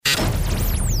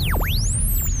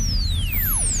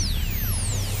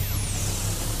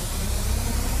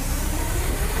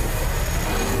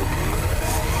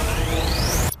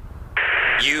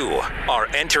are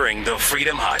entering the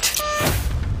Freedom Hut.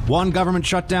 One government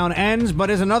shutdown ends, but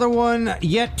is another one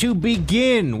yet to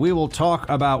begin? We will talk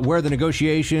about where the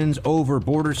negotiations over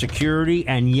border security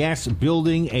and, yes,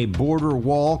 building a border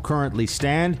wall currently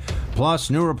stand. Plus,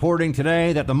 new reporting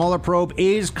today that the Mueller probe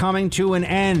is coming to an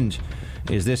end.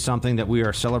 Is this something that we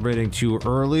are celebrating too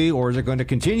early, or is it going to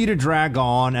continue to drag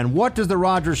on? And what does the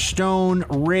Roger Stone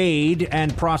raid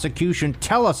and prosecution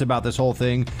tell us about this whole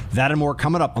thing? That and more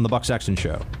coming up on The Buck Sexton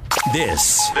Show.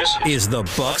 This is The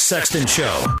Buck Sexton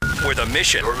Show, where the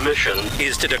mission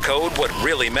is to decode what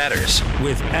really matters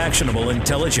with actionable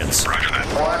intelligence.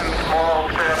 One small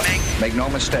step. Make no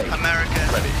mistake. America.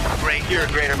 Great. You're a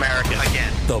great American.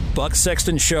 Again. The Buck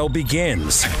Sexton Show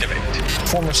begins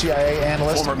Former CIA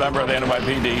analyst. Former member of the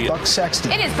NYPD. Buck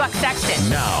Sexton. It is Buck Sexton.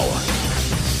 now.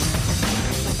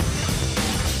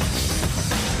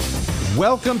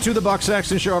 Welcome to the Buck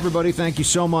Sexton Show, everybody. Thank you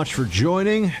so much for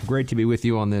joining. Great to be with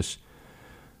you on this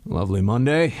lovely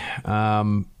Monday.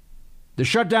 The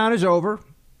shutdown is over,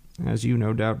 as you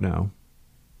no doubt know.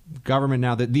 Government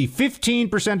now, the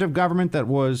 15% of government that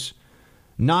was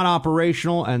not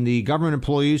operational and the government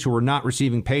employees who were not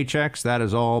receiving paychecks, that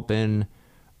has all been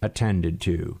attended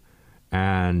to.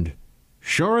 And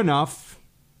sure enough,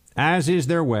 as is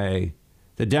their way,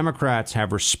 the Democrats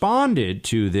have responded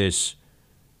to this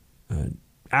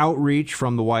outreach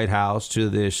from the White House, to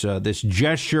this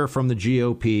gesture from the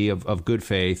GOP of good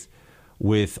faith,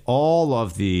 with all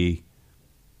of the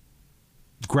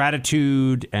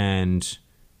gratitude and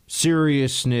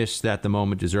seriousness that the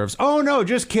moment deserves. Oh no,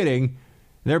 just kidding.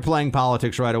 They're playing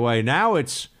politics right away. Now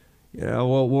it's,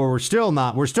 we're still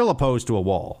opposed to a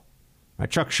wall.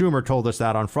 Chuck Schumer told us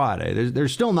that on Friday.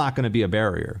 There's still not going to be a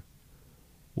barrier.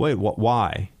 Wait,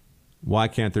 why? Why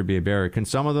can't there be a barrier? Can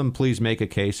some of them please make a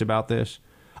case about this?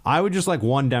 I would just like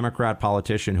one Democrat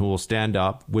politician who will stand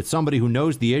up with somebody who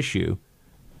knows the issue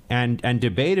and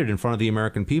debate it in front of the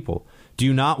American people. Do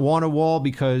you not want a wall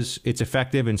because it's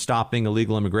effective in stopping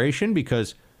illegal immigration?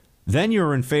 Because then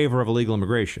you're in favor of illegal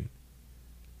immigration.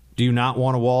 Do you not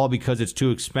want a wall because it's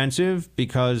too expensive?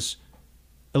 Because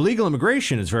illegal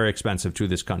immigration is very expensive to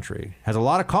this country, has a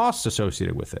lot of costs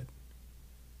associated with it.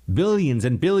 Billions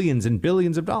and billions and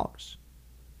billions of dollars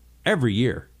every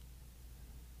year.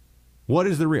 What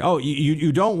is the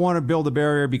you don't want to build a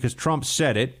barrier because Trump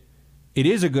said it. It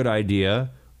is a good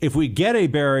idea. If we get a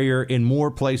barrier in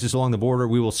more places along the border,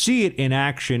 we will see it in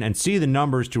action and see the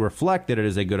numbers to reflect that it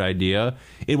is a good idea.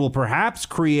 It will perhaps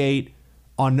create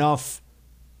enough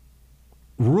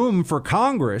room for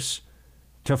Congress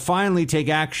to finally take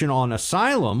action on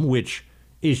asylum, which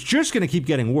is just going to keep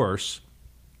getting worse.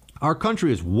 Our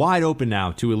country is wide open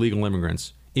now to illegal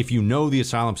immigrants. If you know the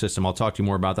asylum system, I'll talk to you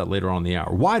more about that later on in the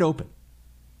hour. Wide open.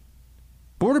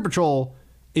 Border Patrol,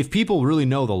 if people really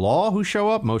know the law who show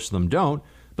up, most of them don't,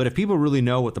 but if people really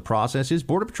know what the process is,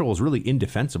 Border Patrol is really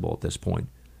indefensible at this point.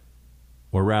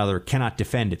 Or rather, cannot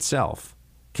defend itself,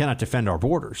 cannot defend our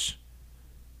borders.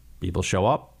 People show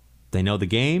up, they know the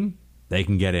game, they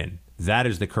can get in. That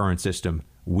is the current system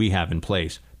we have in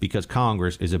place because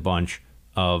Congress is a bunch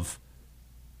of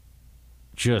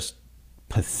just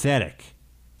pathetic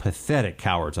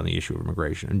cowards on the issue of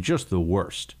immigration, and just the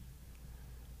worst.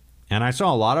 And I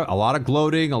saw a lot of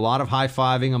gloating, a lot of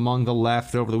high-fiving among the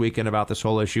left over the weekend about this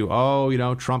whole issue.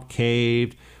 Oh, Trump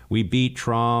caved. We beat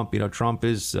Trump. Trump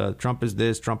is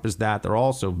this, Trump is that. They're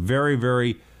also very,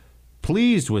 very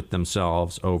pleased with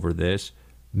themselves over this.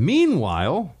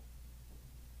 Meanwhile,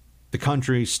 the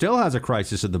country still has a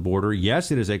crisis at the border. Yes,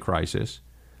 it is a crisis.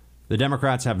 The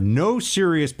Democrats have no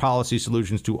serious policy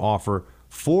solutions to offer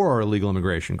for our illegal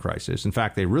immigration crisis. In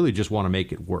fact, they really just want to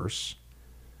make it worse.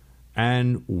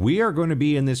 And we are going to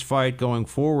be in this fight going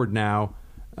forward now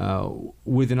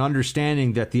with an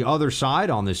understanding that the other side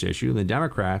on this issue, the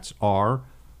Democrats, are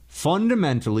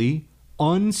fundamentally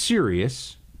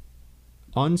unserious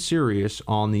on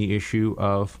the issue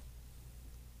of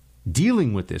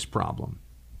dealing with this problem.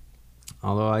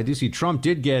 Although I do see Trump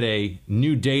did get a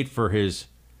new date for his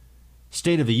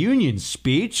State of the Union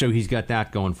speech, so he's got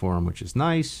that going for him, which is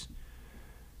nice.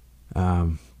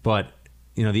 But,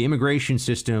 the immigration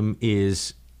system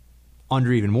is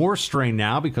under even more strain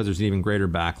now because there's an even greater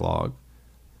backlog.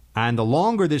 And the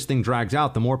longer this thing drags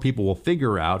out, the more people will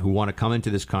figure out who want to come into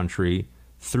this country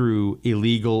through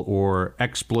illegal or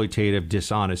exploitative,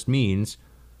 dishonest means,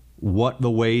 what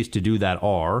the ways to do that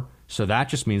are. So that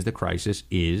just means the crisis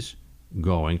is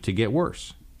going to get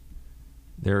worse.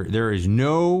 There is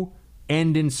no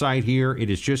end in sight here. It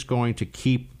is just going to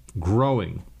keep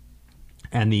growing.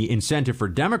 And the incentive for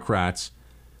Democrats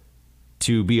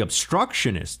to be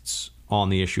obstructionists on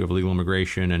the issue of illegal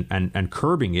immigration and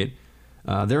curbing it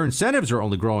their incentives are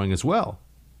only growing as well.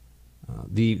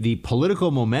 The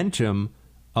political momentum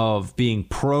of being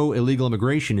pro-illegal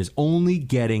immigration is only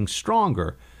getting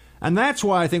stronger. And that's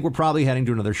why I think we're probably heading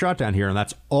to another shutdown here. And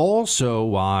that's also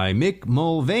why Mick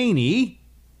Mulvaney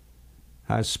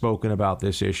has spoken about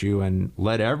this issue and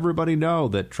let everybody know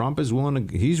that Trump is willing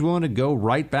to go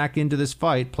right back into this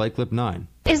fight. Play clip 9.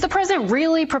 Is the president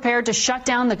really prepared to shut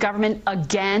down the government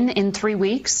again in 3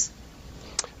 weeks?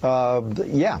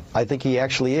 Yeah, I think he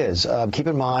actually is. Keep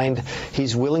in mind,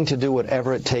 he's willing to do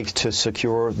whatever it takes to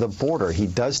secure the border. He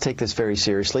does take this very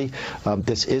seriously.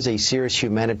 This is a serious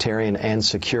humanitarian and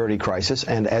security crisis.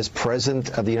 And as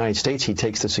president of the United States, he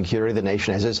takes the security of the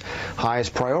nation as his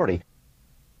highest priority.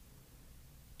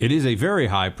 It is a very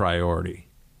high priority.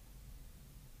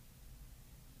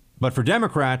 But for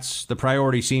Democrats, the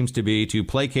priority seems to be to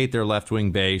placate their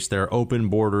left-wing base, their open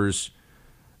borders,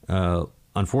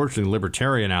 unfortunately,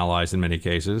 libertarian allies in many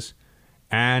cases,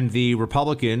 and the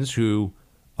Republicans who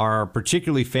are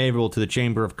particularly favorable to the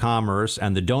Chamber of Commerce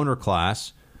and the donor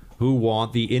class who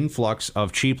want the influx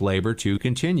of cheap labor to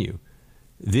continue.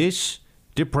 This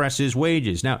depresses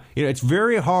wages. Now, it's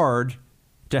very hard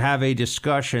to have a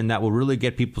discussion that will really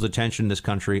get people's attention in this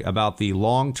country about the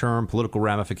long-term political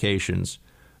ramifications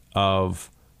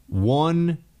of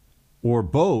one or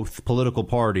both political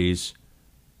parties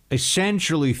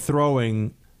essentially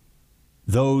throwing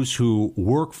those who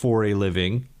work for a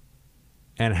living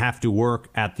and have to work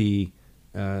at the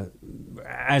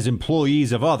as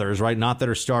employees of others, right? Not that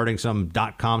are starting some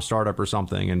 .com startup or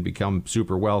something and become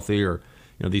super wealthy, or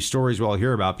these stories we all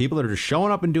hear about, people that are just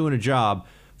showing up and doing a job,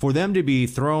 for them to be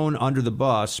thrown under the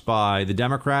bus by the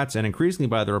Democrats and increasingly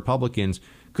by the Republicans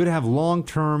could have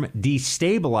long-term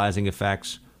destabilizing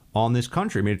effects on this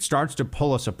country. I mean, it starts to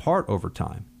pull us apart over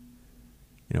time.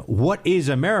 What is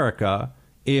America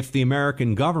if the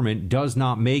American government does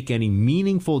not make any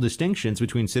meaningful distinctions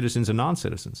between citizens and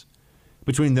non-citizens,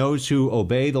 between those who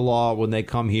obey the law when they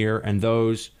come here and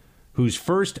those whose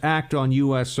first act on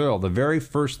U.S. soil, the very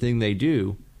first thing they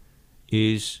do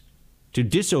is to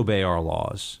disobey our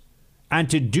laws, and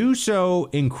to do so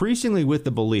increasingly with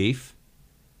the belief,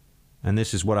 and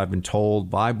this is what I've been told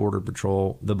by Border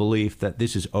Patrol, the belief that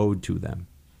this is owed to them.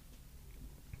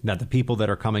 That the people that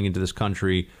are coming into this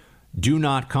country do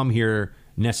not come here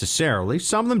necessarily.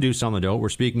 Some of them do, some of them don't. We're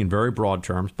speaking in very broad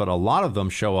terms, but a lot of them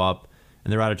show up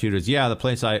and their attitude is, yeah, the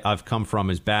place I've come from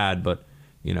is bad, but,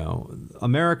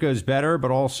 America is better,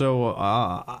 but also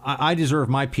I deserve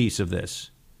my piece of this.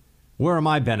 Where are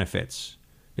my benefits?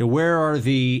 Where are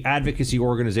the advocacy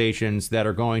organizations that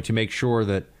are going to make sure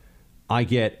that I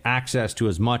get access to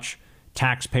as much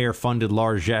taxpayer-funded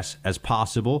largesse as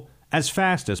possible, as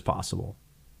fast as possible?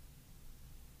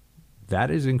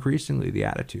 That is increasingly the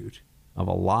attitude of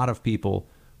a lot of people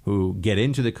who get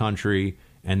into the country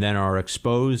and then are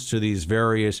exposed to these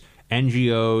various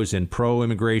NGOs and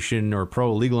pro-immigration or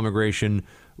pro-legal immigration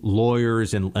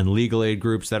lawyers and legal aid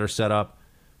groups that are set up.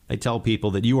 They tell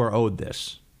people that you are owed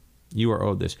this. You are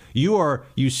owed this. You are,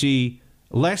 you see,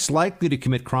 less likely to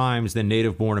commit crimes than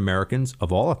native-born Americans,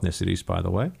 of all ethnicities, by the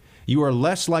way. You are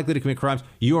less likely to commit crimes.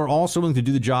 You are also willing to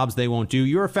do the jobs they won't do.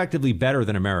 You're effectively better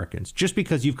than Americans just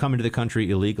because you've come into the country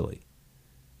illegally.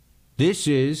 This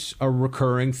is a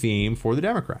recurring theme for the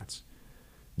Democrats.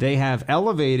 They have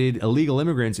elevated illegal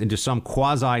immigrants into some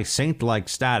quasi-saint-like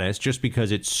status just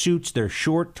because it suits their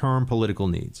short-term political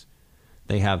needs.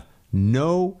 They have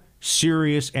no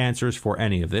serious answers for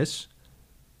any of this.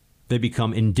 They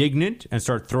become indignant and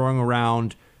start throwing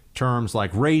around terms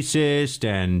like racist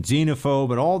and xenophobe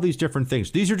and all these different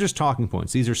things. These are just talking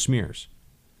points. These are smears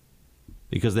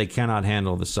because they cannot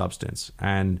handle the substance.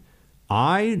 And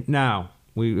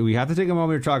we have to take a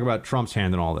moment to talk about Trump's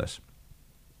hand in all this.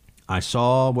 I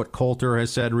saw what Coulter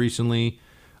has said recently,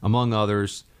 among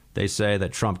others. They say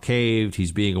that Trump caved.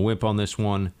 He's being a wimp on this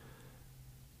one.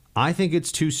 I think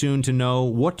it's too soon to know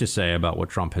what to say about what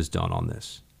Trump has done on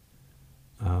this.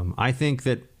 I think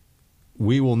that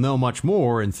we will know much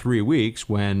more in 3 weeks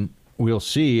when we'll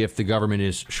see if the government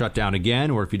is shut down again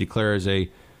or if he declares a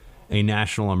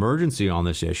national emergency on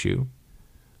this issue.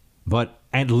 But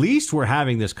at least we're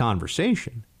having this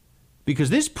conversation because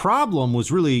this problem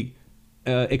was really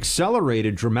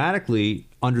accelerated dramatically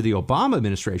under the Obama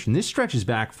administration. This stretches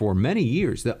back for many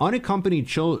years. The unaccompanied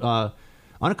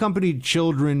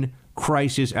children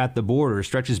crisis at the border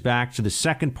stretches back to the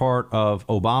second part of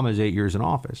Obama's 8 years in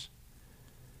office.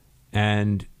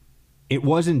 And it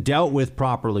wasn't dealt with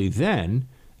properly then.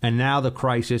 And now the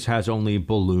crisis has only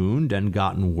ballooned and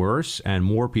gotten worse. And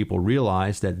more people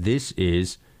realize that this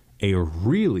is a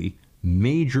really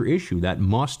major issue that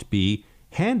must be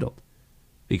handled.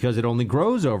 because it only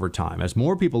grows over time. As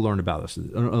more people learn about this,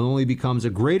 it only becomes a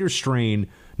greater strain,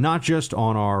 not just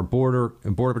on our border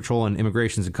patrol and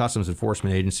immigrations and customs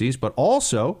enforcement agencies, but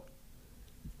also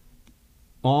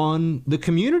on the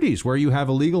communities where you have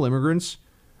illegal immigrants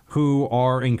who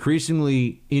are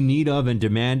increasingly in need of and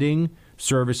demanding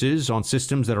services on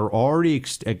systems that are already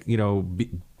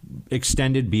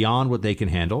extended beyond what they can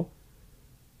handle.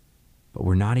 But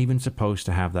we're not even supposed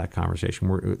to have that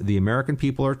conversation. The American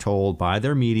people are told by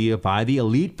their media, by the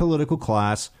elite political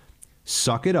class,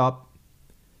 suck it up.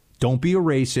 Don't be a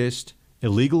racist.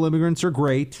 Illegal immigrants are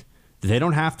great. They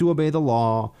don't have to obey the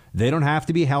law. They don't have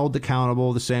to be held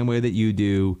accountable the same way that you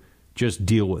do. Just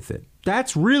deal with it.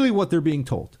 That's really what they're being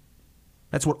told.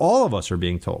 That's what all of us are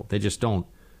being told. They just don't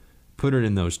put it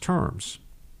in those terms.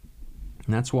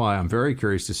 And that's why I'm very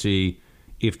curious to see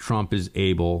if Trump is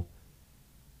able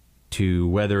to,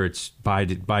 whether it's by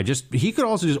just, he could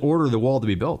also just order the wall to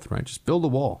be built, right? Just build a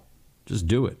wall. Just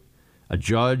do it. A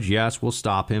judge, yes, will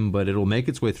stop him, but it'll make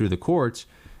its way through the courts.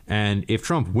 And if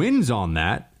Trump wins on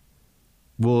that,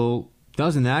 well,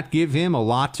 doesn't that give him a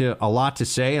lot to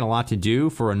say and a lot to do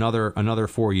for another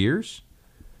 4 years?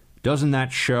 Doesn't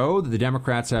that show that the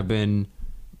Democrats have been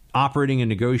operating and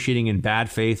negotiating in bad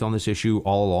faith on this issue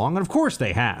all along? And of course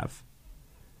they have.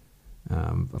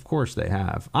 Of course they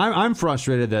have. I'm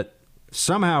frustrated that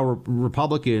somehow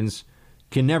Republicans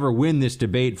can never win this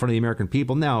debate in front of the American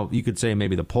people. Now, you could say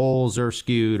maybe the polls are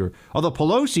skewed, although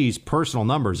Pelosi's personal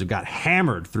numbers have got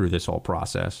hammered through this whole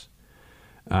process.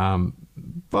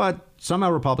 But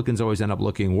somehow Republicans always end up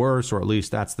looking worse, or at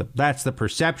least that's the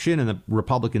perception, and the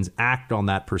Republicans act on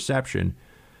that perception.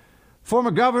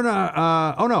 Former Governor,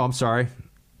 I'm sorry.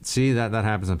 See, that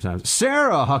happens sometimes.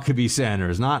 Sarah Huckabee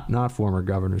Sanders, not former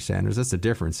Governor Sanders. That's a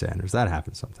different Sanders. That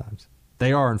happens sometimes.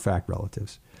 They are, in fact,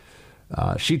 relatives.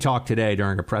 She talked today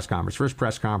during a press conference, first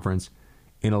press conference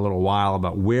in a little while,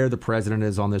 about where the president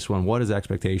is on this one, what his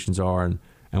expectations are,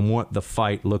 and what the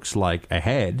fight looks like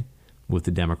ahead with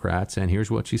the Democrats. And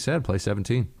here's what she said. Play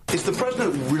 17. Is the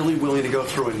president really willing to go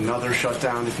through another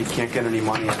shutdown if he can't get any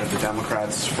money out of the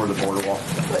Democrats for the border wall?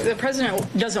 The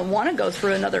president doesn't want to go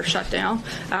through another shutdown.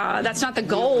 That's not the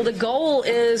goal. The goal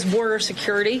is border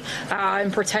security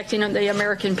and protecting the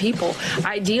American people.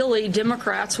 Ideally,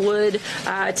 Democrats would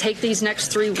take these next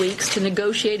 3 weeks to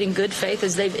negotiate in good faith,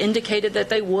 as they've indicated that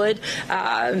they would,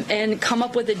 and come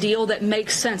up with a deal that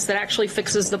makes sense, that actually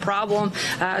fixes the problem,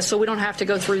 so we don't have to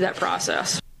go through that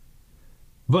process.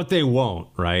 But they won't,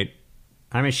 right?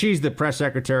 I mean, she's the press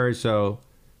secretary, so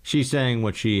she's saying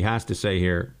what she has to say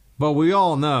here. But we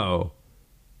all know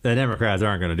the Democrats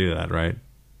aren't going to do that, right?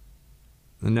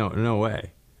 No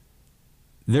way.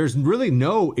 There's really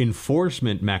no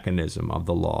enforcement mechanism of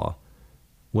the law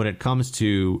when it comes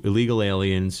to illegal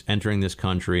aliens entering this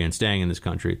country and staying in this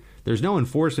country. There's no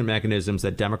enforcement mechanisms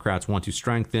that Democrats want to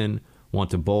strengthen, want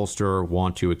to bolster,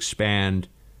 want to expand.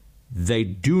 They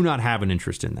do not have an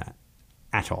interest in that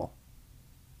at all.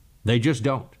 They just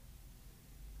don't.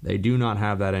 They do not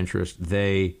have that interest.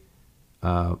 They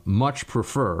much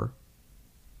prefer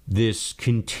this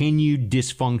continued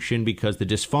dysfunction, because the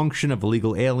dysfunction of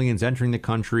illegal aliens entering the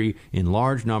country in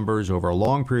large numbers over a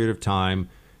long period of time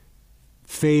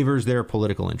favors their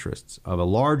political interests of a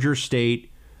larger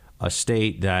state, a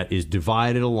state that is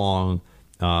divided along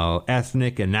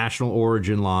ethnic and national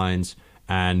origin lines,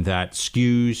 and that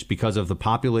skews, because of the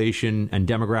population and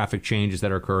demographic changes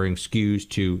that are occurring, skews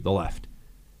to the left.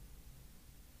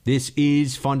 This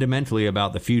is fundamentally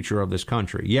about the future of this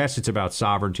country. Yes, it's about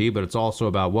sovereignty, but it's also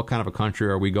about what kind of a country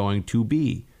are we going to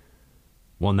be?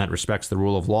 One that respects the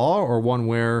rule of law, or one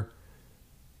where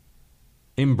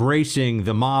embracing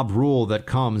the mob rule that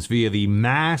comes via the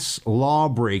mass law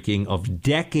breaking of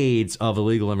decades of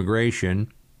illegal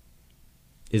immigration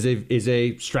is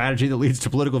a strategy that leads to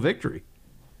political victory?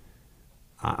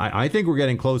 I think we're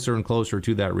getting closer and closer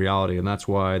to that reality, and that's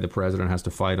why the president has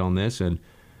to fight on this.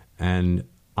 And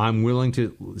I'm willing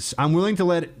to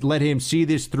let him see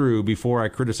this through before I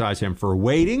criticize him for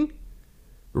waiting.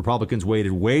 Republicans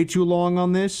waited way too long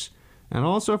on this, and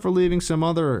also for leaving some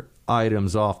other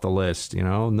items off the list. You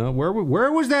know, no,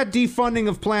 where was that defunding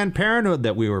of Planned Parenthood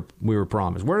that we were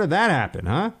promised? Where did that happen,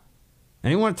 huh?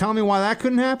 Anyone tell me why that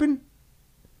couldn't happen?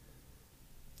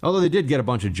 Although they did get a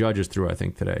bunch of judges through, I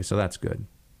think, today, so that's good.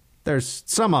 There's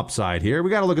some upside here.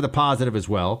 We got to look at the positive as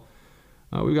well.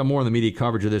 We've got more on the media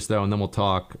coverage of this, though, and then we'll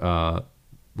talk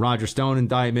Roger Stone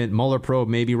indictment, Mueller probe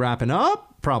maybe wrapping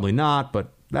up. Probably not,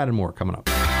 but that and more coming up.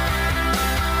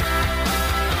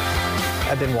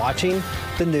 I've been watching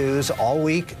the news all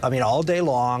week, all day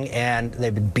long, and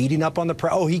they've been beating up on the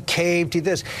president. Oh, he caved to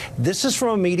this. This is from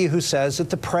a media who says that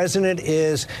the president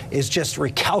is just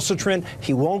recalcitrant.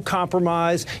 He won't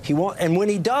compromise. He won't, and when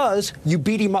he does, you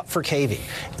beat him up for caving.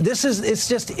 You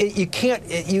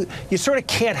sort of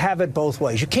can't have it both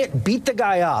ways. You can't beat the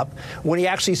guy up when he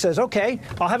actually says, okay,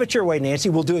 I'll have it your way, Nancy.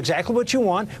 We'll do exactly what you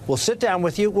want. We'll sit down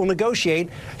with you. We'll negotiate.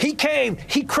 He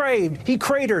caved. He craved. He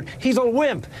cratered. He's a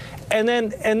wimp. And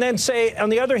then say, on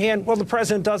the other hand, well, the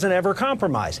president doesn't ever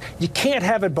compromise. You can't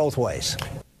have it both ways.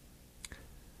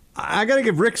 I got to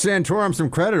give Rick Santorum some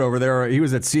credit over there. He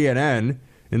was at CNN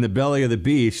in the belly of the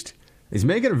beast. He's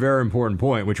making a very important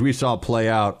point, which we saw play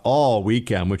out all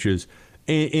weekend, which is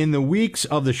in the weeks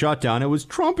of the shutdown, it was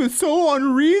Trump is so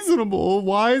unreasonable.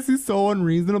 Why is he so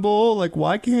unreasonable? Like,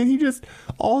 why can't he just,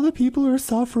 all the people are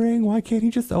suffering. Why can't he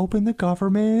just open the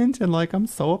government? And I'm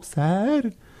so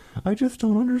upset. I just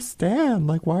don't understand.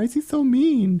 Why is he so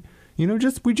mean?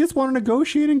 We just want to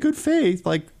negotiate in good faith.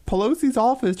 Pelosi's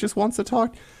office just wants to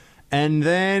talk. And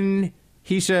then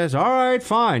he says, all right,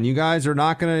 fine. You guys are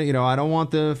not going to, I don't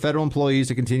want the federal employees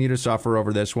to continue to suffer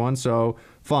over this one. So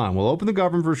fine, we'll open the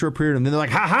government for a short period. And then they're like,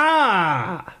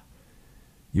 ha!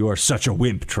 You are such a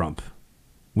wimp, Trump.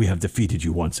 We have defeated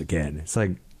you once again.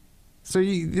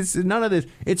 It's none of this.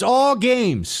 It's all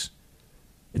games.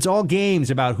 It's all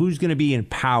games about who's going to be in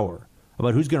power,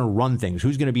 about who's going to run things,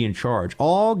 who's going to be in charge.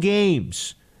 All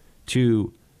games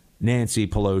to Nancy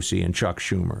Pelosi and Chuck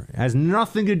Schumer. It has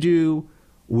nothing to do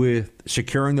with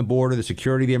securing the border, the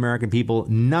security of the American people.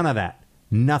 None of that.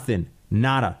 Nothing.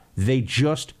 Nada. They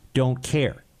just don't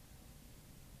care.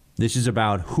 This is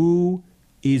about who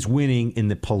is winning in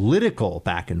the political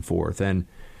back and forth and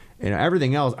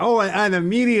everything else. Oh, and the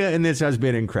media in this has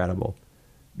been incredible.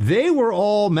 They were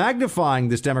all magnifying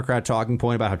this Democrat talking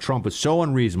point about how Trump was so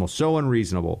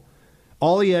unreasonable.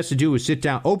 All he has to do is sit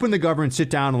down, open the government, sit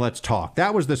down, and let's talk.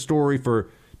 That was the story for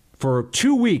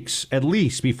 2 weeks at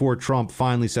least before Trump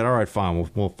finally said, all right, fine,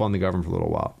 we'll fund the government for a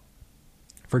little while.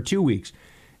 For 2 weeks.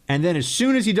 And then as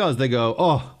soon as he does, they go,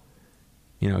 oh,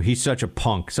 he's such a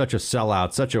punk, such a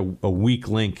sellout, such a weak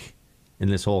link in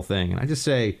this whole thing. And I just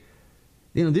say,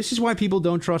 this is why people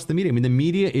don't trust the media. The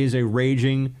media is a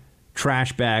raging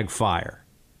trash bag fire.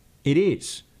 It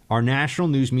is. Our national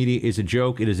news media is a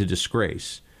joke. It is a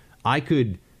disgrace. I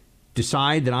could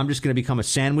decide that I'm just going to become a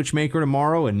sandwich maker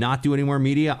tomorrow and not do any more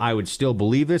media. I would still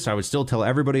believe this. I would still tell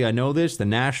everybody I know this. The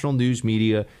national news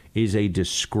media is a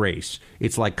disgrace.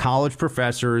 It's like college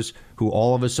professors who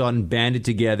all of a sudden banded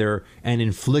together and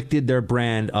inflicted their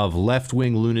brand of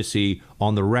left-wing lunacy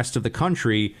on the rest of the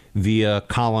country via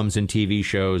columns and TV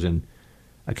shows and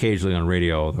occasionally on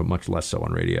radio, although much less so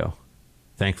on radio.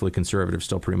 Thankfully, conservatives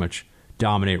still pretty much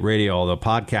dominate radio, although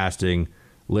podcasting,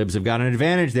 libs have got an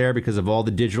advantage there because of all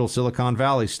the digital Silicon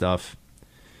Valley stuff.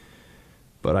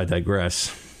 But I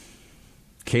digress.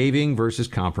 Caving versus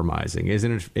compromising.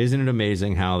 Isn't it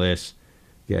amazing how this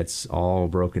gets all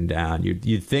broken down?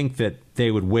 You'd think that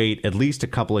they would wait at least a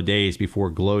couple of days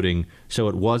before gloating so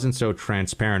it wasn't so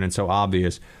transparent and so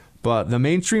obvious. But the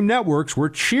mainstream networks were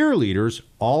cheerleaders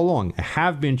all along,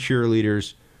 have been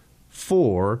cheerleaders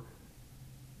for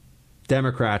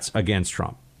Democrats against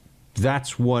Trump.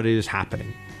 That's what is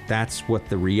happening. That's what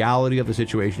the reality of the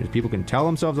situation is. People can tell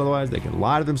themselves otherwise. They can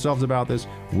lie to themselves about this.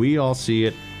 We all see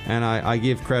it. And I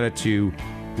give credit to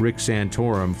Rick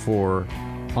Santorum for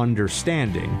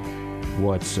understanding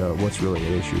what's really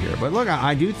at issue here. But look,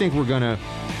 I do think we're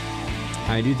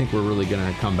really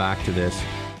gonna come back to this.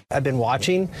 I've been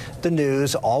watching the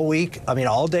news all week,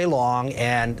 all day long,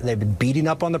 and they've been beating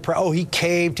up on the president. Oh, he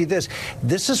caved to this.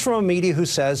 This is from a media who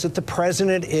says that the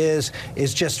president is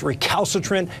just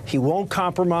recalcitrant. He won't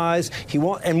compromise. He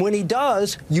won't, and when he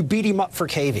does, you beat him up for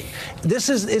caving. You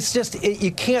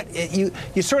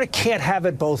sort of can't have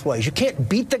it both ways. You can't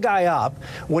beat the guy up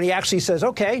when he actually says,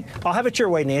 okay, I'll have it your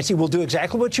way, Nancy. We'll do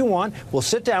exactly what you want. We'll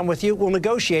sit down with you. We'll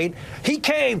negotiate. He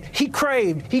caved. He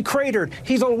craved. He cratered.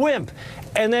 He's a wimp.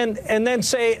 And then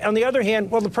say, on the other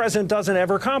hand, well, the president doesn't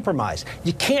ever compromise.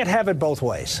 You can't have it both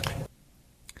ways.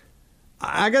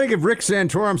 I got to give Rick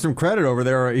Santorum some credit over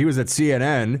there. He was at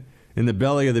CNN in the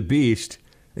belly of the beast.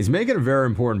 He's making a very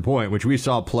important point, which we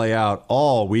saw play out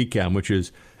all weekend, which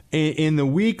is in the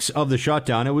weeks of the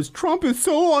shutdown, it was Trump is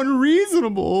so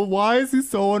unreasonable. Why is he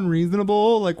so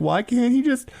unreasonable? Why can't he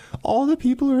just, all the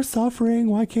people are suffering.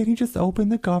 Why can't he just open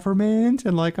the government?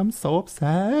 And I'm so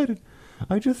upset.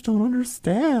 I just don't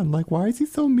understand. Why is he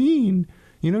so mean?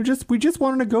 We just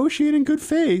want to negotiate in good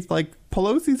faith.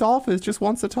 Pelosi's office just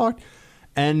wants to talk.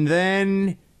 And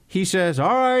then he says,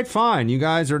 all right, fine. You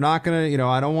guys are not going to,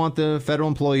 I don't want the federal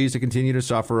employees to continue to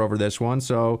suffer over this one.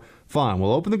 So fine,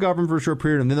 we'll open the government for a short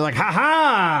period. And then they're like,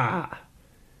 ha!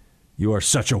 You are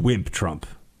such a wimp, Trump.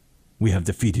 We have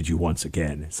defeated you once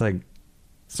again. It's like,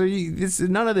 it's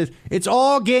none of this. It's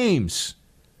all games.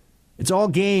 It's all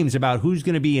games about who's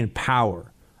going to be in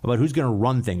power, about who's going to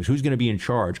run things, who's going to be in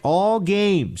charge. All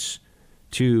games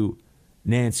to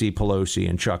Nancy Pelosi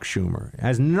and Chuck Schumer. It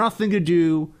has nothing to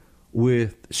do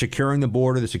with securing the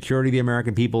border, the security of the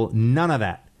American people. None of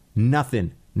that.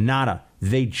 Nothing. Nada.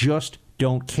 They just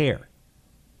don't care.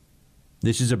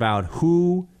 This is about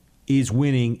who is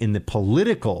winning in the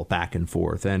political back and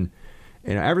forth and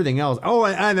everything else. Oh,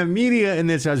 and the media in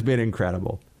this has been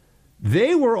incredible.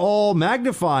 They were all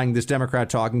magnifying this Democrat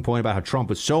talking point about how Trump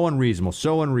was so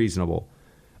unreasonable.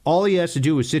 All he has to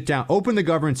do is sit down, open the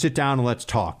government, sit down, and let's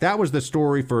talk. That was the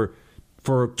story for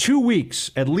 2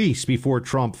 weeks at least before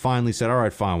Trump finally said, all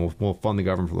right, fine, we'll fund the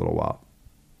government for a little while.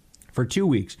 For 2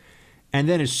 weeks. And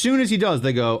then as soon as he does,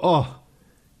 they go, oh,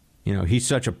 he's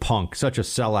such a punk, such a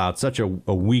sellout, such a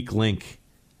weak link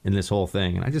in this whole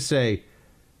thing. And I just say,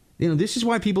 this is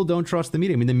why people don't trust the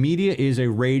media. I mean, the media is a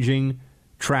raging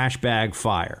trash bag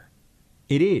fire.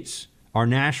 It is. Our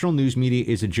national news media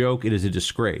is a joke. It is a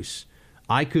disgrace.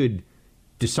 I could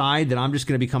decide that I'm just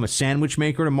going to become a sandwich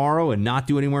maker tomorrow and not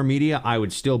do any more media. I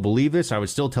would still believe this. I would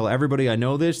still tell everybody I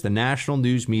know this. The national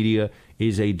news media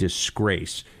is a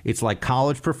disgrace. It's like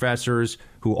college professors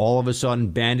who all of a sudden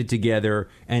banded together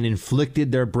and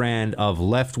inflicted their brand of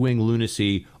left-wing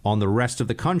lunacy on the rest of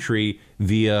the country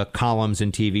via columns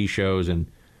and TV shows and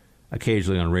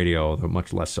occasionally on radio, although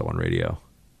much less so on radio.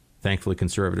 Thankfully,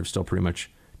 conservatives still pretty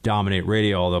much dominate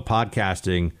radio, although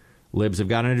podcasting, libs have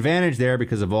got an advantage there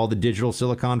because of all the digital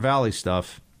Silicon Valley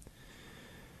stuff.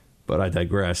 But I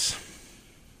digress.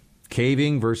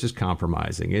 Caving versus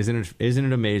compromising. Isn't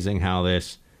it amazing how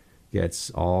this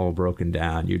gets all broken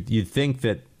down? You'd think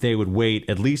that they would wait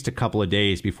at least a couple of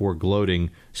days before gloating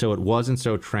so it wasn't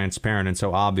so transparent and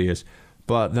so obvious.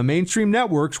 But the mainstream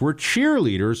networks were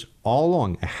cheerleaders all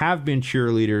along, have been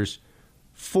cheerleaders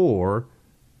for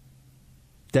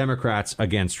Democrats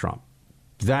against Trump.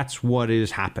 That's what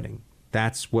is happening.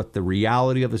 That's what the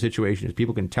reality of the situation is.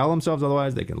 People can tell themselves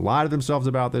otherwise. They can lie to themselves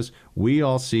about this. We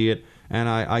all see it. And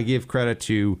I give credit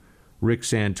to Rick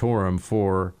Santorum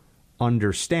for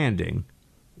understanding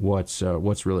what's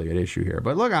really at issue here.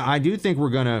 But look, I do think we're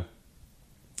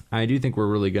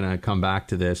really gonna come back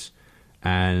to this,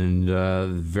 and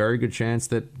very good chance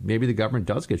that maybe the government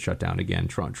does get shut down again.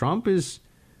 Trump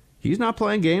he's not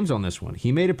playing games on this one.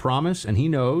 He made a promise, and he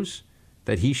knows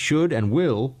that he should and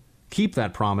will keep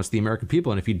that promise to the American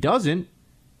people. And if he doesn't,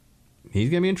 he's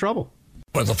going to be in trouble.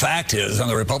 But the fact is, on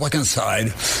the Republican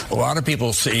side, a lot of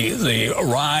people see the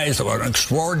rise of an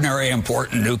extraordinary,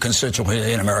 important new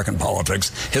constituency in American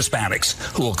politics, Hispanics,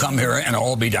 who will come here and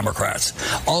all be Democrats.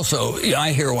 Also,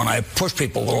 I hear when I push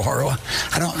people a little harder,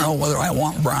 I don't know whether I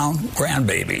want brown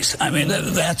grandbabies. I mean,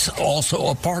 that's also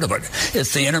a part of it.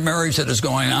 It's the intermarriage that is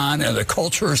going on and the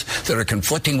cultures that are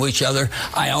conflicting with each other.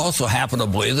 I also happen to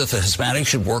believe that the Hispanics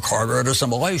should work harder at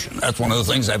assimilation. That's one of the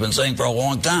things I've been saying for a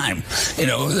long time.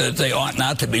 That they ought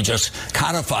not to be just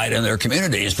codified in their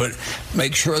communities, but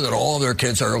make sure that all of their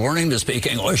kids are learning to speak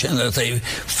English and that they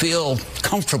feel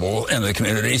comfortable in the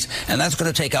communities. And that's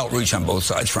going to take outreach on both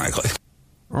sides, frankly.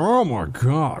 Oh, my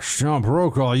gosh. John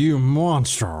Brokaw, you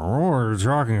monster. What are you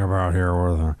talking about here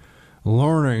with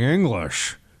learning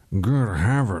English? Good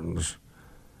heavens.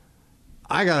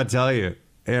 I got to tell you,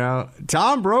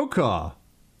 Tom Brokaw,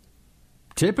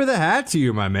 tip of the hat to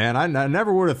you, my man. I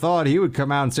never would have thought he would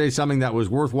come out and say something that was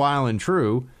worthwhile and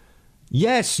true.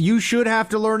 Yes, you should have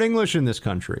to learn English in this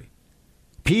country.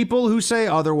 People who say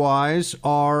otherwise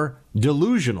are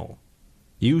delusional.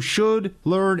 You should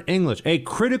learn English. A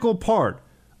critical part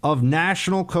of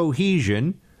national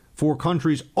cohesion for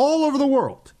countries all over the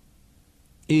world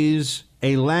is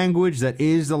a language that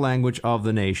is the language of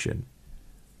the nation.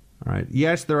 All right.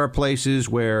 Yes, there are places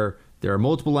where there are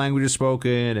multiple languages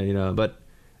spoken, and, but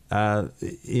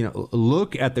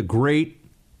look at the great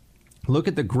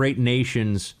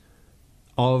nations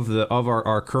of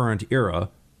our current era.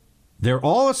 They're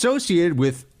all associated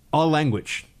with a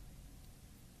language.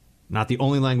 Not the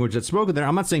only language that's spoken there.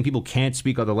 I'm not saying people can't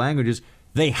speak other languages.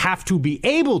 They have to be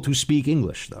able to speak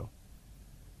English, though.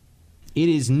 It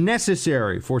is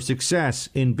necessary for success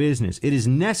in business. It is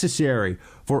necessary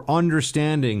for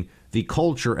understanding the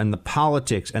culture and the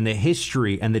politics and the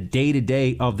history and the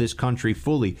day-to-day of this country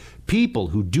fully. People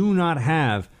who do not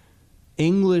have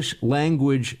English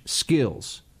language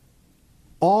skills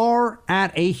are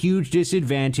at a huge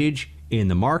disadvantage in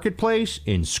the marketplace,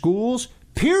 in schools.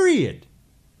 Period.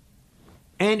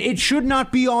 And it should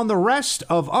not be on the rest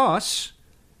of us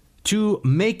to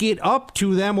make it up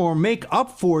to them or make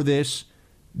up for this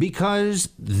because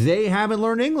they haven't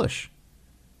learned English.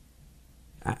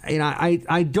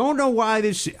 I don't know why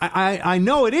this. I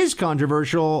know it is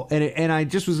controversial, and I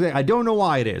just was there. I don't know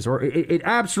why it is, or it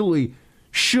absolutely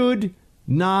should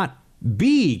not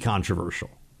be controversial.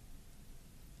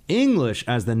 English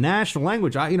as the national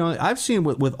language. I've seen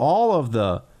with all of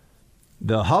the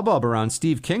hubbub around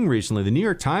Steve King recently. The New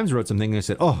York Times wrote something and they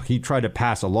said, "Oh, he tried to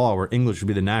pass a law where English would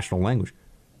be the national language."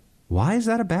 Why is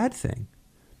that a bad thing?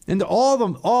 And all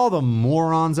the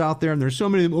morons out there, and there's so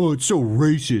many of them. Oh, it's so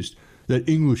racist that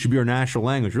English should be our national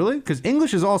language. Really? Because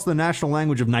English is also the national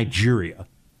language of Nigeria.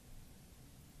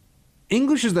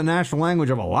 English is the national language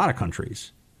of a lot of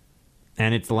countries.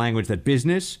 And it's the language that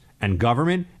business and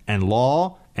government and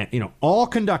law and, all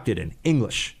conducted in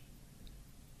English.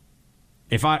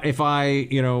 If I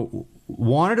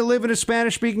wanted to live in a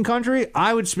Spanish-speaking country,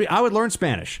 I would learn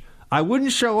Spanish. I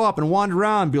wouldn't show up and wander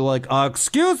around and be like,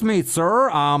 excuse me, sir,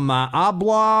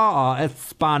 habla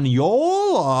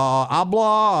español,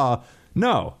 habla.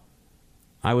 No,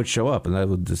 I would show up and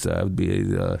I'd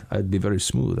be very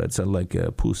smooth. I'd sound like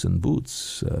Puss in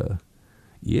Boots.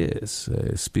 Yes,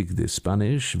 I speak the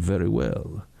Spanish very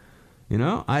well.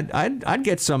 I'd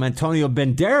get some Antonio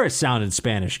Banderas sounding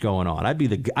Spanish going on. I'd be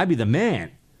the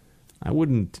man. I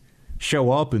wouldn't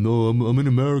show up and I'm in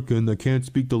America and I can't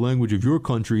speak the language of your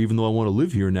country even though I want to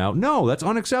live here now. No, that's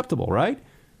unacceptable, right?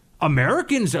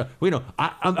 Americans,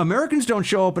 Americans don't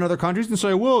show up in other countries and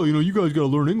say, well, you guys got to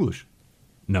learn English.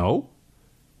 No.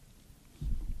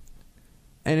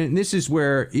 And this is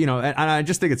where, and I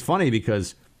just think it's funny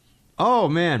because, oh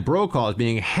man, Brokaw is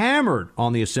being hammered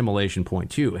on the assimilation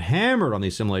point too. Hammered on the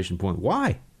assimilation point.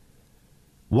 Why?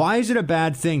 Why is it a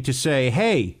bad thing to say,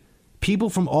 hey, people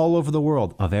from all over the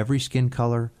world, of every skin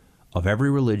color, of every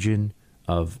religion,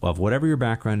 of whatever your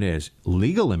background is,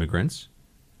 legal immigrants,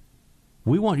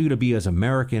 we want you to be as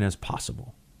American as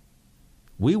possible.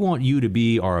 We want you to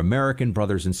be our American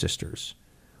brothers and sisters,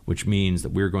 which means that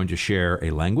we're going to share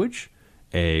a language,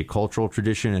 a cultural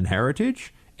tradition and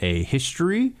heritage, a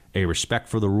history, a respect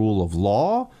for the rule of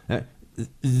law.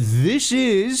 This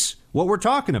is what we're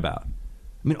talking about.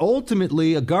 I mean,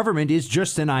 ultimately, a government is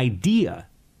just an idea.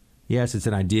 Yes, it's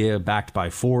an idea backed by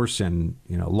force and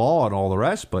law and all the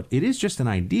rest, but it is just an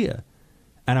idea.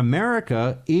 And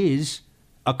America is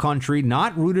a country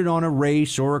not rooted on a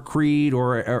race or a creed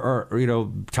or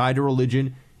tied to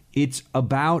religion. It's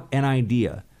about an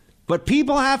idea. But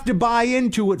people have to buy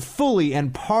into it fully,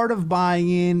 and part of buying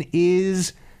in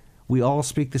is we all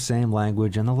speak the same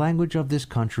language, and the language of this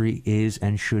country is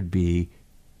and should be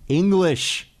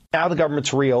English. Now the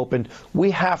government's reopened.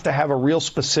 We have to have a real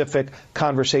specific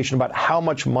conversation about how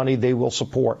much money they will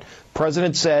support.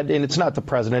 President said, and it's not the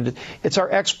president, it's our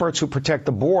experts who protect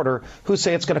the border who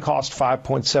say it's going to cost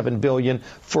 $5.7 billion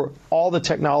for all the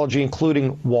technology,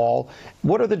 including wall.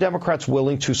 What are the Democrats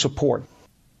willing to support?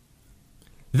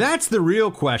 That's the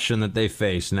real question that they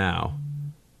face now.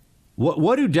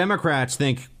 What do Democrats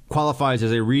think qualifies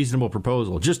as a reasonable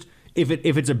proposal? Just if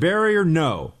it's a barrier,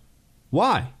 no.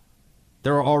 Why?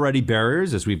 There are already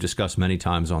barriers, as we've discussed many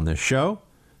times on this show.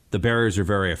 The barriers are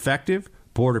very effective.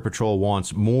 Border Patrol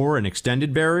wants more and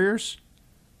extended barriers.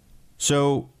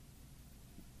 So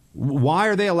why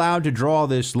are they allowed to draw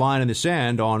this line in the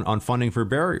sand on funding for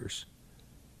barriers?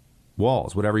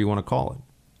 Walls, whatever you want to call it.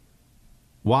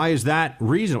 Why is that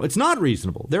reasonable? It's not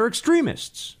reasonable. They're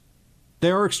extremists.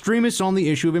 They are extremists on the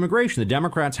issue of immigration. The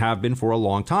Democrats have been for a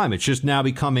long time. It's just now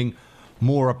becoming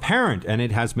more apparent, and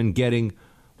it has been getting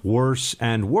worse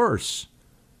and worse.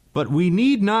 But we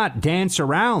need not dance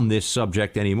around this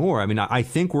subject anymore. I mean, I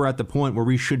think we're at the point where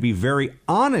we should be very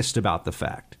honest about the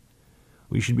fact.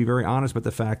 We should be very honest about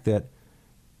the fact that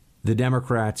the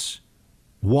Democrats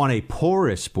want a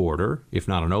porous border, if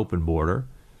not an open border,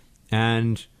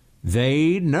 and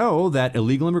they know that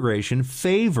illegal immigration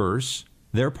favors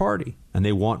their party, and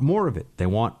they want more of it. They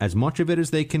want as much of it as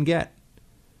they can get.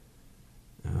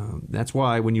 That's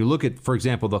why when you look at, for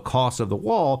example, the cost of the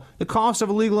wall, the cost of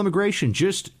illegal immigration,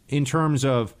 just in terms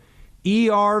of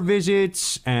ER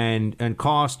visits and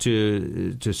cost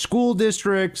to school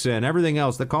districts and everything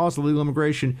else, the cost of illegal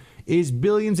immigration is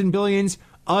billions and billions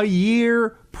a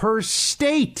year per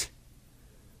state.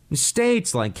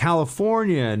 States like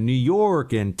California and New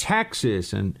York and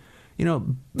Texas and,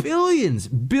 billions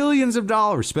of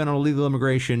dollars spent on illegal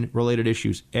immigration related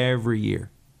issues every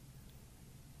year.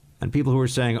 And people who are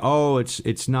saying, oh,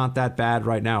 it's not that bad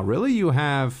right now. Really? You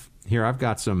have here, I've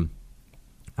got some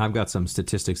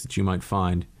statistics that you might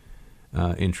find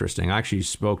interesting. I actually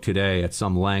spoke today at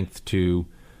some length to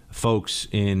folks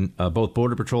in both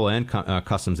Border Patrol and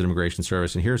Customs and Immigration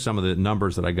Service, and here's some of the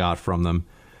numbers that I got from them.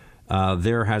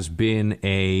 There has been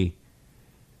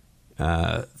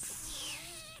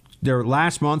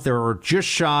last month, there were just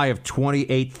shy of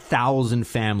 28,000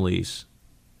 families,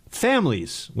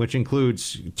 which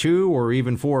includes 2 or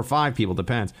even 4 or 5 people,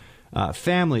 depends,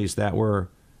 families that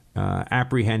were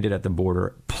apprehended at the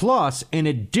border, plus an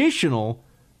additional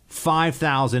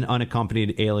 5,000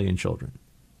 unaccompanied alien children.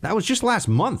 That was just last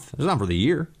month. It's not for the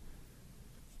year.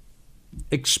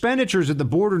 Expenditures at the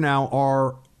border now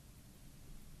are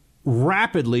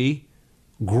rapidly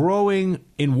growing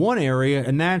in one area,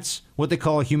 and that's what they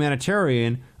call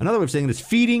humanitarian. Another way of saying it is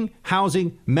feeding,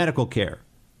 housing, medical care.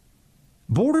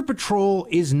 Border Patrol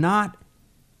is not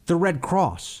the Red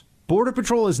Cross. Border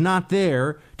Patrol is not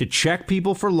there to check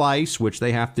people for lice, which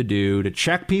they have to do, to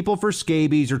check people for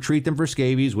scabies or treat them for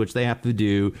scabies, which they have to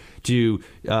do, to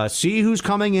see who's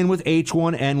coming in with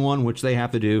H1N1, which they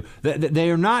have to do.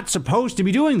 They are not supposed to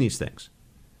be doing these things.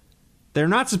 They're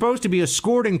not supposed to be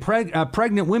escorting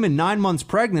pregnant women 9 months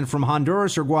pregnant from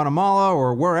Honduras or Guatemala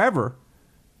or wherever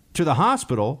to the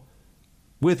hospital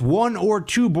with 1 or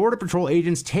 2 Border Patrol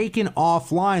agents taken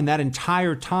offline that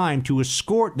entire time to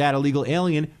escort that illegal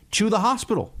alien to the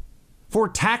hospital for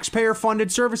taxpayer-funded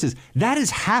services. That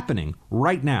is happening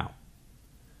right now.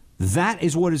 That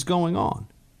is what is going on.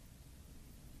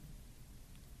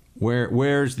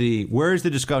 Where's the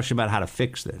discussion about how to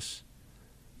fix this?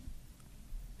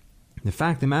 The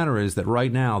fact of the matter is that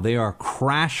right now they are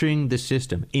crashing the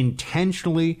system,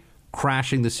 intentionally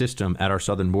crashing the system at our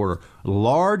southern border.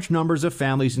 Large numbers of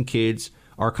families and kids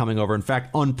are coming over. In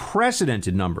fact,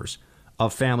 unprecedented numbers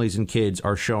of families and kids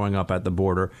are showing up at the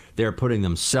border. They're putting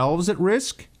themselves at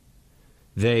risk.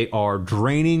 They are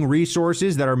draining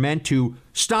resources that are meant to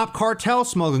stop cartel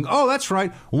smuggling. Oh, that's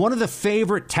right. One of the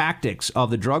favorite tactics of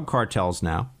the drug cartels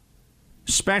now,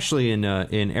 especially in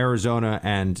Arizona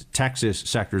and Texas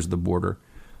sectors of the border,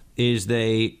 is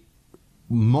they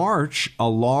march a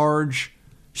large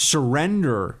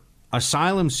surrender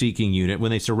asylum-seeking unit.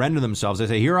 When they surrender themselves, they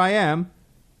say, here I am.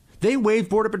 They wave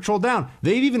Border Patrol down.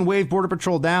 They've even waved Border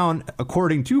Patrol down,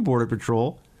 according to Border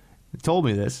Patrol, they told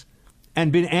me this,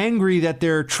 and been angry that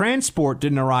their transport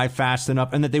didn't arrive fast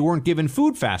enough and that they weren't given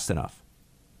food fast enough.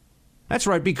 That's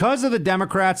right. Because of the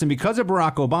Democrats and because of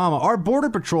Barack Obama, our Border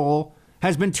Patrol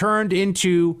has been turned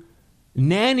into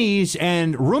nannies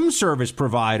and room service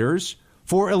providers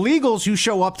for illegals who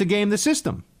show up to game the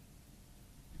system.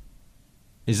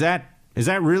 Is that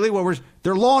really what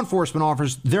they're law enforcement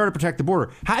officers there to protect the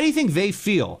border? How do you think they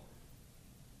feel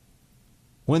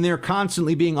when they're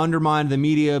constantly being undermined in the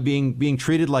media, being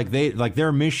treated like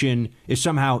their mission is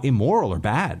somehow immoral or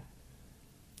bad?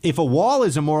 If a wall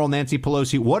is immoral, Nancy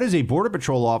Pelosi, what is a Border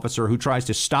Patrol officer who tries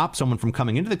to stop someone from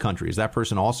coming into the country? Is that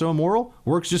person also immoral?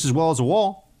 Works just as well as a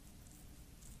wall?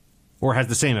 Or has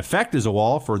the same effect as a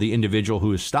wall for the individual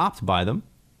who is stopped by them?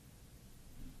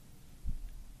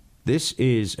 This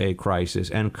is a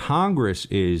crisis, and Congress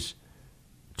is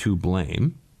to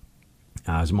blame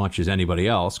as much as anybody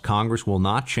else. Congress will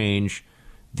not change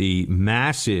the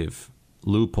massive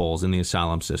loopholes in the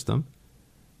asylum system.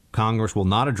 Congress will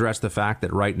not address the fact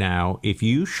that right now, if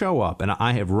you show up, and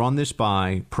I have run this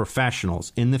by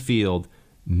professionals in the field,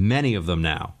 many of them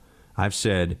now, I've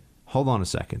said, hold on a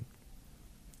second.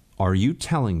 Are you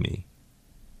telling me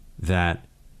that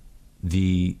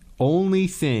the only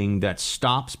thing that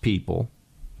stops people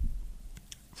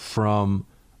from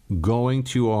going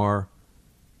to our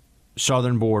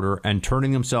southern border and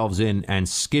turning themselves in and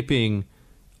skipping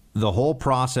the whole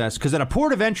process, because at a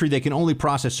port of entry, they can only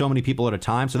process so many people at a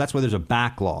time. So that's why there's a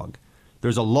backlog.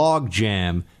 There's a log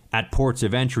jam at ports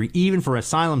of entry, even for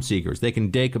asylum seekers. They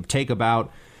can take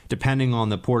about, depending on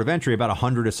the port of entry, about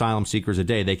 100 asylum seekers a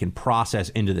day they can process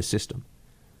into the system.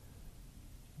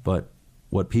 But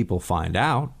what people find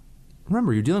out,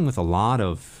 remember, you're dealing with a lot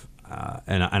of,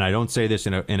 and I don't say this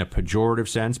in a pejorative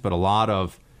sense, but a lot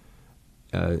of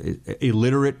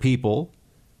illiterate people.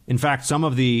 In fact, some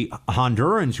of the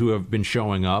Hondurans who have been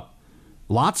showing up,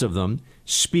 lots of them,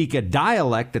 speak a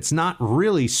dialect that's not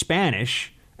really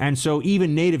Spanish. And so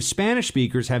even native Spanish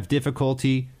speakers have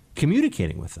difficulty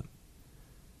communicating with them.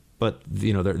 But,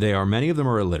 you know, many of them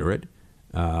are illiterate.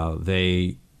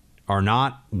 They are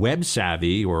not web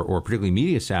savvy or particularly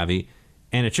media savvy.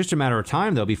 And it's just a matter of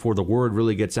time, though, before the word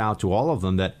really gets out to all of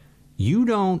them that you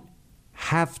don't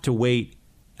have to wait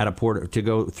at a port to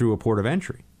go through a port of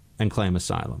entry and claim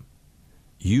asylum.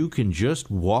 You can just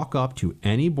walk up to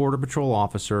any Border Patrol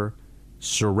officer,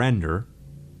 surrender,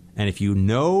 and if you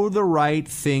know the right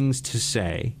things to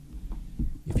say,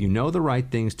 If you know the right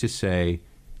things to say,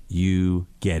 you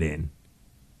get in.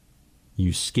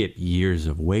 You skip years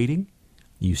of waiting.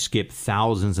 You skip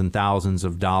thousands and thousands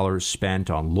of dollars spent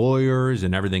on lawyers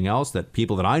and everything else that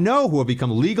people that I know who have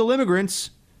become legal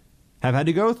immigrants have had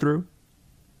to go through.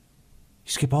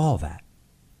 You skip all that.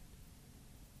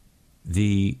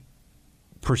 The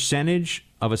percentage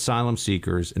of asylum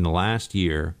seekers in the last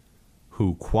year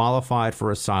who qualified for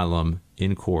asylum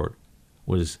in court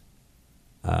was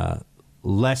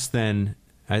less than,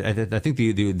 I think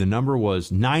the number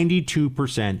was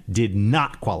 92% did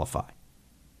not qualify.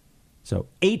 So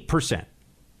 8%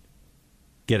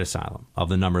 get asylum of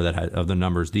the number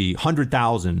the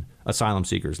 100,000 asylum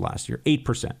seekers last year.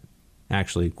 8%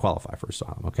 actually qualify for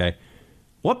asylum. Okay,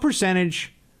 what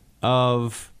percentage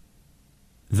of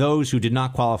those who did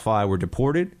not qualify were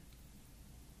deported?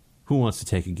 Who wants to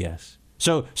take a guess?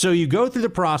 So you go through the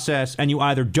process and you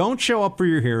either don't show up for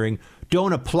your hearing,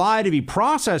 don't apply to be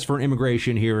processed for an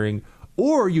immigration hearing,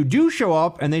 or you do show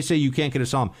up and they say you can't get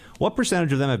asylum. What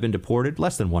percentage of them have been deported?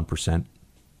 Less than 1%.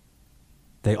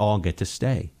 They all get to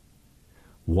stay.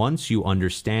 Once you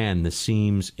understand the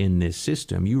seams in this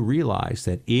system, you realize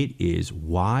that it is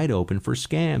wide open for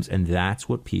scams, and that's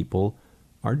what people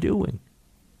are doing.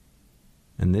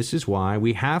 And this is why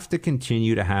we have to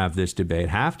continue to have this debate,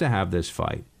 have to have this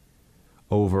fight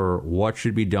over what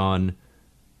should be done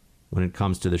when it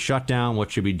comes to the shutdown,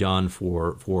 what should be done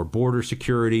for border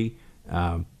security.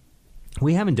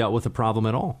 We haven't dealt with the problem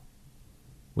at all.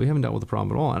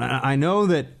 And I know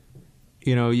that,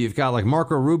 you know, you've got like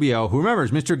Marco Rubio, who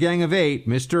remembers Mr. Gang of Eight,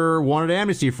 Mr. Wanted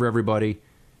Amnesty for Everybody.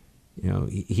 You know,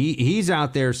 he's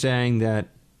out there saying that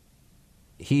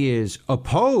he is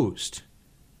opposed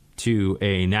to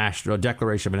a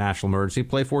declaration of a national emergency.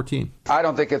 Play 14. I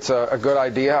don't think it's a good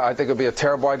idea. I think it would be a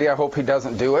terrible idea. I hope he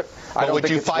doesn't do it. But would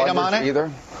you fight him on it?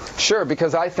 Either. Sure,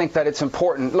 because I think that it's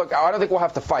important. Look, I don't think we'll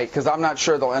have to fight because I'm not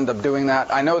sure they'll end up doing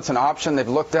that. I know it's an option they've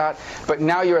looked at, but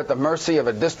now you're at the mercy of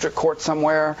a district court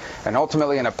somewhere and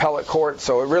ultimately an appellate court,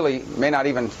 so it really may not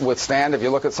even withstand if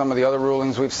you look at some of the other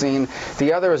rulings we've seen.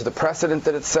 The other is the precedent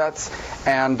that it sets,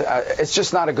 and it's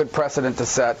just not a good precedent to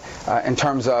set in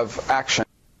terms of action.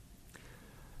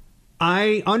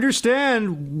 I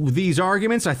understand these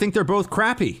arguments. I think they're both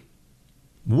crappy.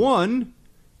 One,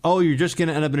 oh, you're just going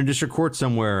to end up in a district court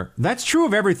somewhere. That's true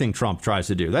of everything Trump tries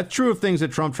to do. That's true of things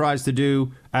that Trump tries to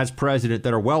do as president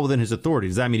that are well within his authority.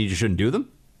 Does that mean he just shouldn't do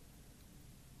them?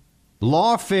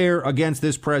 Lawfare against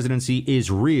this presidency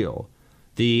is real.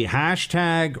 The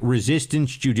hashtag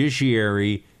resistance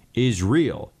judiciary is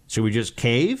real. So we just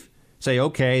cave? Say,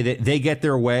 okay, they get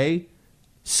their way?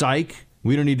 Psych.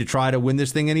 We don't need to try to win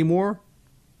this thing anymore?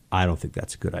 I don't think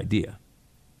that's a good idea.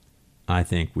 I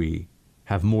think we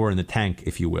have more in the tank,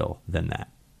 if you will, than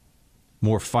that.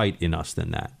 More fight in us than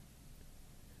that.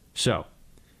 So,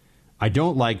 I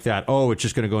don't like that, oh, it's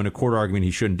just going to go into court argument,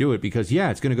 he shouldn't do it, because, yeah,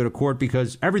 it's going to go to court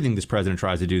because everything this president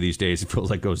tries to do these days, it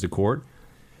feels like goes to court.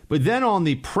 But then on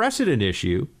the precedent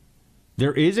issue,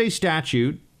 there is a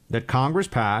statute that Congress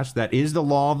passed that is the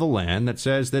law of the land that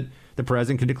says that the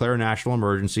president can declare a national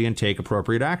emergency and take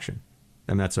appropriate action.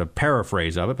 And that's a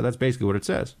paraphrase of it, but that's basically what it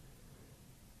says.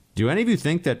 Do any of you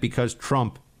think that because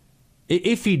Trump,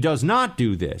 if he does not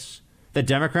do this, that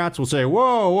Democrats will say,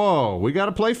 whoa, we got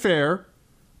to play fair.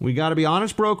 We got to be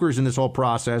honest brokers in this whole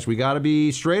process. We got to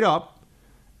be straight up.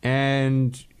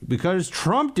 And because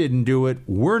Trump didn't do it,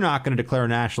 we're not going to declare a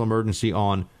national emergency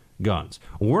on guns.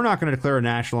 We're not going to declare a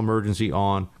national emergency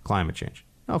on climate change.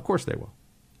 No, of course they will.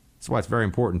 That's why it's very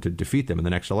important to defeat them in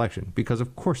the next election, because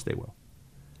of course they will.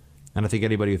 And I think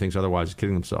anybody who thinks otherwise is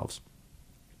kidding themselves.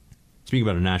 Speaking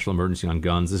about a national emergency on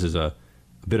guns, this is a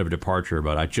bit of a departure,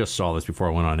 but I just saw this before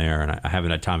I went on air, and I haven't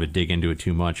had time to dig into it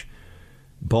too much.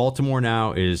 Baltimore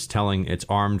now is telling its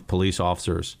armed police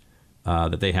officers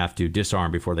that they have to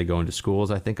disarm before they go into schools.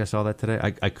 I think I saw that today.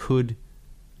 I could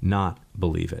not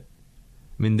believe it.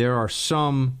 I mean, there are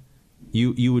some,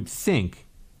 you would think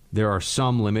there are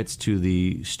some limits to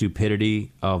the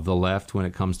stupidity of the left when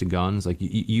it comes to guns. Like,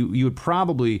 you would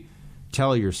probably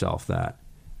tell yourself that.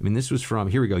 I mean, this was from,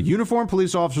 here we go. Uniformed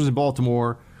police officers in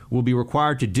Baltimore will be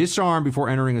required to disarm before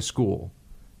entering a school.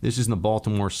 This is in the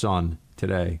Baltimore Sun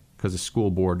today because the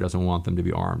school board doesn't want them to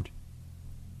be armed.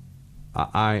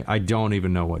 I don't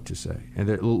even know what to say. And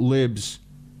the libs,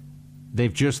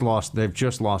 they've just lost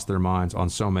their minds on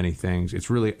so many things. It's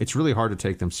really hard to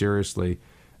take them seriously.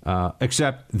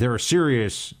 Except they're a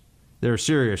serious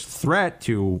threat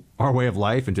to our way of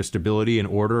life and to stability and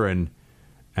order and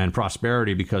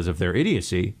prosperity because of their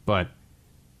idiocy. But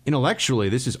intellectually,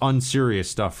 this is unserious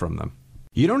stuff from them.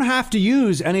 You don't have to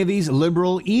use any of these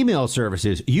liberal email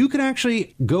services. You can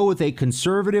actually go with a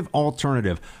conservative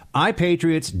alternative.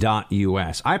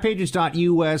 iPatriots.us.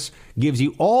 iPatriots.us gives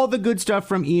you all the good stuff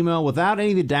from email without any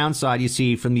of the downside you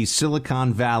see from these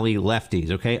Silicon Valley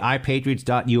lefties, okay?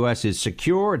 iPatriots.us is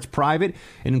secure, it's private,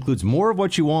 it includes more of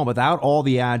what you want without all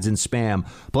the ads and spam.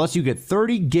 Plus, you get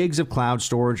 30 gigs of cloud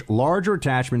storage, larger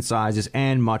attachment sizes,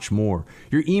 and much more.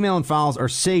 Your email and files are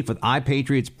safe with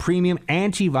iPatriots Premium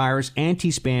Antivirus,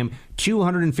 Anti-Spam,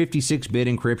 256-bit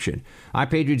encryption.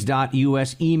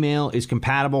 iPatriots.us email is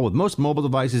compatible with most mobile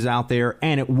devices out there,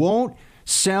 and it won't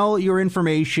sell your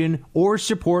information or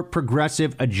support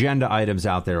progressive agenda items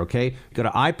out there, okay? Go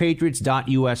to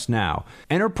iPatriots.us now.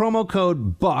 Enter promo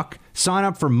code BUCK, sign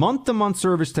up for month-to-month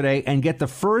service today, and get the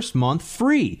first month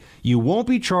free. You won't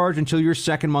be charged until your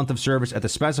second month of service at the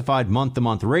specified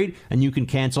month-to-month rate, and you can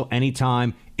cancel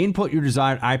anytime. Input your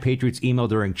desired iPatriots email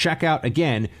during checkout.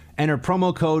 Again, enter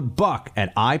promo code BUCK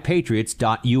at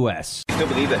iPatriots.us. You still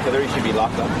believe that Hillary should be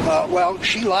locked up? Well,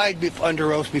 she lied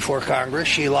under oath before Congress.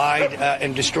 She lied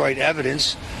and destroyed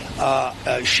evidence.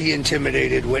 She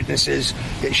intimidated witnesses.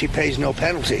 She pays no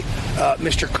penalty.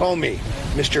 Mr. Comey,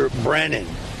 Mr. Brennan,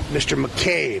 Mr.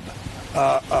 McCabe,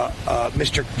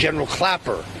 Mr. General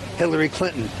Clapper, Hillary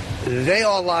Clinton, they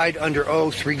all lied under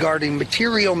oath regarding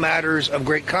material matters of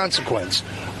great consequence.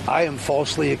 I am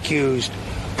falsely accused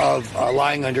of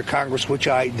lying under Congress, which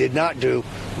I did not do.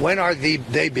 When are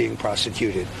they being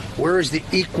prosecuted? Where is the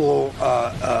equal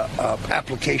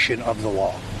application of the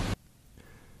law?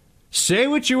 Say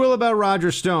what you will about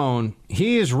Roger Stone,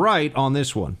 he is right on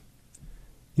this one.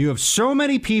 You have so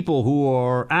many people who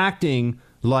are acting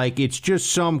like it's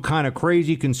just some kind of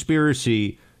crazy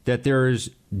conspiracy that there's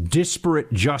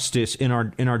disparate justice in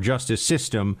our justice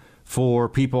system for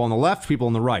people on the left, people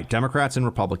on the right, Democrats and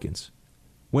Republicans.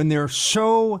 When there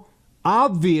so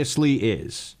obviously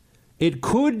is. It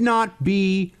could not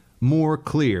be more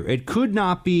clear. It could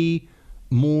not be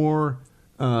more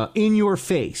in your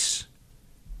face.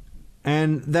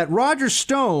 And that Roger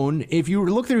Stone, if you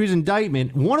look through his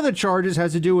indictment, one of the charges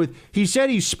has to do with, he said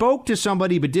he spoke to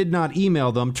somebody but did not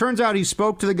email them. Turns out he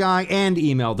spoke to the guy and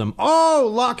emailed them. Oh,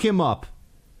 lock him up.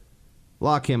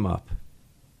 Lock him up.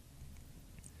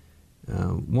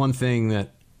 One thing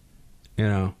that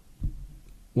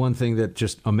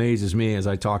just amazes me as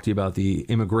I talk to you about the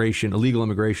illegal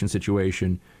immigration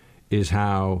situation is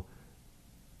how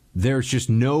there's just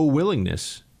no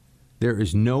willingness. There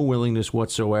is no willingness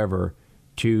whatsoever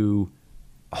to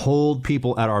hold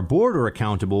people at our border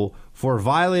accountable for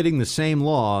violating the same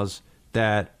laws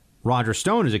that Roger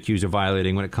Stone is accused of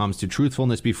violating when it comes to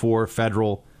truthfulness before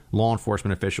federal law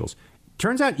enforcement officials.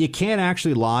 Turns out you can't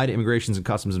actually lie to Immigration and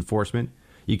Customs Enforcement.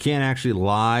 You can't actually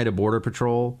lie to Border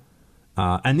Patrol.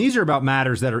 And these are about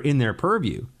matters that are in their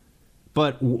purview.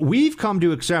 But we've come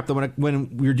to accept that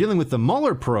when we're dealing with the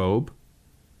Mueller probe,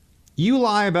 you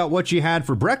lie about what you had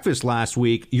for breakfast last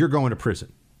week, you're going to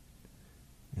prison.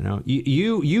 You know,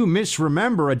 you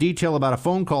misremember a detail about a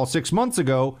phone call 6 months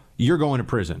ago, you're going to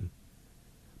prison.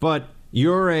 But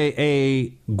you're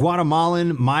a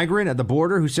Guatemalan migrant at the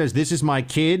border who says this is my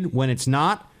kid when it's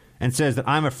not, and says that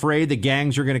I'm afraid the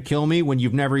gangs are going to kill me when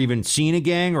you've never even seen a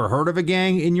gang or heard of a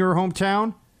gang in your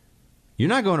hometown, you're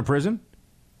not going to prison.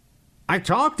 I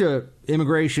talked to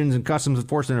Immigration and Customs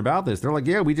Enforcement about this. They're like,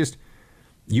 yeah,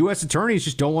 U.S. attorneys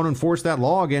just don't want to enforce that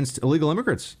law against illegal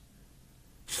immigrants.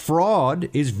 Fraud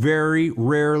is very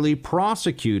rarely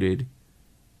prosecuted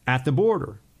at the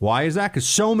border. Why is that? Because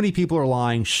so many people are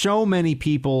lying. So many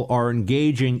people are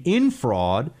engaging in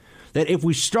fraud that if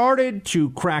we started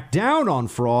to crack down on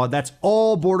fraud, that's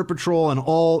all Border Patrol and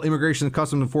all Immigration and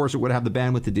Customs Enforcement would have the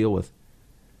bandwidth to deal with.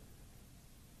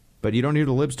 But you don't hear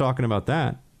the libs talking about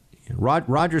that.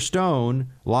 Roger Stone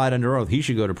lied under oath. He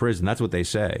should go to prison. That's what they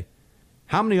say.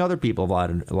 How many other people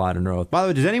have lied under oath? By the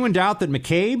way, does anyone doubt that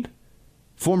McCabe,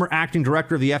 former acting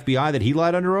director of the FBI, that he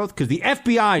lied under oath? Because the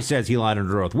FBI says he lied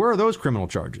under oath. Where are those criminal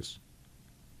charges?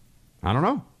 I don't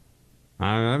know.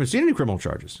 I haven't seen any criminal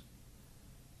charges.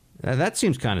 That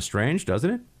seems kind of strange,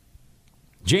 doesn't it?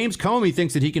 James Comey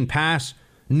thinks that he can pass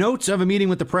notes of a meeting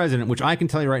with the president, which I can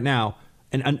tell you right now,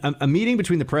 a meeting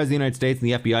between the president of the United States and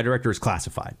the FBI director is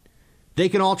classified. They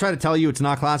can all try to tell you it's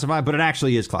not classified, but it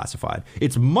actually is classified.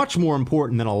 It's much more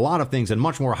important than a lot of things and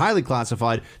much more highly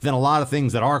classified than a lot of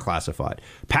things that are classified.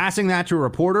 Passing that to a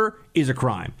reporter is a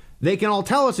crime. They can all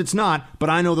tell us it's not,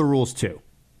 but I know the rules too.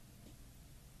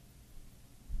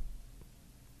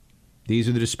 These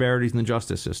are the disparities in the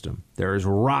justice system. There is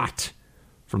rot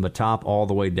from the top all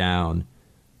the way down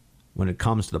when it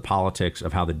comes to the politics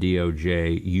of how the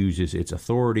DOJ uses its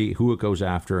authority, who it goes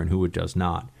after, and who it does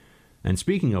not. And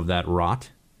speaking of that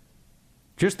rot,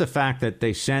 just the fact that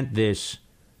they sent this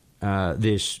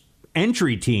this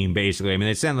entry team, basically. I mean,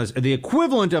 they sent the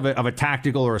equivalent of a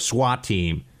tactical or a SWAT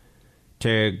team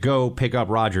to go pick up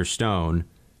Roger Stone.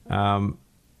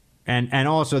 And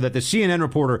also that the CNN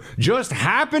reporter just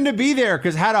happened to be there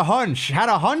because had a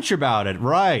hunch about it.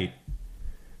 Right.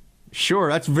 Sure,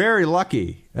 that's very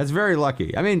lucky. That's very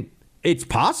lucky. I mean, it's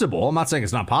possible. I'm not saying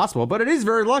it's not possible, but it is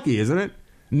very lucky, isn't it?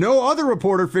 No other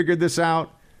reporter figured this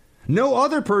out. No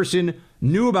other person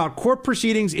knew about court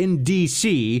proceedings in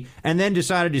D.C. and then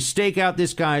decided to stake out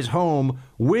this guy's home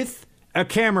with a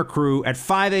camera crew at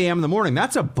 5 a.m. in the morning.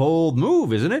 That's a bold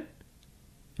move, isn't it?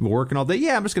 You've been working all day.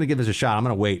 Yeah, I'm just going to give this a shot. I'm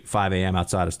going to wait 5 a.m.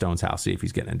 outside of Stone's house, see if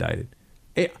he's getting indicted.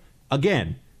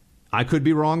 Again, I could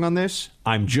be wrong on this.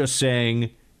 I'm just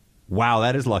saying, wow,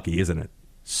 that is lucky, isn't it?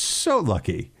 So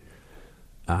lucky.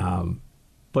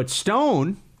 But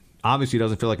Stone obviously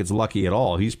doesn't feel like it's lucky at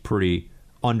all. He's pretty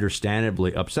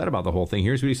understandably upset about the whole thing.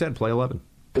 Here's what he said, play 11.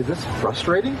 Is this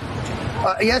frustrating?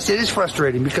 Yes, it is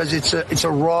frustrating because it's a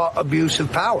raw abuse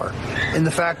of power. And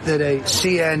the fact that a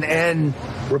CNN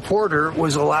reporter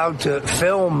was allowed to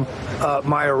film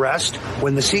my arrest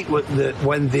when the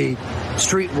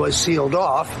street was sealed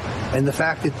off, and the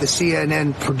fact that the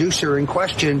CNN producer in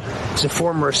question is a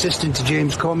former assistant to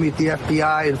James Comey at the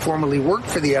FBI and formerly worked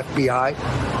for the FBI,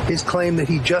 his claim that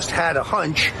he just had a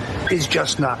hunch is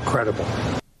just not credible.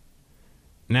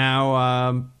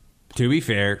 Now, to be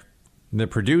fair, the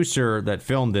producer that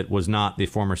filmed it was not the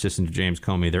former assistant to James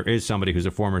Comey. There is somebody who's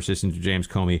a former assistant to James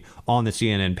Comey on the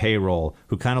CNN payroll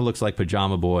who kind of looks like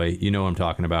Pajama Boy. You know what I'm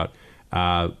talking about.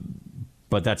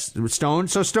 But that's Stone.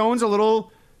 So Stone's a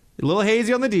little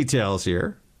hazy on the details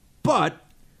here. But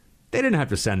they didn't have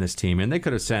to send this team in. They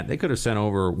could have sent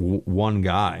over one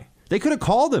guy. They could have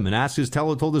called him and asked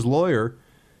told his lawyer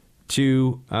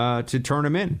to turn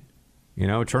him in.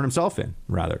 Turn himself in,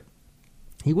 rather.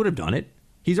 He would have done it.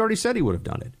 He's already said he would have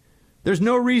done it. There's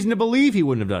no reason to believe he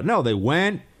wouldn't have done it. No, they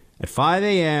went at 5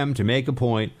 a.m. to make a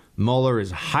point. Mueller is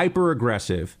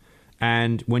hyper-aggressive.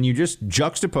 And when you just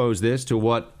juxtapose this to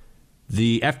what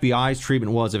the FBI's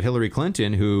treatment was of Hillary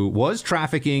Clinton, who was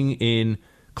trafficking in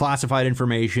classified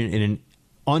information in an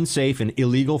unsafe and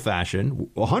illegal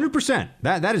fashion, 100%.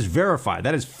 That is verified.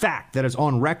 That is fact. That is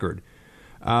on record.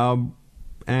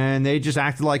 And they just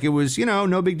acted like it was,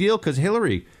 no big deal because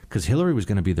Hillary was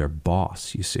going to be their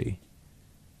boss, you see.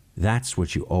 That's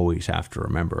what you always have to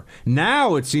remember.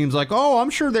 Now it seems like,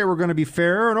 I'm sure they were going to be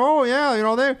fair, and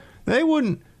they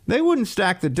wouldn't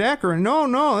stack the deck, or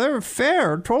no, they were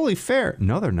fair, totally fair.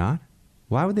 No, they're not.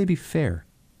 Why would they be fair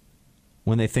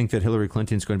when they think that Hillary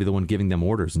Clinton's going to be the one giving them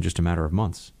orders in just a matter of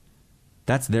months?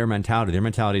 That's their mentality. Their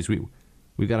mentality is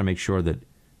we've got to make sure that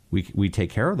we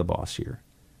take care of the boss here,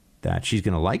 that she's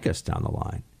going to like us down the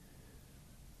line.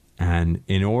 And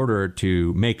in order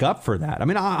to make up for that,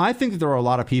 I think that there are a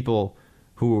lot of people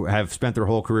who have spent their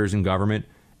whole careers in government,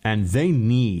 and they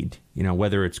need,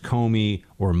 whether it's Comey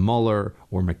or Mueller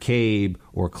or McCabe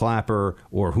or Clapper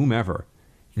or whomever,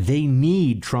 they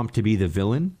need Trump to be the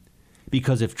villain,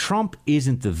 because if Trump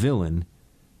isn't the villain,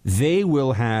 they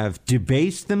will have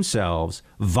debased themselves,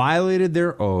 violated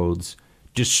their oaths,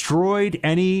 destroyed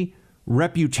any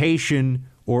reputation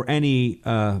or any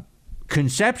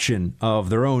conception of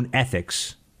their own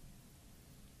ethics.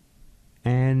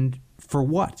 And for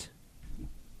what?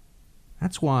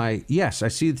 That's why, yes, I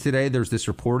see today there's this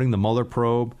reporting, the Mueller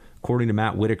probe, according to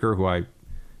Matt Whitaker, who I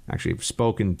actually have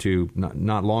spoken to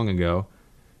not long ago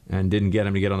and didn't get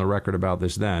him to get on the record about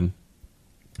this then.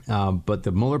 But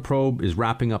the Mueller probe is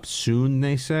wrapping up soon,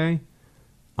 they say.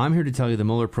 I'm here to tell you the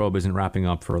Mueller probe isn't wrapping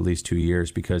up for at least 2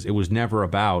 years, because it was never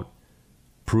about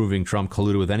proving Trump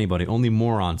colluded with anybody. Only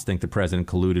morons think the president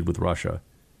colluded with Russia.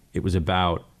 It was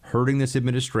about hurting this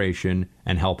administration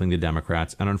and helping the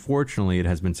Democrats. And unfortunately, it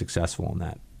has been successful in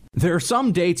that. There are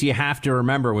some dates you have to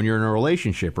remember when you're in a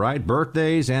relationship, right?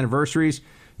 Birthdays, anniversaries.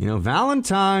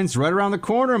 Valentine's right around the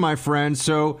corner, my friend.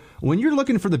 So when you're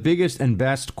looking for the biggest and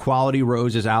best quality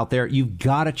roses out there, you've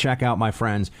got to check out my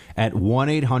friends at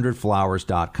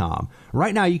 1-800-Flowers.com.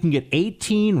 Right now, you can get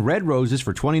 18 red roses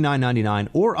for $29.99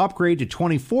 or upgrade to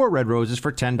 24 red roses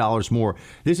for $10 more.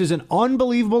 This is an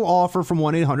unbelievable offer from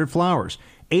 1-800-Flowers.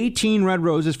 18 red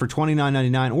roses for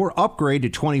 $29.99 or upgrade to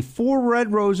 24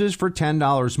 red roses for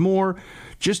 $10 more.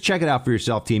 Just check it out for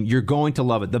yourself, team. You're going to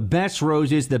love it. The best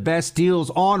roses, the best deals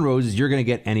on roses you're going to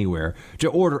get anywhere. To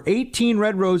order 18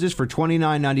 red roses for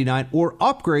 $29.99 or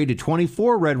upgrade to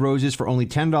 24 red roses for only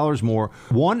 $10 more,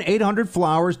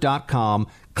 1-800-Flowers.com.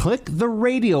 click the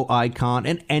radio icon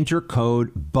and enter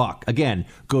code BUCK. Again,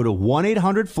 go to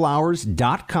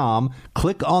 1-800-Flowers.com,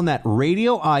 click on that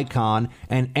radio icon,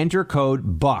 and enter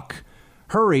code BUCK.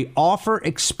 Hurry, offer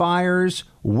expires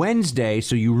Wednesday,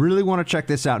 so you really want to check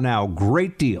this out now.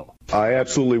 Great deal. I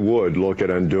absolutely would look at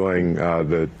undoing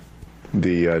the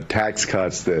tax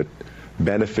cuts that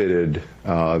benefited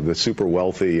the super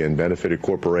wealthy and benefited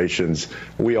corporations.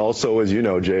 We also, as you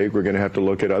know, Jake, we're going to have to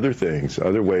look at other things,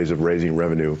 other ways of raising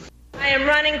revenue. I am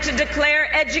running to declare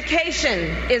education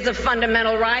is a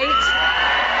fundamental right,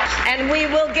 and we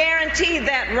will guarantee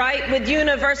that right with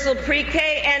universal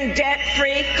pre-K and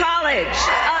debt-free college,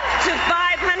 up to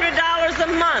 $500 a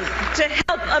month to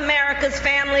help America's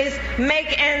families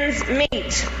make ends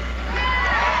meet.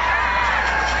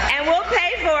 And we'll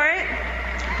pay for it.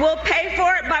 We'll pay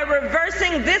for it by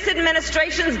reversing this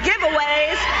administration's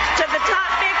giveaways to the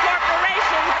top big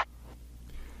corporations.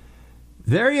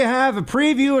 There you have a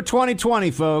preview of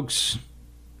 2020, folks.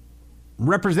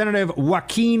 Representative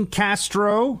Joaquin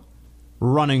Castro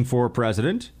running for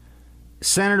president.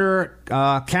 Senator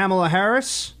Kamala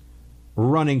Harris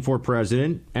running for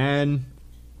president. And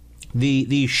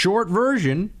the short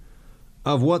version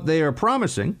of what they are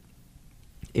promising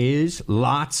is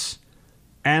lots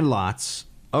and lots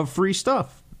of free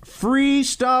stuff. Free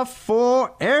stuff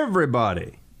for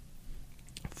everybody.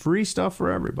 Free stuff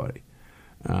for everybody.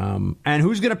 And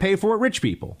who's going to pay for it? Rich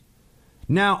people.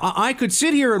 Now, I could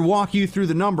sit here and walk you through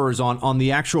the numbers on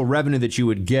the actual revenue that you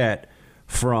would get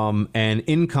from an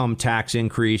income tax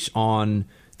increase on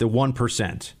the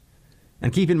 1%.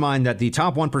 And keep in mind that the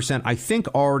top 1%, I think,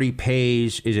 already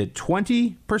pays, is it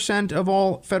 20% of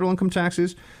all federal income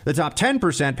taxes? The top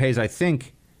 10% pays, I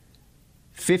think,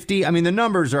 50. I mean, the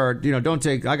numbers are, don't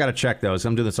take, I got to check those.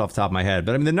 I'm doing this off the top of my head.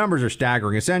 But I mean, the numbers are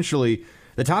staggering. Essentially,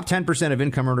 the top 10% of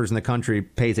income earners in the country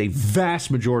pays a vast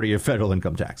majority of federal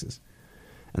income taxes.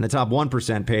 And the top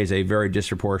 1% pays a very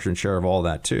disproportionate share of all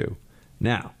that, too.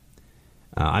 Now,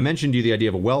 I mentioned to you the idea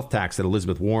of a wealth tax that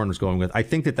Elizabeth Warren was going with. I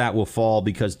think that will fall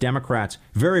because Democrats,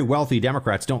 very wealthy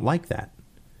Democrats, don't like that.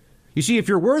 You see, if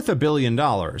you're worth $1 billion,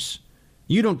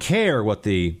 you don't care what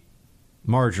the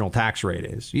marginal tax rate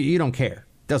is. You don't care.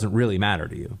 It doesn't really matter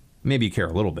to you. Maybe you care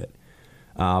a little bit.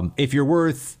 If you're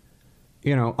worth,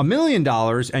 $1 million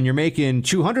and you're making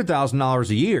 $200,000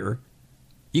 a year,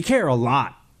 you care a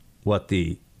lot what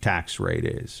the tax rate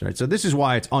is. Right? So this is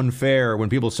why it's unfair when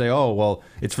people say, "Oh, well,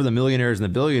 it's for the millionaires and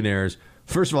the billionaires."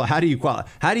 First of all, how do you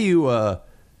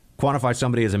quantify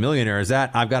somebody as a millionaire? Is that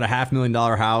I've got a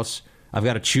 $500,000 house, I've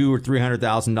got a $200,000 or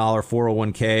 $300,000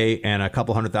 401k, and a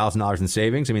couple $100,000 in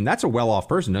savings? I mean, that's a well-off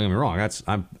person. Don't get me wrong.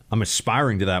 I'm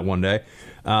aspiring to that one day,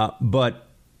 but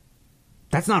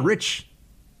that's not rich.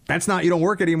 That's not you don't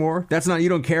work anymore. That's not you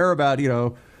don't care about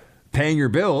paying your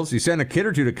bills. You send a kid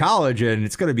or two to college, and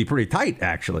it's going to be pretty tight,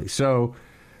 actually. So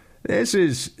this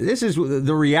is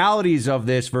the realities of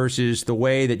this versus the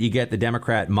way that you get the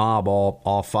Democrat mob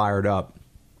all fired up.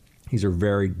 These are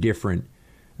very different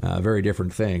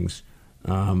things.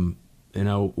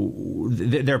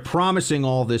 They're promising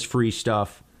all this free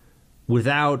stuff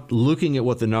without looking at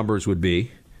what the numbers would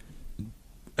be.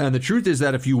 And the truth is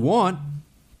that if you want,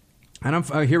 and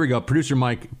here we go, producer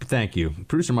Mike. Thank you,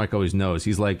 producer Mike always knows.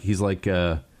 He's like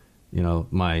my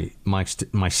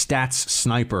stats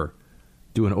sniper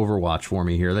doing Overwatch for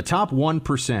me here. The top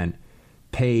 1%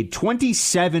 paid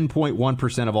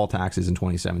 27.1% of all taxes in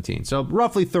 2017. So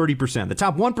roughly 30%. The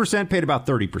top 1% paid about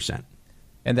 30%.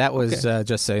 And that was,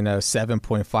 just so you know,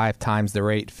 7.5 times the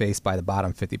rate faced by the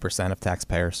bottom 50% of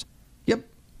taxpayers. Yep.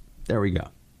 There we go.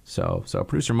 So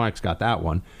producer Mike's got that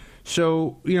one.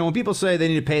 So, when people say they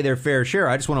need to pay their fair share,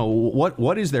 I just want to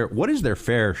what is their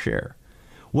fair share?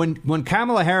 When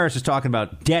Kamala Harris is talking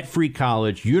about debt-free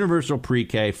college, universal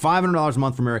pre-K, $500 a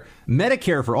month for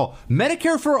Medicare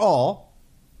for all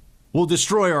will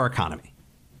destroy our economy.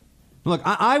 Look,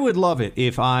 I would love it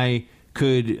if I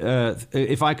could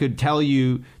tell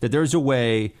you that there's a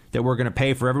way that we're going to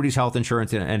pay for everybody's health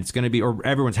insurance and it's going to be, or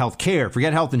everyone's health care.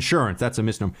 Forget health insurance. That's a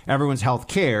misnomer. Everyone's health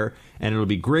care, and it'll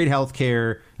be great health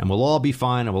care, and we'll all be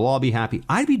fine, and we'll all be happy.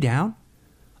 I'd be down.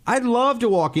 I'd love to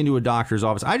walk into a doctor's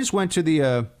office. I just went to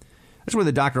the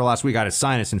doctor last week. I had a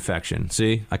sinus infection.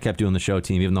 See, I kept doing the show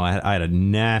team, even though I had a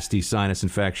nasty sinus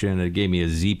infection. It gave me a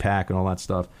Z-Pack and all that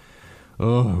stuff.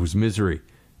 Oh, it was misery.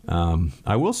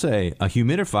 I will say a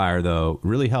humidifier, though,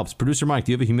 really helps. Producer Mike,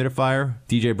 do you have a humidifier?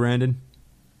 DJ Brandon?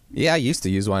 Yeah, I used to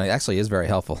use one. It actually is very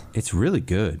helpful. It's really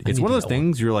good. It's one of those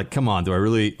things you're like, come on, do I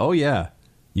really? Oh, yeah,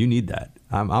 you need that.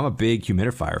 I'm a big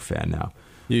humidifier fan now.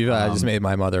 You just made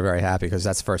my mother very happy because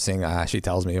that's the first thing she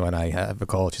tells me when I have a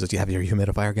cold. She says, "Do you have your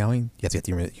humidifier going?" You have to get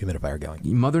your humidifier going.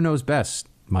 Your mother knows best.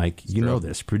 Mike. You know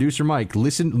this. Producer Mike.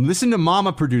 Listen to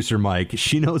Mama Producer Mike.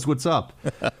 She knows what's up.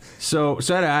 So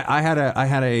I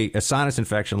had a sinus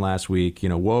infection last week.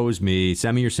 Woe's me.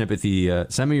 Send me your sympathy.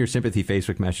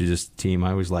 Facebook messages, team.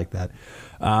 I always like that.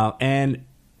 And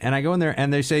I go in there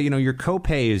and they say, your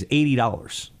copay is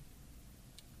 $80.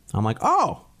 I'm like,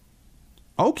 oh,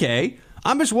 okay.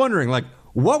 I'm just wondering, like,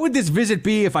 what would this visit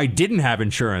be if I didn't have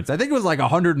insurance? I think it was like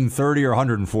 $130 or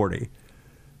 $140.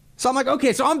 So I'm like,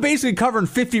 okay, so I'm basically covering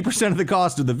 50% of the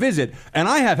cost of the visit, and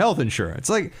I have health insurance.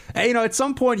 Like, at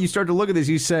some point you start to look at this,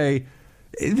 you say,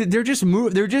 they're just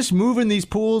moving these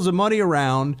pools of money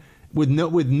around with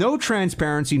no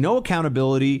transparency, no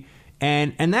accountability,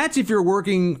 and that's if you're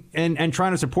working and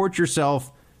trying to support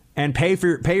yourself and pay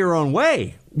your own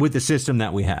way with the system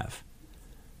that we have.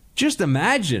 Just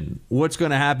imagine what's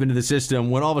going to happen to the system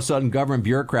when all of a sudden government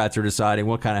bureaucrats are deciding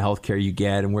what kind of health care you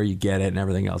get and where you get it and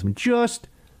everything else. I mean, just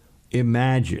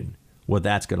imagine what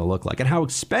that's going to look like and how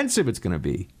expensive it's going to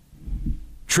be.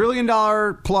 $1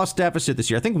 trillion plus deficit this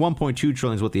year. I think 1.2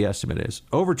 trillion is what the estimate is.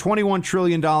 Over $21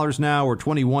 trillion now, or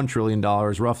 $21 trillion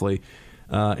roughly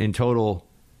in total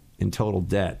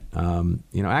debt.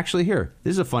 Actually here,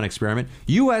 this is a fun experiment.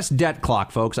 U.S. debt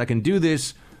clock, folks. I can do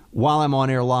this while I'm on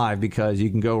air live because you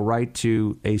can go right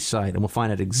to a site and we'll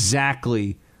find out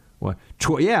exactly what.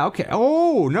 Okay.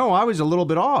 Oh, no, I was a little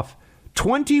bit off.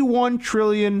 21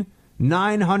 trillion.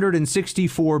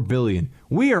 $964 billion.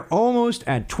 We are almost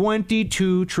at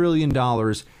 $22 trillion.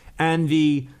 And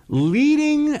the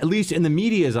leading, at least in the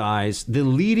media's eyes, the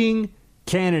leading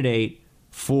candidate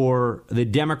for the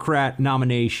Democrat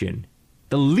nomination,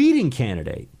 the leading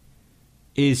candidate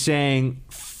is saying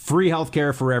free health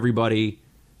care for everybody.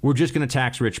 We're just going to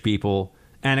tax rich people.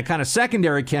 And a kind of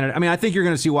secondary candidate, I think you're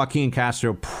going to see Joaquin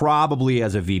Castro probably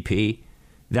as a VP.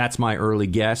 That's my early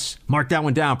guess. Mark that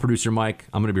one down, Producer Mike.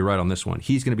 I'm going to be right on this one.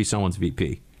 He's going to be someone's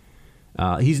VP.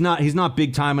 He's not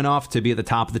big time enough to be at the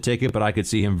top of the ticket, but I could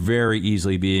see him very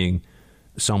easily being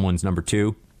someone's number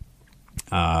two.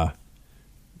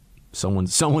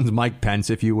 Someone's Mike Pence,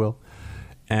 if you will.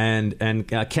 And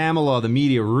Kamala, the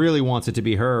media really wants it to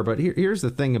be her. But here's the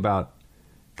thing about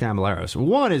Kamala Harris.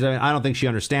 One is, I don't think she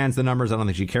understands the numbers. I don't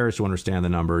think she cares to understand the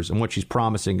numbers. And what she's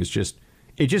promising is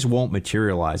it just won't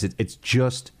materialize. It's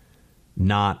just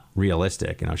not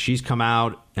realistic. She's come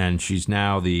out and she's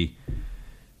now the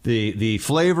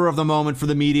flavor of the moment for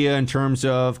the media in terms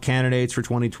of candidates for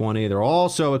 2020. They're all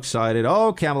so excited.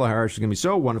 Oh, Kamala Harris is going to be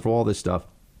so wonderful, all this stuff.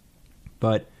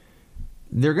 But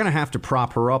they're going to have to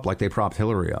prop her up like they propped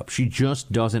Hillary up. She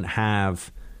just doesn't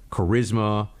have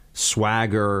charisma,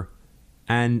 swagger,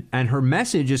 and her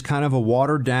message is kind of a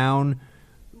watered down,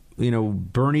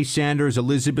 Bernie Sanders,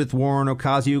 Elizabeth Warren,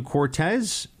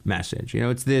 Ocasio-Cortez message.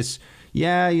 It's this,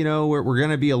 we're going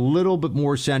to be a little bit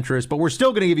more centrist, but we're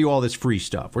still going to give you all this free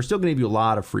stuff. We're still going to give you a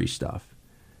lot of free stuff.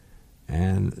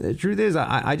 And the truth is,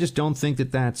 I just don't think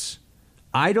that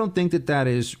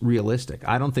is realistic.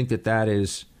 I don't think that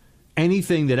is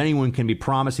anything that anyone can be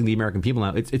promising the American people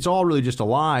now. It's all really just a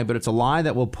lie, but it's a lie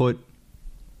that will put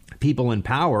people in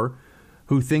power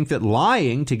who think that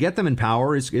lying to get them in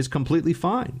power is completely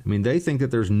fine. They think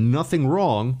that there's nothing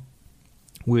wrong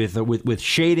with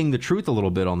shading the truth a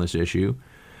little bit on this issue,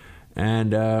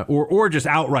 and or just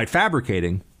outright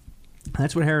fabricating.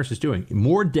 That's what Harris is doing.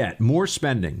 More debt, more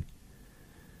spending.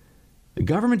 The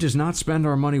government does not spend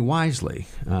our money wisely.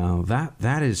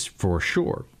 That is for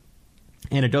sure,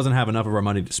 and it doesn't have enough of our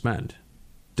money to spend,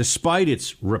 despite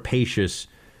its rapacious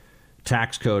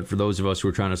tax code for those of us who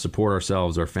are trying to support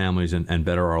ourselves, our families, and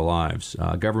better our lives.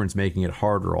 Government's making it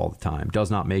harder all the time.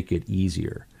 Does not make it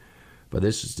easier. But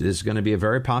this is going to be a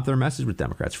very popular message with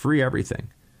Democrats. Free everything.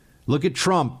 Look at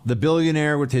Trump, the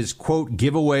billionaire with his, quote,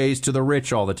 giveaways to the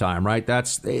rich all the time, right?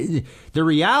 That's the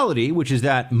reality, which is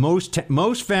that most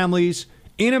families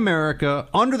in America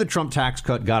under the Trump tax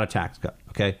cut got a tax cut,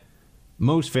 okay?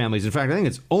 Most families. In fact, I think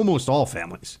it's almost all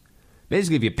families.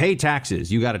 Basically, if you pay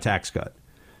taxes, you got a tax cut.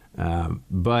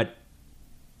 But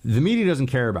the media doesn't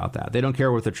care about that. They don't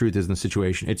care what the truth is in the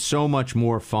situation. It's so much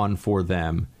more fun for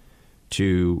them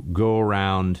to go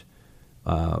around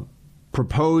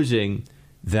proposing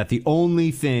that the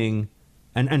only thing,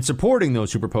 and supporting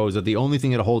those who propose that the only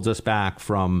thing that holds us back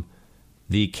from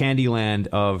the candy land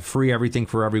of free everything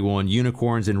for everyone,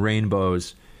 unicorns and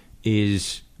rainbows,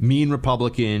 is mean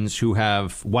Republicans who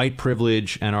have white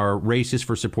privilege and are racist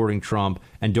for supporting Trump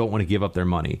and don't want to give up their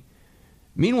money.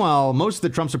 Meanwhile, most of the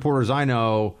Trump supporters I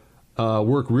know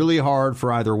work really hard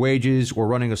for either wages or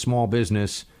running a small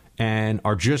business and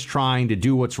are just trying to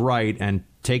do what's right and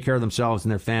take care of themselves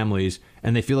and their families.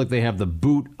 And they feel like they have the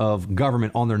boot of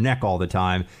government on their neck all the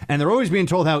time. And they're always being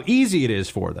told how easy it is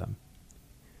for them.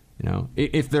 You know,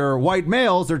 if they're white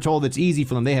males, they're told it's easy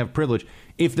for them. They have privilege.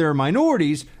 If they're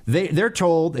minorities, they're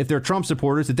told, if they're Trump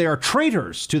supporters, that they are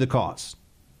traitors to the cause.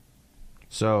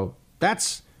 So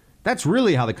that's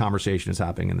really how the conversation is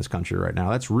happening in this country right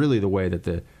now. That's really the way that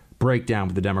the breakdown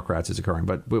with the Democrats is occurring.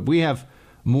 But we have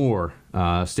more.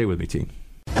 Stay with me, team.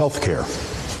 Healthcare.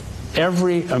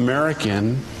 Every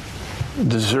American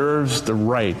deserves the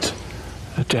right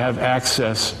to have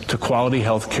access to quality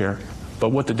health care. But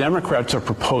what the Democrats are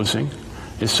proposing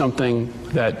is something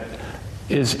that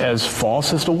is as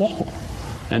false as the wall,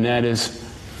 and that is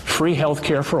free health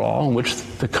care for all, in which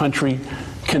the country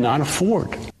cannot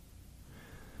afford.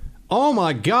 Oh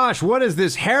my gosh, what is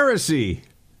this heresy?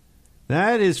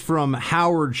 That is from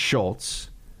Howard Schultz,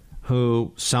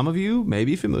 who some of you may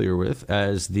be familiar with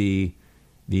as the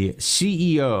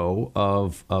CEO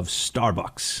of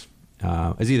Starbucks.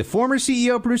 Is he the former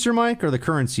CEO, Producer Mike, or the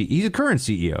current CEO? He's a current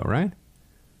CEO, right?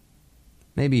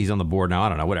 Maybe he's on the board now. I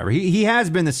don't know. Whatever. He has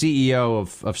been the CEO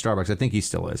of Starbucks. I think he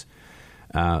still is.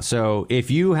 So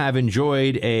if you have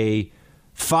enjoyed a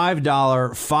 $5,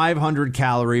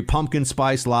 500-calorie pumpkin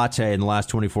spice latte in the last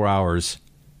 24 hours,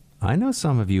 I know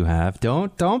some of you have.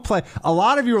 Don't play. A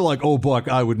lot of you are like, oh, Buck,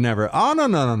 I would never. Oh,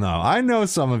 no. I know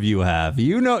some of you have.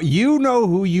 You know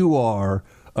who you are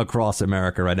across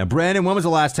America right now. Brandon, when was the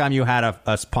last time you had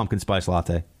a pumpkin spice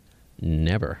latte?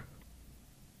 Never.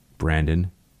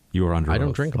 Brandon, you were under I oath.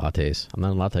 don't drink lattes. I'm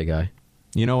not a latte guy.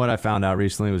 You know what I found out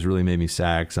recently was really made me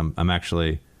sad? 'Cause I'm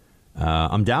actually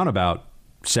I'm down about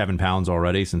 7 pounds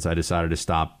already since I decided to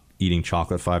stop eating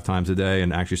chocolate 5 times a day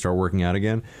and actually start working out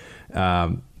again.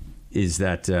 Is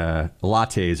that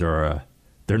lattes are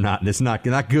it's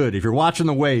not good. If you're watching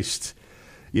the waist,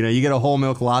 you know, you get a whole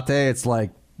milk latte, it's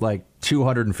like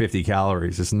 250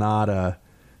 calories. It's not a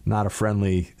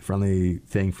friendly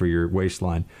thing for your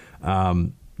waistline.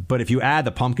 But if you add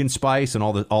the pumpkin spice and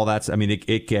all that's, I mean,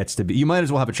 it gets to be, you might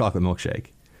as well have a chocolate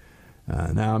milkshake.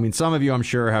 Now, I mean, some of you, I'm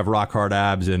sure, have rock hard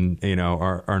abs and, you know,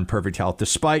 are in perfect health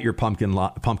despite your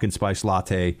pumpkin spice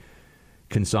latte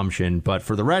consumption. But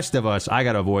for the rest of us, I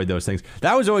got to avoid those things.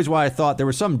 That was always why I thought there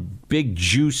was some big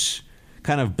juice,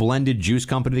 kind of blended juice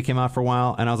company that came out for a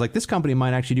while. And I was like, this company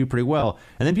might actually do pretty well.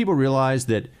 And then people realized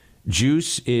that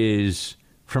juice is,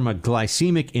 from a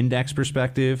glycemic index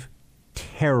perspective,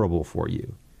 terrible for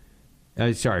you.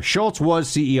 Schultz was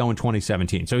CEO in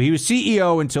 2017. So he was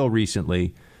CEO until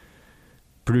recently.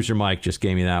 Producer Mike just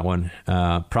gave me that one.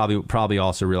 Probably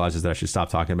also realizes that I should stop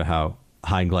talking about how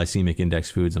high glycemic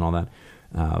index foods and all that.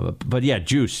 But yeah,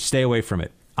 juice, stay away from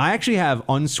it. I actually have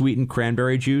unsweetened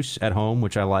cranberry juice at home,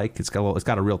 which I like. It's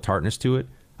got a real tartness to it.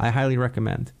 I highly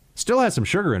recommend. Still has some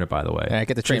sugar in it, by the way. All right,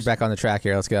 get the train back on the track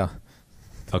here. Let's go.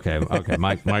 Okay.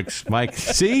 Mike.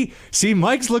 See,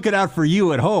 Mike's looking out for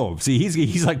you at home. See,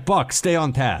 he's like, Buck, stay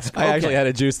on task. I actually had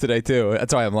a juice today too.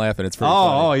 That's why I'm laughing. It's pretty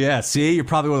funny. Oh yeah. See, you're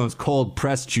probably one of those cold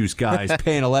pressed juice guys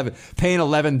paying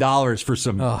 $11 for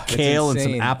some kale and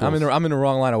some apples. I'm in the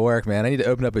wrong line of work, man. I need to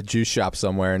open up a juice shop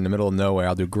somewhere in the middle of nowhere.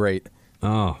 I'll do great.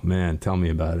 Oh man, tell me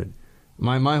about it.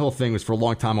 My whole thing was, for a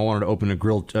long time, I wanted to open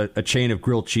a chain of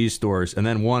grilled cheese stores, and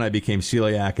then 1, I became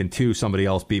celiac, and 2, somebody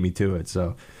else beat me to it.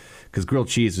 So, because grilled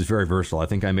cheese is very versatile. I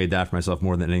think I made that for myself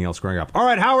more than anything else growing up. All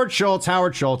right, Howard Schultz.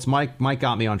 Mike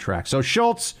got me on track. So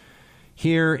Schultz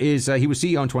here is, he was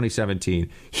CEO in 2017.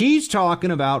 He's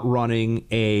talking about running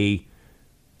a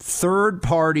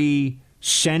third-party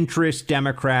centrist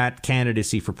Democrat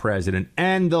candidacy for president,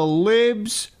 and the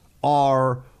libs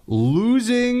are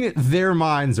losing their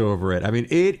minds over it. I mean,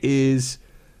 it is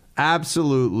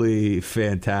absolutely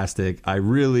fantastic. I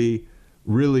really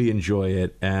enjoy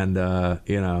it, and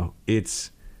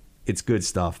it's good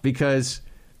stuff, because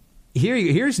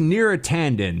here's Neera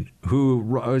Tanden, who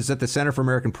was at the Center for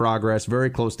American Progress, very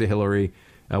close to Hillary,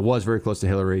 was very close to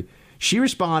Hillary. She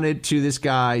responded to this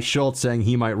guy Schultz saying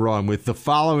he might run with the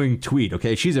following tweet.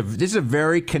 Okay, this is a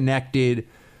very connected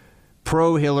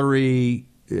pro-Hillary,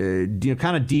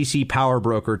 kind of DC power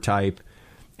broker type.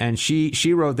 And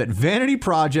she wrote that vanity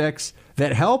projects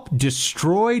that help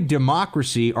destroy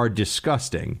democracy are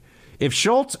disgusting. If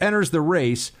Schultz enters the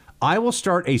race, I will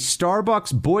start a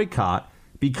Starbucks boycott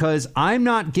because I'm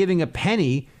not giving a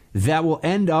penny that will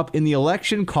end up in the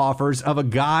election coffers of a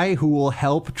guy who will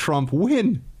help Trump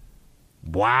win.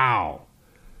 Wow.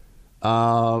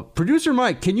 Producer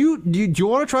Mike, do you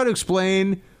want to try to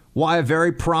explain why a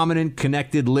very prominent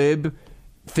connected lib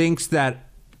thinks that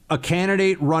a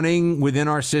candidate running within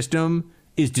our system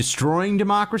is destroying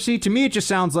democracy? To me, it just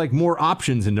sounds like more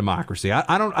options in democracy.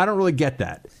 I don't really get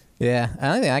that. Yeah, the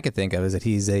only thing I could think of is that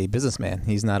he's a businessman.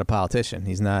 He's not a politician.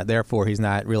 He's not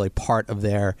really part of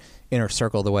their inner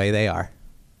circle the way they are.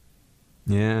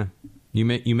 Yeah. You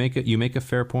make a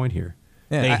fair point here.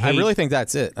 Yeah, I really think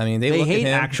that's it. I mean, they hate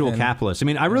actual capitalists. I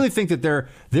mean, I really think that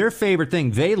their favorite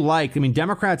thing,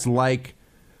 Democrats like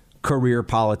career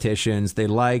politicians. They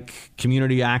like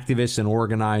community activists and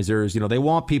organizers. They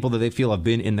want people that they feel have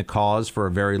been in the cause for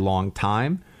a very long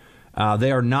time.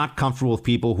 They are not comfortable with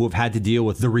people who have had to deal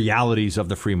with the realities of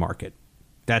the free market.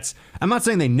 I'm not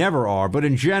saying they never are, but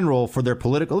in general, for their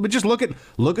political, but just look at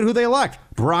who they elect.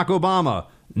 Barack Obama,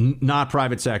 not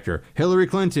private sector. Hillary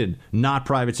Clinton, not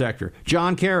private sector.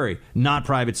 John Kerry, not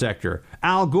private sector.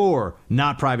 Al Gore,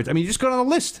 not private. I mean, you just go down the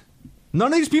list.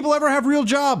 None of these people ever have real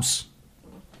jobs.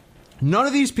 None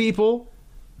of these people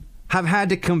have had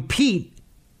to compete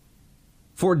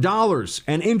for dollars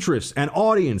and interest and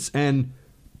audience and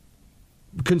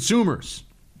consumers.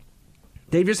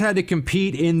 They've just had to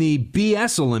compete in the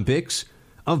BS Olympics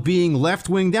of being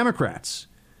left-wing Democrats.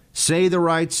 Say the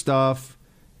right stuff,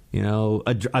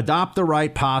 adopt the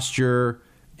right posture,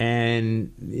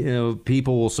 and,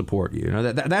 people will support you.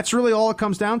 That's really all it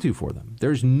comes down to for them.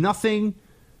 There's nothing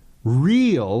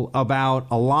real about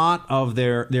a lot of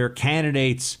their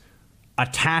candidates'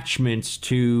 attachments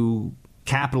to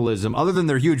capitalism, other than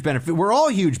their huge benefit. We're all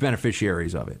huge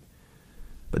beneficiaries of it.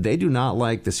 But they do not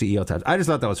like the CEO types. I just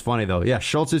thought that was funny, though. Yeah,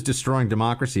 Schultz is destroying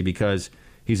democracy because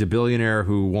he's a billionaire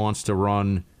who wants to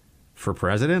run for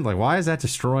president. Like, why is that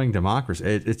destroying democracy?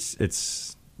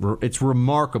 It's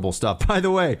remarkable stuff. By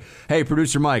the way, hey,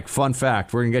 producer Mike, fun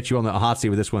fact. We're going to get you on the hot seat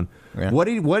with this one. Yeah. What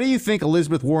do you think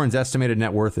Elizabeth Warren's estimated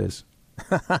net worth is?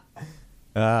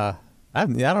 I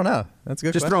don't know. That's a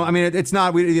good just question. I mean, it's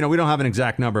not. We don't have an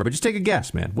exact number, but just take a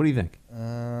guess, man. What do you think? I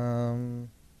don't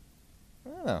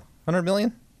know. 100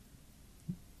 million?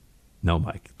 No,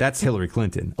 Mike. That's Hillary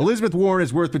Clinton. Elizabeth Warren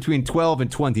is worth between 12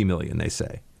 and 20 million, they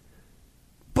say.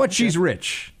 But she's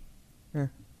rich. Yeah.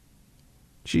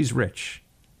 She's rich.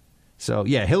 So,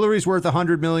 yeah, Hillary's worth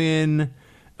 100 million.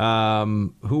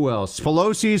 Who else?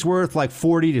 Pelosi's worth like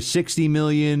 40 to 60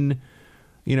 million.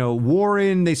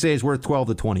 Warren, they say, is worth 12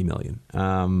 to 20 million.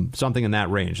 Something in that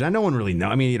range. Now, no one really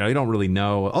knows. I mean, you don't really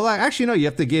know. Oh, actually, no, you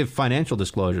have to give financial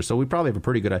disclosure. So we probably have a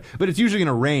pretty good idea. But it's usually in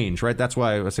a range, right? That's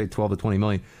why I say 12 to 20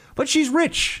 million. But she's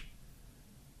rich.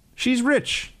 She's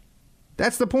rich.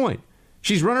 That's the point.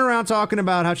 She's running around talking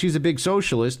about how she's a big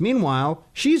socialist. Meanwhile,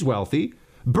 she's wealthy.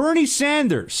 Bernie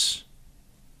Sanders.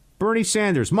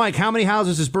 Mike, how many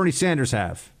houses does Bernie Sanders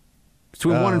have?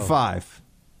 Between 1 and 5.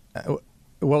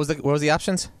 What was the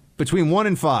options? Between 1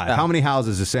 and 5. How many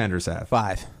houses does Sanders have?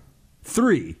 5.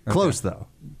 3. Okay. Close, though.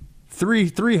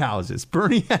 Three houses.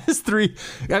 Bernie has 3.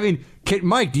 I mean,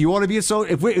 Mike, do you want to be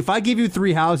if I give you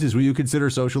 3 houses, will you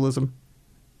consider socialism?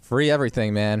 Free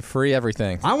everything, man. Free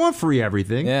everything. I want free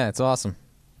everything. Yeah, it's awesome.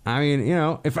 I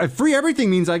mean, if free everything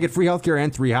means I get free healthcare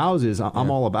and 3 houses, I'm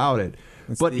all about it.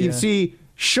 But you see,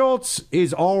 Schultz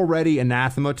is already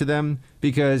anathema to them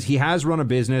because he has run a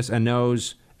business and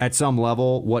knows at some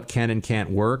level what can and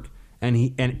can't work. And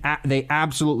they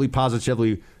absolutely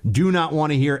positively do not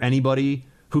want to hear anybody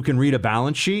who can read a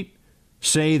balance sheet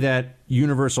say that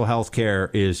universal health care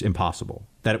is impossible,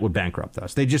 that it would bankrupt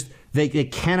us. They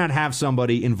cannot have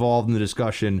somebody involved in the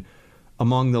discussion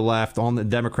among the left on the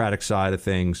Democratic side of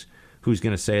things who's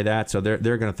going to say that. So they're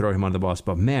going to throw him under the bus.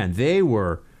 But man, there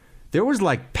was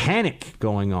like panic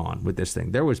going on with this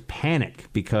thing. There was panic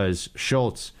because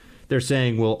Schultz, they're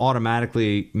saying, will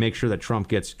automatically make sure that Trump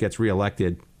gets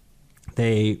reelected.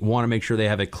 They want to make sure they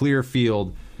have a clear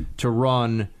field to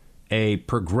run a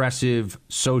progressive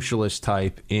socialist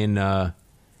type in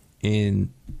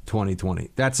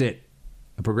 2020. That's it.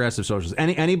 A progressive socialist.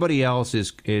 Anybody else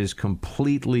is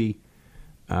completely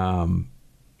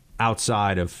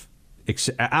outside of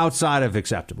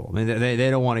acceptable. I mean, they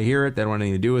don't want to hear it. They don't want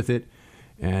anything to do with it.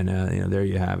 And there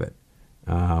you have it.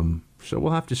 So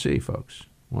we'll have to see, folks.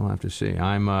 We'll have to see.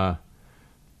 I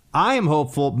am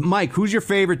hopeful. Mike, who's your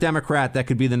favorite Democrat that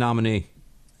could be the nominee?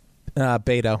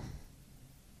 Beto.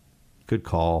 Good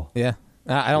call. Yeah.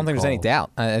 I don't think there's any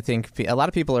doubt. I think a lot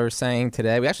of people are saying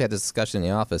today, we actually had this discussion in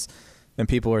the office, and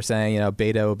people were saying,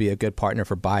 Beto would be a good partner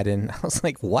for Biden. I was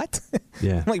like, what?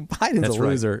 Yeah. I'm like, Biden's That's a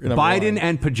loser. Right. Biden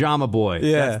and Pajama Boy.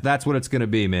 Yeah. That's what it's going to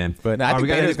be, man. But I think we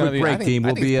got to take a quick break, team.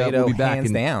 We'll be back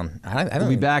hands down. We'll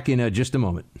be back in just a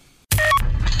moment.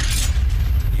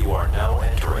 You are now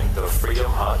entering the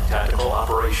Freedom Hut Tactical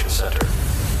Operations Center.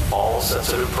 All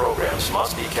sensitive programs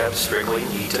must be kept strictly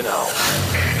need to know.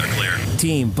 They're clear.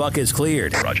 Team Buck is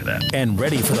cleared. Roger that. And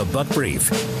ready for the Buck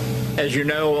Brief. As you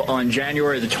know, on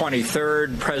January the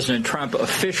 23rd, President Trump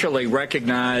officially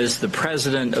recognized the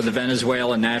president of the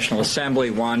Venezuelan National Assembly,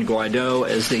 Juan Guaido,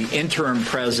 as the interim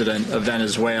president of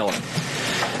Venezuela.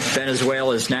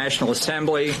 Venezuela's National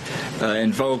Assembly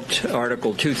invoked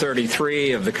Article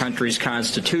 233 of the country's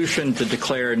constitution to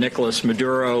declare Nicolas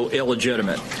Maduro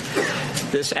illegitimate.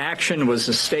 This action was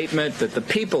a statement that the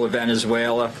people of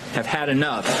Venezuela have had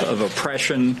enough of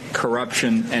oppression,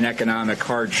 corruption, and economic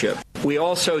hardship. We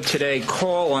also today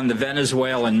call on the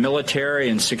Venezuelan military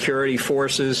and security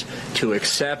forces to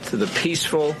accept the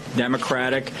peaceful,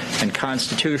 democratic, and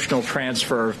constitutional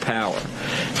transfer of power.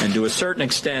 And to a certain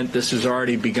extent, this has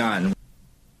already begun.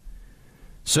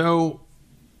 So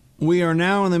we are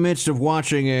now in the midst of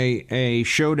watching a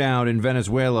showdown in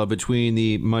Venezuela between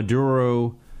the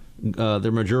Maduro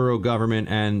government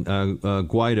and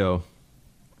Guaido.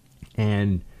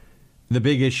 And the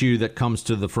big issue that comes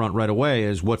to the front right away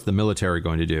is what's the military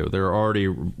going to do? There are already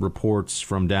reports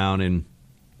from down in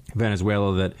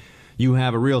Venezuela that you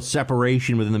have a real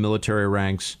separation within the military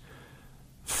ranks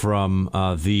from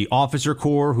the officer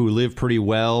corps, who live pretty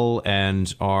well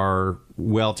and are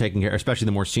well taken care of, especially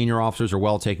the more senior officers are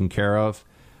well taken care of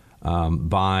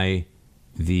by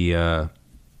the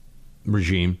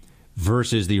regime,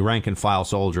 versus the rank and file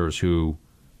soldiers who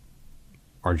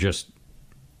are just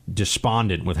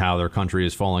despondent with how their country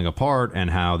is falling apart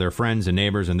and how their friends and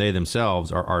neighbors and they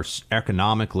themselves are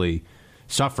economically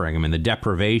suffering. I mean, the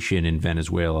deprivation in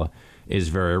Venezuela is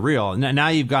very real. Now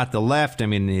you've got the left. I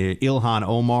mean, Ilhan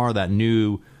Omar, that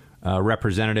new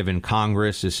representative in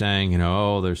Congress, is saying,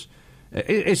 there's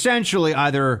essentially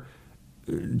either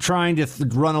trying to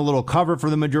run a little cover for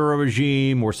the Maduro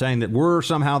regime or saying that we're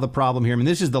somehow the problem here. I mean,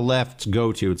 this is the left's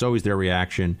go-to. It's always their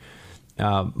reaction.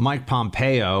 Mike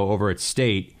Pompeo over at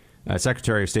State,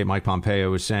 Secretary of State Mike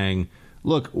Pompeo, is saying,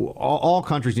 look, all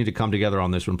countries need to come together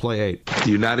on this one. Play 8.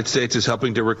 The United States is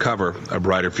helping to recover a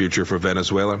brighter future for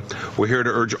Venezuela. We're here to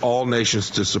urge all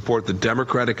nations to support the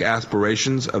democratic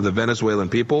aspirations of the Venezuelan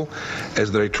people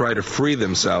as they try to free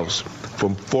themselves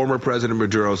from former President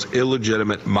Maduro's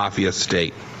illegitimate mafia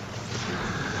state.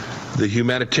 The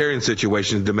humanitarian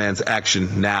situation demands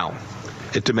action now.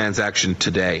 It demands action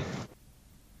today.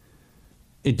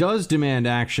 It does demand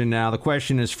action now. The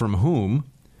question is from whom?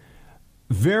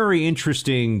 Very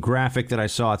interesting graphic that I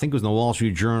saw, I think it was in the Wall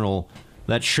Street Journal,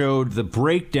 that showed the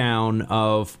breakdown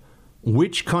of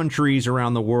which countries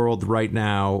around the world right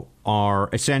now are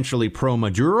essentially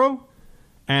pro-Maduro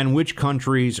and which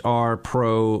countries are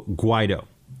pro-Guaido.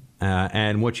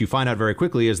 And what you find out very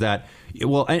quickly is that,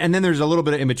 well, and then there's a little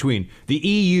bit in between. The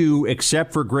EU,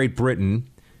 except for Great Britain,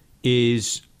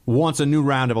 wants a new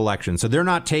round of elections. So they're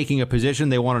not taking a position.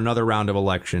 They want another round of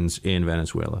elections in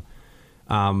Venezuela.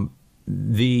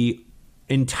 The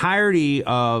entirety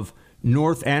of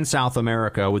North and South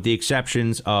America, with the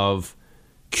exceptions of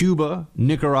Cuba,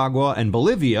 Nicaragua, and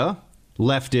Bolivia,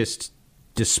 leftist,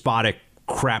 despotic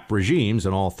crap regimes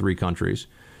in all three countries.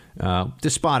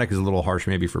 Despotic is a little harsh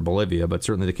maybe for Bolivia, but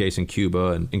certainly the case in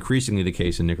Cuba and increasingly the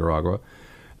case in Nicaragua.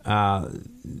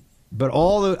 But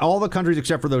all the countries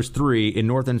except for those three in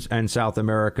North and South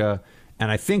America,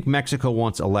 and I think Mexico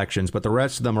wants elections, but the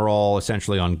rest of them are all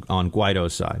essentially on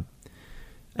Guaido's side.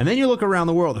 And then you look around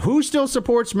the world. Who still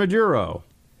supports Maduro?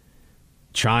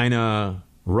 China,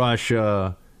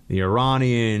 Russia, the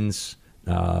Iranians,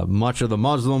 much of the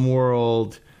Muslim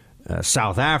world,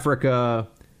 South Africa.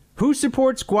 Who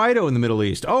supports Guaido in the Middle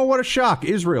East? Oh, what a shock.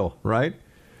 Israel, right?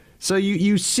 So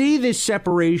you see this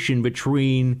separation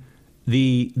between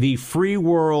the free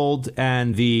world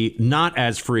and the not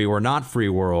as free or not free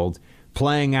world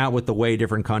playing out with the way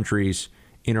different countries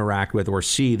interact with or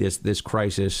see this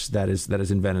crisis that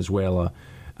is in Venezuela.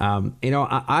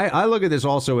 I look at this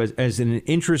also as an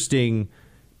interesting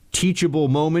teachable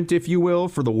moment, if you will,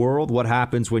 for the world. What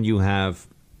happens when you have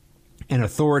an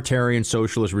authoritarian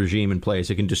socialist regime in place?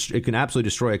 It can absolutely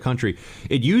destroy a country.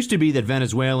 It used to be that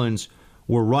Venezuelans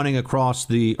were running across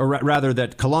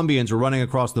that Colombians were running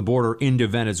across the border into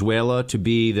Venezuela to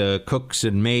be the cooks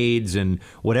and maids and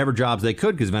whatever jobs they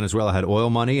could, because Venezuela had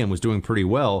oil money and was doing pretty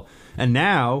well. And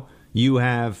now you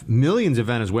have millions of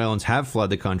Venezuelans have fled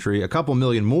the country. A couple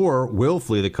million more will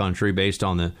flee the country based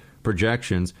on the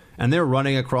projections. And they're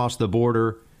running across the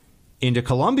border into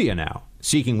Colombia now,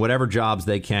 seeking whatever jobs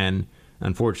they can.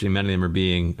 Unfortunately, many of them are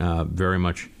being very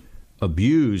much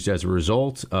abused as a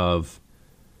result of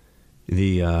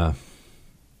the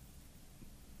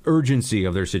urgency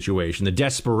of their situation, the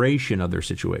desperation of their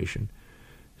situation.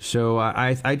 So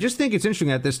I just think it's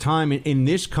interesting at this time in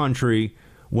this country,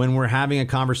 when we're having a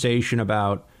conversation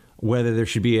about whether there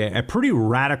should be a pretty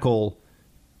radical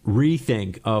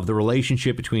rethink of the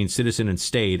relationship between citizen and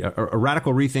state, a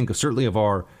radical rethink certainly of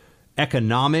our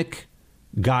economic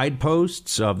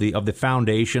guideposts, of the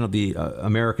foundation of the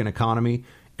American economy,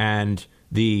 and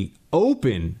the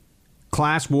open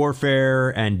class warfare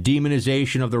and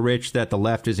demonization of the rich that the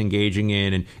left is engaging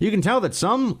in. And you can tell that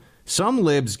some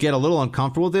libs get a little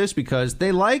uncomfortable with this because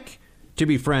they like to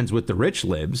be friends with the rich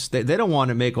libs. They don't want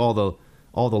to make all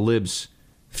the libs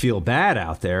feel bad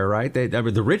out there, right?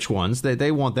 The rich ones,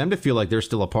 they want them to feel like they're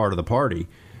still a part of the party,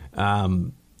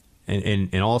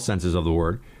 in all senses of the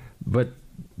word. But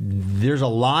there's a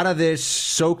lot of this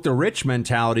soak the rich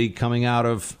mentality coming out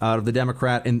of the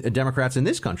Democrats in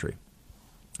this country.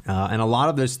 And a lot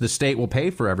of this, the state will pay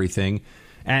for everything.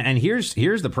 And here's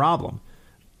the problem.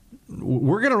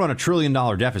 We're going to run $1 trillion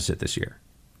deficit this year.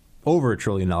 Over $1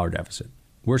 trillion deficit.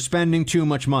 We're spending too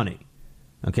much money.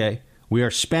 Okay? We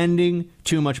are spending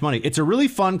too much money. It's a really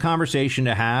fun conversation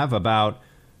to have about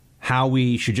how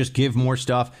we should just give more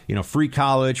stuff. You know, free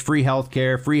college, free health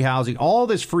care, free housing, all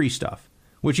this free stuff,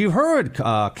 which you've heard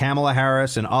Kamala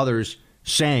Harris and others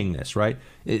saying this, right?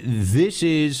 This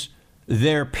is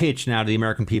their pitch now to the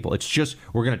American people. It's just,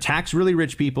 we're going to tax really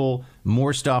rich people,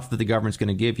 more stuff that the government's going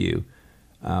to give you.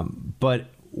 But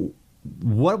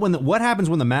what happens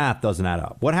when the math doesn't add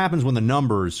up? What happens when the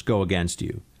numbers go against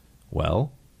you?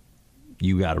 Well,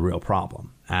 you got a real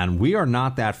problem. And we are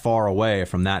not that far away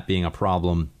from that being a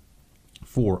problem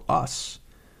for us.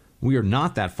 We are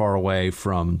not that far away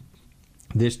from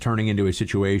this turning into a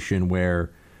situation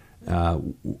where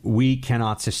we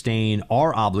cannot sustain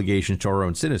our obligations to our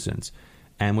own citizens.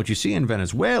 And what you see in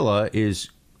Venezuela is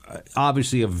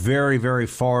obviously a very, very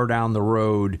far down the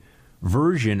road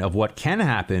version of what can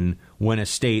happen when a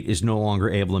state is no longer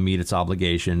able to meet its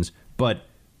obligations. But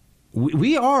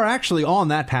we are actually on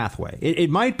that pathway. It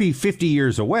might be 50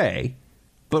 years away,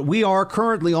 but we are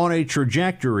currently on a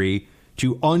trajectory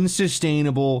to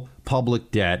unsustainable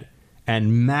public debt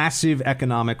and massive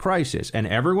economic crisis. And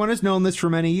everyone has known this for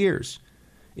many years.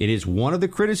 It is one of the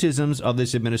criticisms of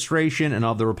this administration and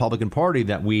of the Republican Party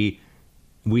that we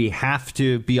have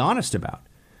to be honest about.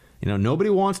 You know, nobody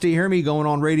wants to hear me going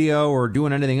on radio or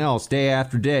doing anything else day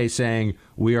after day saying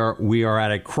we are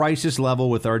at a crisis level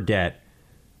with our debt.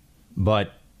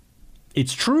 But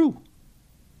it's true.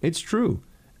 It's true.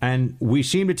 And we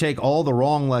seem to take all the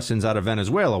wrong lessons out of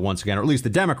Venezuela once again, or at least the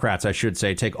Democrats, I should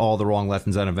say, take all the wrong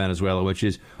lessons out of Venezuela, which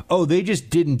is, they just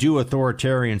didn't do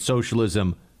authoritarian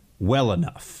socialism well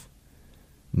enough.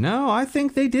 No, I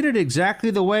think they did it exactly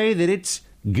the way that it's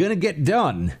going to get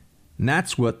done. And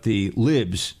that's what the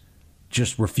libs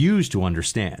just refuse to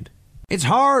understand. It's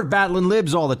hard battling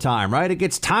libs all the time, right? It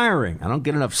gets tiring. I don't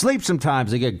get enough sleep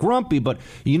sometimes. I get grumpy. But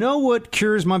you know what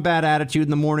cures my bad attitude in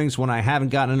the mornings when I haven't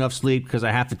gotten enough sleep because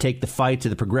I have to take the fight to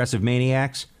the progressive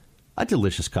maniacs? A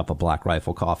delicious cup of Black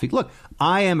Rifle coffee. Look,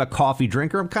 I am a coffee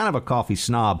drinker. I'm kind of a coffee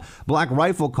snob. Black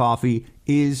Rifle coffee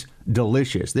is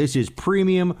delicious. This is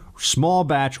premium, small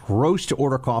batch, roast to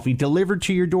order coffee delivered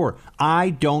to your door. I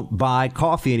don't buy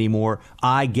coffee anymore.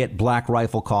 I get Black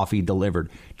Rifle coffee delivered.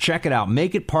 Check it out.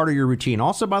 Make it part of your routine.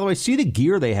 Also, by the way, see the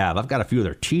gear they have. I've got a few of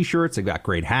their t-shirts. They've got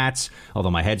great hats, although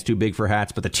my head's too big for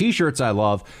hats. But the t-shirts I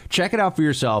love. Check it out for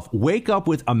yourself. Wake up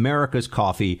with America's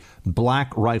coffee,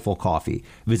 Black Rifle Coffee.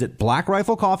 Visit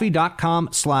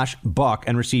blackriflecoffee.com/buck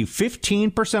and receive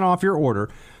 15% off your order.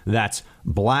 That's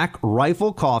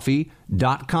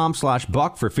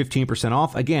blackriflecoffee.com/buck for 15%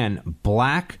 off. Again,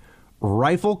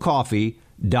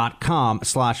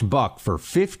 blackriflecoffee.com/buck for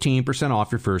 15%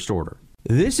 off your first order.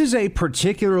 This is a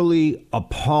particularly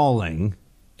appalling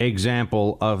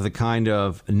example of the kind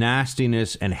of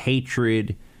nastiness and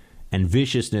hatred and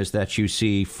viciousness that you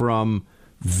see from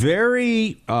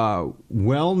very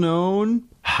well-known,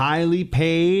 highly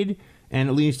paid, and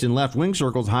at least in left-wing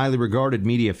circles, highly regarded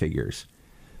media figures.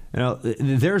 Now,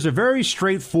 there's a very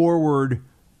straightforward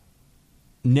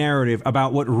narrative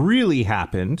about what really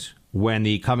happened when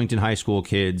the Covington High School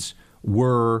kids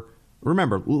were,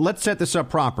 remember, let's set this up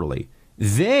properly.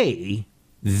 They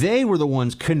were the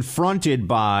ones confronted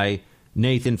by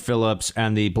Nathan Phillips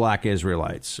and the Black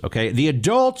Israelites. Okay, the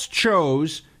adults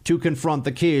chose to confront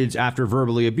the kids after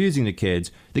verbally abusing the kids.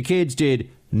 The kids did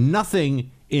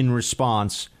nothing in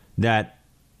response that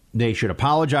they should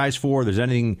apologize for. There's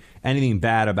anything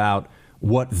bad about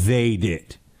what they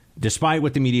did, despite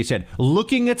what the media said.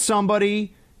 Looking at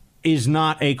somebody is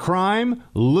not a crime.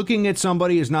 Looking at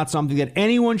somebody is not something that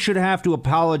anyone should have to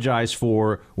apologize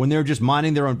for when they're just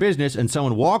minding their own business and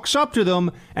someone walks up to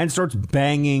them and starts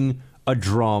banging a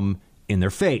drum in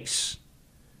their face.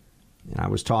 And I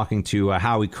was talking to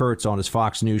Howie Kurtz on his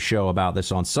Fox News show about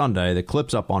this on Sunday. The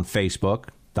clip's up on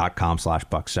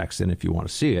Facebook.com/Buck Sexton if you want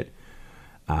to see it.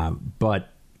 But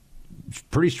it's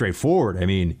pretty straightforward. I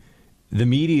mean, the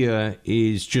media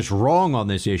is just wrong on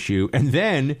this issue. And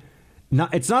then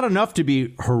it's not enough to be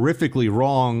horrifically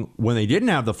wrong when they didn't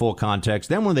have the full context.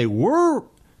 Then when they were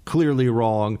clearly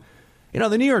wrong,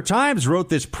 the New York Times wrote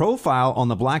this profile on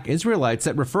the black Israelites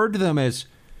that referred to them as,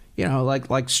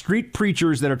 like street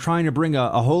preachers that are trying to bring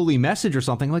a holy message or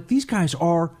something. Like, these guys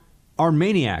are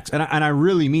maniacs. And I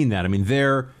really mean that. I mean,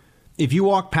 if you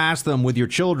walk past them with your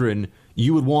children,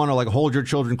 you would want to like hold your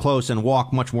children close and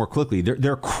walk much more quickly.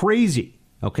 They're crazy.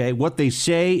 OK, what they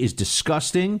say is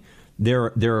disgusting.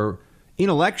 They're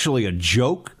intellectually a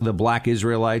joke. The black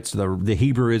Israelites, the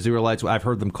Hebrew Israelites, I've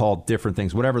heard them called different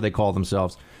things, whatever they call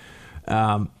themselves.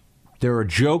 They're a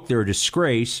joke. They're a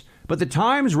disgrace. But the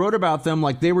Times wrote about them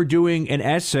like they were doing an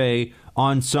essay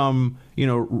on some,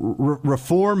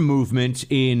 reform movement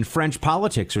in French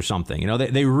politics or something.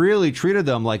 They really treated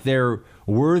them like they're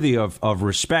worthy of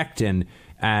respect and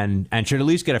should at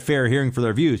least get a fair hearing for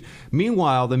their views.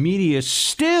 Meanwhile, the media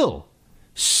still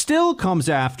comes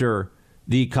after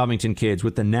the Covington kids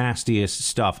with the nastiest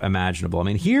stuff imaginable. I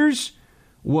mean, here's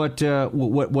what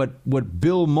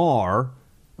Bill Maher,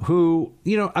 who,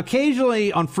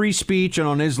 occasionally on free speech and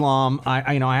on Islam,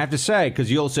 I have to say,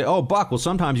 because you'll say, oh, Buck, well,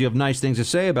 sometimes you have nice things to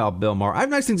say about Bill Maher. I have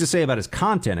nice things to say about his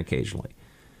content occasionally.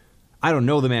 I don't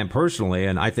know the man personally,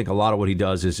 and I think a lot of what he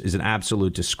does is an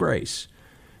absolute disgrace.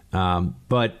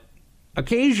 But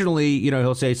occasionally,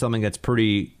 he'll say something that's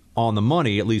pretty on the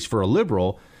money, at least for a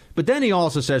liberal. But then he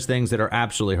also says things that are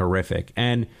absolutely horrific.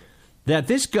 And that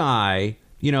this guy,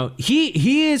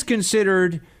 he is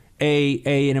considered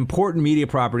an important media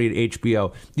property at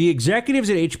HBO. The executives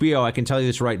at HBO, I can tell you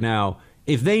this right now,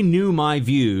 if they knew my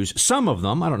views, some of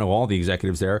them, I don't know all the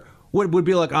executives there, would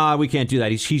be like, we can't do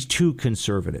that. He's too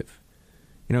conservative.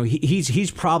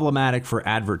 He's problematic for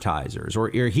advertisers, or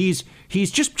he's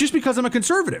just because I'm a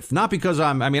conservative, not because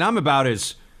I'm about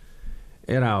as,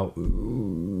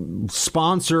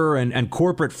 sponsor and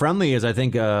corporate friendly as I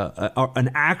think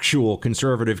an actual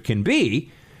conservative can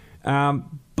be.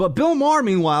 But Bill Maher,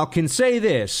 meanwhile, can say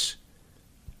this,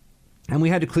 and we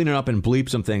had to clean it up and bleep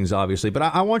some things, obviously. But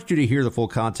I want you to hear the full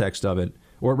context of it,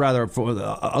 or rather, for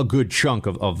a good chunk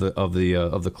of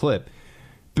the clip.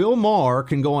 Bill Maher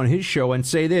can go on his show and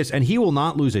say this, and he will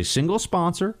not lose a single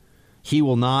sponsor. He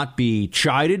will not be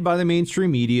chided by the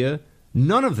mainstream media.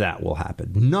 None of that will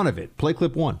happen. None of it. Play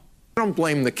clip 1. I don't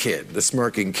blame the kid, the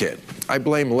smirking kid. I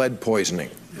blame lead poisoning.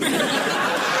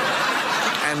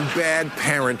 And bad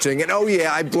parenting. And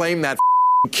I blame that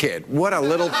kid. What a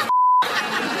little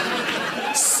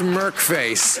smirk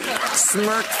face.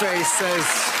 Smirk face says,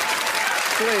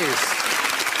 please.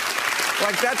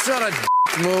 Like, that's not a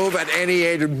move at any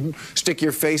age. Stick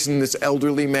your face in this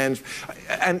elderly man's.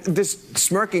 And this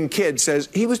smirking kid says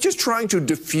he was just trying to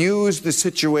diffuse the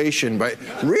situation by,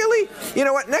 really? You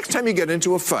know what? Next time you get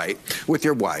into a fight with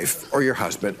your wife or your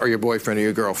husband or your boyfriend or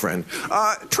your girlfriend,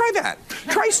 try that.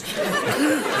 Try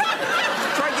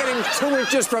getting 2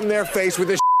 inches from their face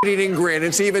with a shit-eating grin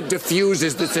and see if it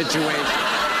diffuses the situation.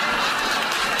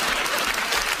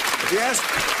 Yes?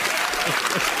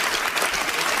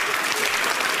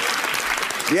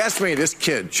 You asked me, this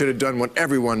kid should have done what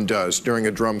everyone does during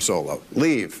a drum solo.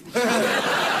 Leave.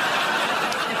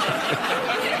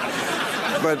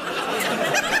 But,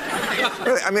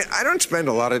 really, I don't spend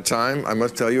a lot of time, I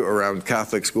must tell you, around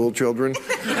Catholic school children.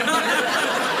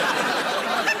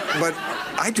 But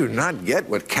I do not get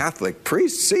what Catholic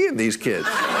priests see in these kids.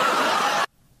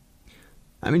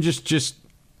 Just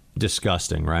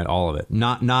disgusting, right? All of it.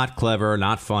 Not clever,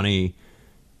 not funny.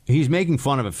 He's making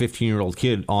fun of a 15-year-old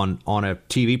kid on a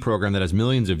TV program that has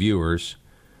millions of viewers,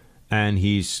 and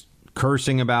he's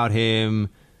cursing about him,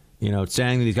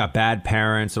 saying that he's got bad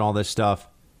parents and all this stuff.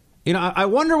 I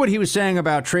wonder what he was saying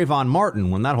about Trayvon Martin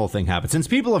when that whole thing happened, since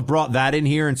people have brought that in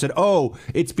here and said, oh,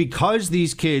 it's because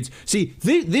these kids... See,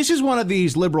 this is one of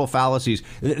these liberal fallacies.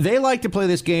 They like to play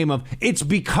this game of, it's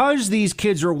because these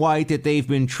kids are white that they've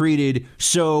been treated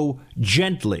so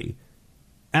gently.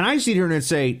 And I sit here and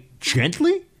say,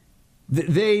 gently?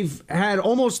 They've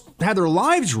almost had their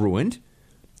lives ruined.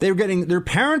 Their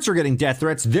parents are getting death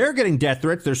threats. They're getting death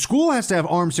threats. Their school has to have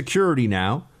armed security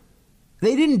now.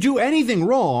 They didn't do anything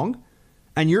wrong.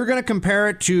 And you're going to compare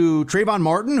it to Trayvon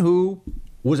Martin, who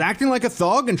was acting like a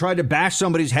thug and tried to bash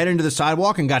somebody's head into the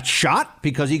sidewalk and got shot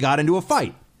because he got into a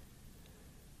fight.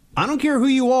 I don't care who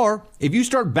you are. If you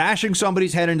start bashing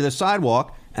somebody's head into the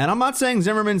sidewalk, and I'm not saying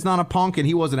Zimmerman's not a punk and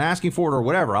he wasn't asking for it or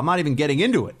whatever. I'm not even getting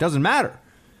into it. Doesn't matter.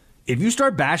 If you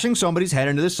start bashing somebody's head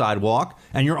into the sidewalk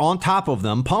and you're on top of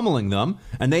them, pummeling them,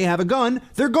 and they have a gun,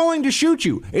 they're going to shoot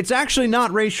you. It's actually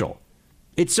not racial.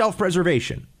 It's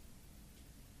self-preservation.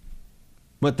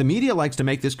 But the media likes to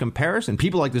make this comparison.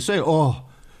 People like to say, oh,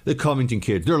 the Covington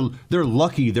kids, they're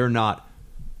lucky they're not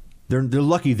They're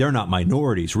lucky they're not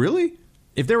minorities. Really?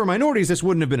 If they were minorities, this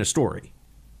wouldn't have been a story.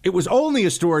 It was only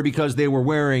a story because they were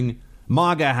wearing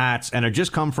MAGA hats and had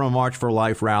just come from a March for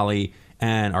Life rally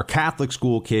and are Catholic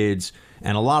school kids,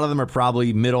 and a lot of them are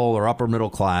probably middle or upper middle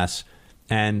class,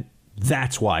 and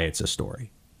that's why it's a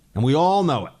story. And we all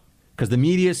know it because the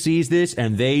media sees this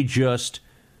and they just,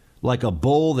 like a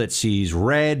bull that sees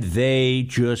red, they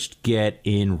just get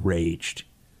enraged.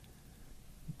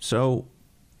 So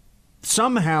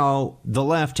somehow the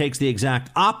left takes the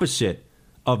exact opposite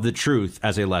of the truth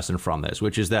as a lesson from this,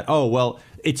 which is that, oh, well,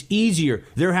 it's easier.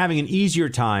 They're having an easier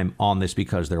time on this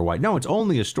because they're white. No, it's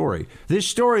only a story. This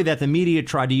story that the media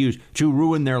tried to use to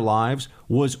ruin their lives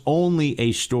was only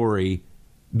a story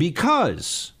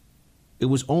because they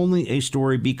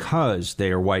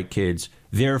are white kids.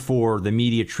 Therefore, the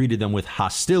media treated them with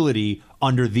hostility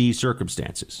under these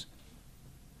circumstances.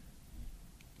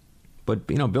 But,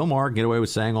 Bill Maher can get away with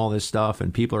saying all this stuff,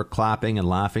 and people are clapping and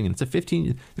laughing, and they're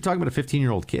talking about a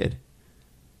 15-year-old kid.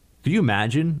 Could you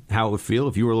imagine how it would feel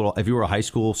if you were a high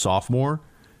school sophomore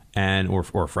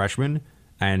or a freshman,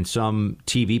 and some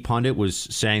TV pundit was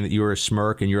saying that you were a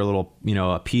smirk and you're a little,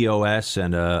 a POS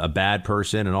and a bad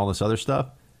person and all this other stuff?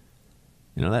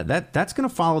 That's going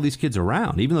to follow these kids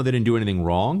around, even though they didn't do anything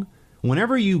wrong.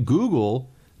 Whenever you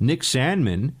Google Nick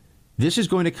Sandmann, this is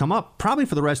going to come up probably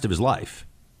for the rest of his life.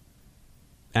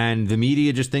 And the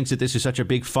media just thinks that this is such a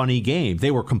big, funny game.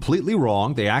 They were completely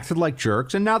wrong. They acted like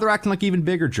jerks, and now they're acting like even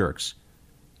bigger jerks.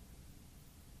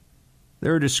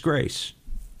 They're a disgrace.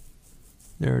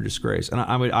 They're a disgrace. And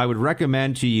I would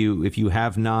recommend to you, if you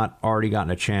have not already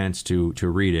gotten a chance to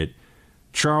read it,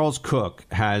 Charles Cook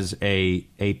has a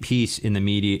piece in the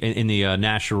media, in the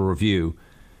National Review,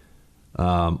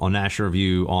 on National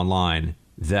Review Online,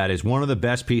 that is one of the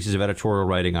best pieces of editorial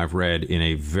writing I've read in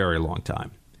a very long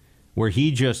time, where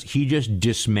he just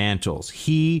dismantles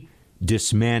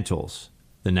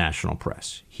the national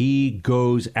press. He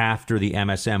goes after the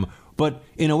MSM, but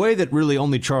in a way that really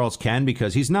only Charles can,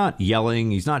 because he's not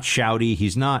yelling, he's not shouty,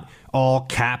 he's not all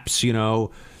caps,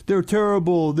 they're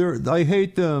terrible, I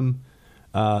hate them.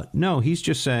 No, he's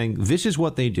just saying, this is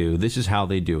what they do, this is how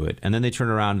they do it. And then they turn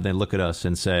around and they look at us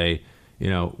and say,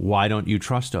 why don't you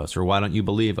trust us, or why don't you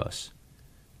believe us?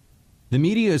 The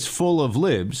media is full of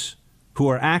libs who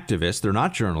are activists. They're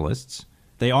not journalists.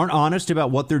 They aren't honest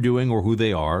about what they're doing or who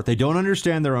they are. They don't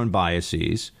understand their own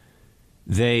biases.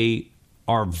 They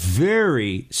are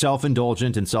very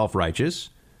self-indulgent and self-righteous.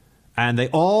 And they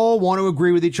all want to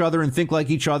agree with each other and think like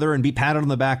each other and be patted on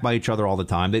the back by each other all the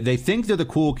time. They think they're the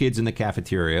cool kids in the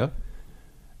cafeteria.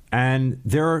 And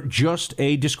they're just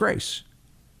a disgrace.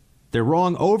 They're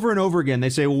wrong over and over again. They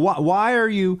say, why are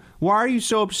you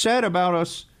so upset about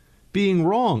us being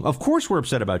wrong? Of course we're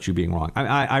upset about you being wrong.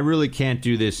 I really can't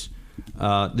do this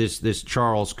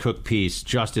Charles Cook piece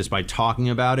justice by talking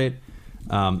about it.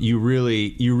 You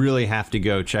really have to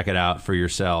go check it out for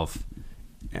yourself.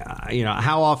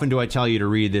 How often do I tell you to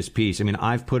read this piece? I mean,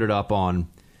 I've put it up on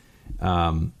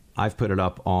my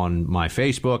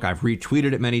Facebook. I've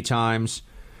retweeted it many times.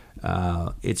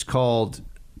 It's called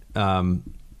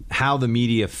How the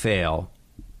Media Fail.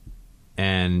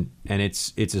 And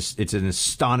it's an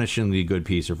astonishingly good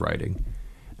piece of writing.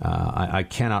 I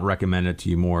cannot recommend it to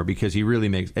you more, because he really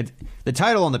makes it. The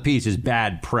title on the piece is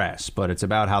Bad Press, but it's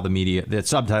about how the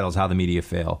subtitle is How the Media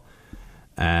Fail.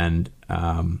 And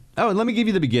let me give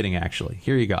you the beginning, actually.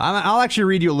 Here you go. I'll actually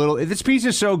read you a little. This piece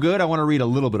is so good, I want to read a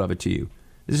little bit of it to you.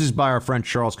 This is by our friend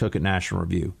Charles Cook at National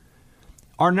Review.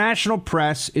 Our national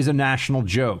press is a national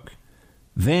joke.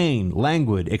 Vain,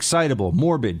 languid, excitable,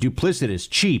 morbid, duplicitous,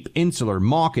 cheap, insular,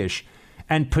 mawkish,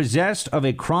 and possessed of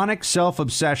a chronic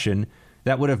self-obsession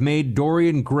that would have made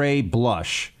Dorian Gray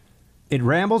blush. It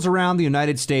rambles around the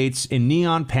United States in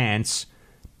neon pants,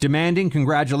 demanding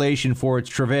congratulation for its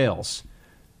travails.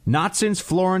 Not since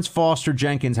Florence Foster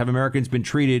Jenkins have Americans been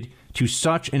treated to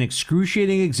such an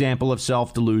excruciating example of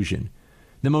self-delusion.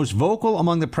 The most vocal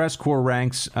among the press corps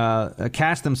ranks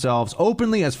cast themselves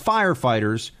openly as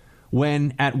firefighters,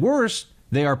 when at worst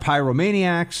they are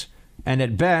pyromaniacs, and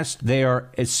at best they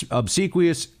are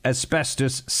obsequious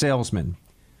asbestos salesmen.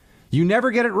 You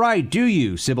never get it right, do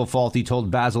you? Sybil Fawlty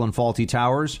told Basil and Fawlty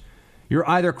Towers. You're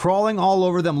either crawling all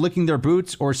over them, licking their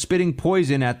boots, or spitting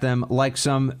poison at them like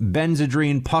some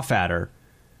Benzedrine puff adder.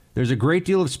 There's a great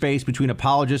deal of space between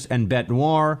apologist and bête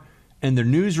noire. In the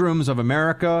newsrooms of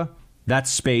America, that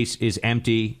space is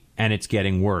empty, and it's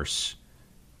getting worse.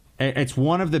 It's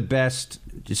one of the best.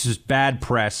 This is Bad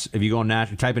Press. If you go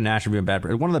type in National Review and Bad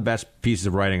Press, one of the best pieces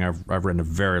of writing I've read in a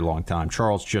very long time.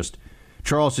 Charles just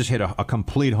hit a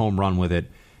complete home run with it,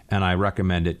 and I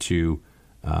recommend it to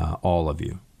all of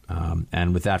you.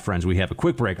 And with that, friends, we have a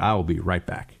quick break. I will be right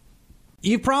back.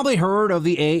 You've probably heard of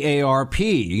the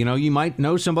AARP. You know, you might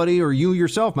know somebody, or you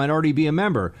yourself might already be a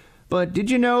member. But did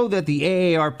you know that the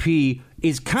AARP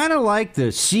is kind of like the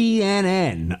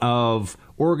CNN of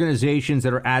organizations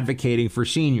that are advocating for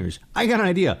seniors? I got an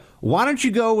idea. Why don't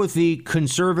you go with the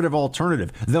conservative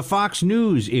alternative, the Fox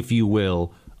News, if you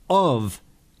will, of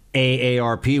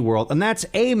AARP world, and that's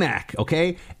AMAC,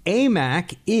 okay?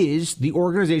 AMAC is the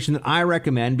organization that I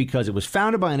recommend because it was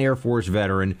founded by an Air Force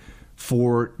veteran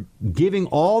for giving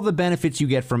all the benefits you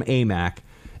get from AMAC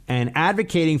and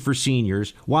advocating for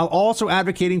seniors while also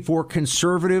advocating for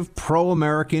conservative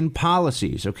pro-American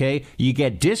policies, okay? You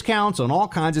get discounts on all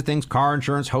kinds of things, car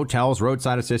insurance, hotels,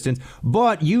 roadside assistance,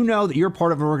 but you know that you're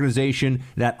part of an organization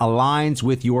that aligns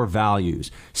with your values.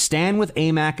 Stand with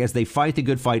AMAC as they fight the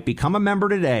good fight. Become a member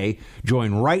today.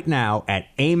 Join right now at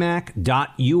amac.us/buck.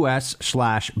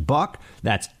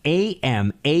 That's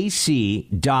amac.us/buck.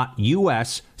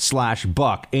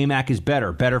 AMAC is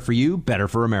better. Better for you, better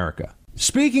for America.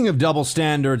 Speaking of double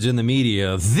standards in the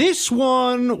media, this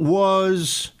one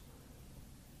was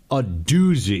a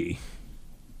doozy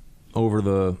over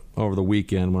the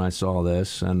weekend when I saw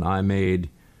this, and I made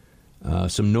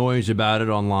some noise about it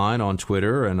online on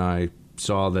Twitter, and I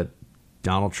saw that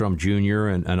Donald Trump Jr.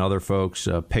 and other folks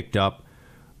picked up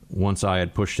once I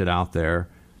had pushed it out there.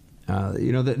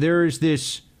 There's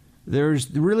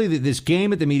really this game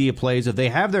that the media plays of they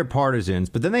have their partisans,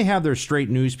 but then they have their straight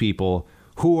news people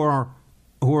who are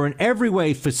in every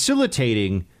way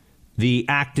facilitating the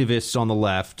activists on the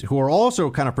left, who are also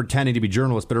kind of pretending to be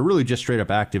journalists, but are really just straight up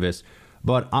activists.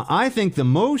 But I think the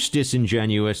most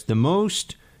disingenuous, the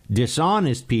most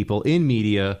dishonest people in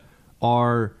media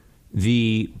are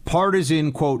the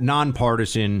partisan, quote,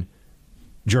 nonpartisan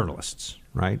journalists,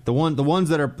 right? The ones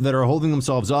that are holding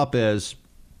themselves up as,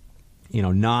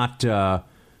 not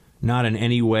in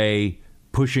any way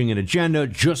pushing an agenda,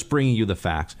 just bringing you the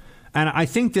facts. And I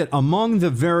think that among the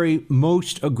very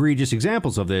most egregious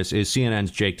examples of this is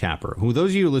CNN's Jake Tapper, who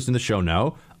those of you who listen to the show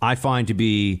know I find to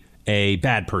be a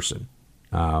bad person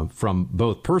from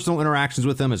both personal interactions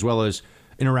with him as well as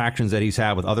interactions that he's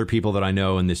had with other people that I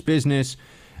know in this business.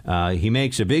 He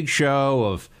makes a big show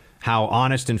of how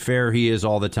honest and fair he is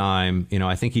all the time.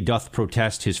 I think he doth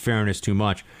protest his fairness too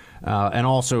much. And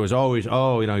also is always,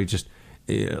 he just...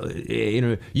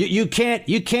 You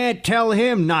can't tell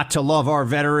him not to love our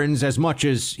veterans as much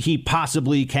as he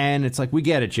possibly can. It's like, we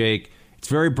get it, Jake. It's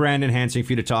very brand enhancing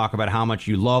for you to talk about how much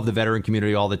you love the veteran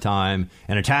community all the time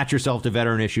and attach yourself to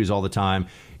veteran issues all the time.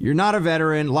 You're not a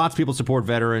veteran. Lots of people support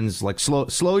veterans. Like,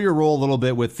 slow your roll a little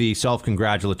bit with the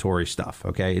self-congratulatory stuff.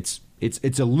 Okay, it's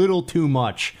a little too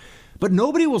much, but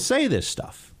nobody will say this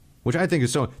stuff, which I think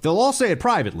is so. They'll all say it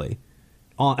privately.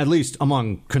 At least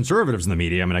among conservatives in the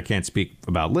media. I mean, I can't speak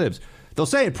about libs. They'll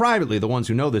say it privately, the ones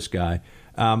who know this guy.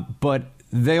 But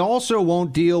they also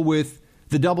won't deal with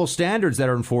the double standards that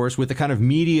are enforced with the kind of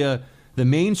media, the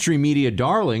mainstream media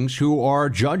darlings who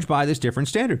are judged by this different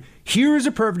standard. Here is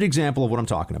a perfect example of what I'm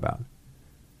talking about.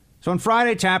 So on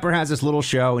Friday, Tapper has this little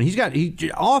show, and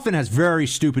he often has very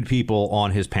stupid people on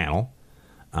his panel.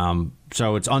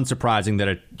 So it's unsurprising that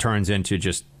it turns into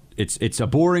just... It's a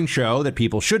boring show that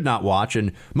people should not watch,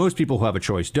 and most people who have a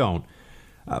choice don't.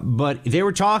 But they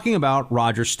were talking about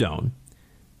Roger Stone,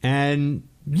 and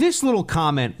this little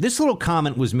comment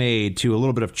was made to a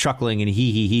little bit of chuckling and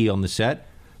he on the set.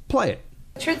 Play it.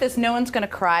 The truth is, no one's going to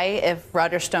cry if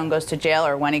Roger Stone goes to jail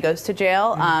or when he goes to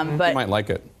jail. But he might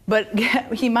like it. But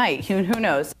he might. Who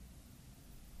knows?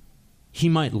 He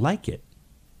might like it.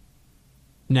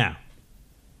 Now,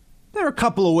 there are a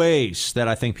couple of ways that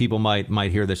I think people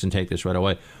might hear this and take this right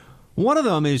away. One of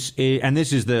them is, and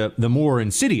this is the more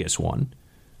insidious one,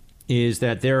 is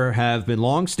that there have been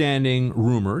longstanding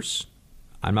rumors.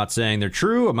 I'm not saying they're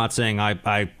true. I'm not saying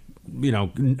I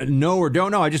know or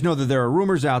don't know. I just know that there are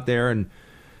rumors out there and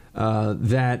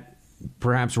that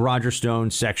perhaps Roger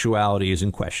Stone's sexuality is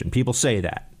in question. People say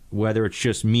that. Whether it's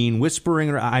just mean whispering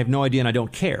or I have no idea and I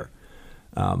don't care.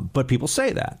 But people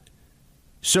say that.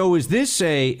 So is this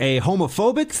a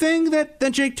homophobic thing that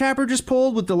Jake Tapper just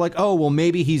pulled with the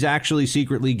maybe he's actually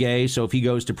secretly gay, so if he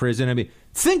goes to prison, I mean,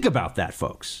 think about that,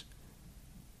 folks.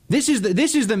 This is the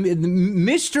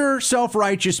Mr.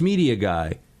 Self-Righteous media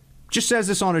guy just says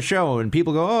this on a show, and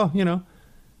people go,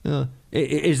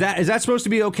 is that supposed to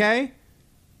be okay?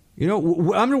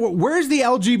 Where's the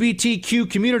LGBTQ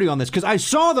community on this? Because I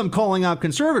saw them calling out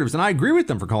conservatives, and I agree with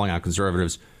them for calling out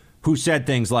conservatives who said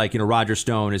things like, Roger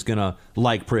Stone is going to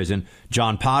like prison.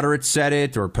 John Podhoretz said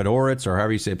it, or Podhoretz, or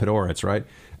however you say Podhoretz, right?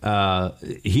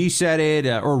 He said it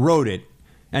or wrote it.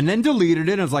 and then deleted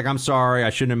it and was like, I'm sorry, I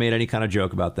shouldn't have made any kind of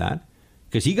joke about that.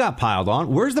 Because he got piled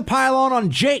on. Where's the pile on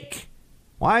Jake?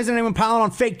 Why isn't anyone piling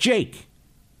on fake Jake?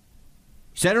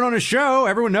 He said it on his show.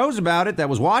 Everyone knows about it that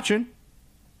was watching.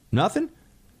 Nothing?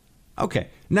 Okay.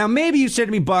 Now, maybe you said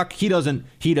to me, Buck, he doesn't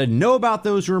know about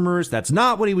those rumors. That's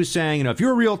not what he was saying. You know, if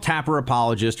you're a real Tapper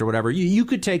apologist or whatever, you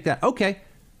could take that. Okay.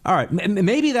 All right.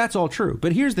 Maybe that's all true.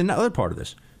 But here's the other part of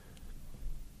this.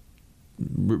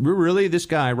 Really, this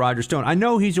guy, Roger Stone, I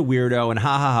know he's a weirdo, and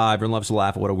ha, everyone loves to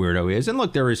laugh at what a weirdo is. And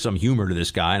look, there is some humor to this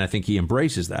guy, and I think he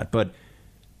embraces that. But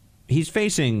he's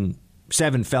facing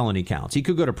 7 felony counts. He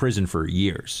could go to prison for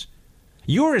years.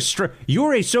 You're a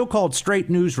so-called straight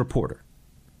news reporter.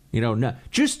 You know, no,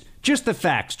 just the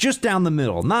facts, just down the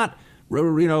middle, not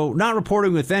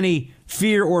reporting with any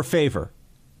fear or favor.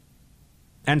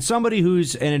 And somebody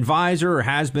who's an advisor or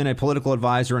has been a political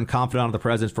advisor and confidant of the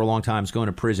president for a long time is going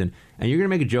to prison, and you're going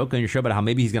to make a joke on your show about how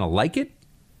maybe he's going to like it?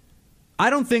 I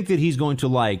don't think that he's going to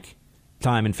like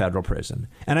time in federal prison.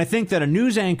 And I think that a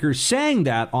news anchor saying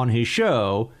that on his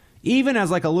show, even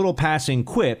as like a little passing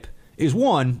quip, is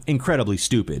one, incredibly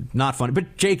stupid, not funny.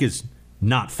 But Jake is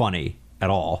not funny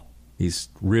at all. He's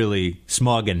really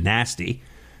smug and nasty.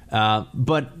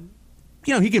 But,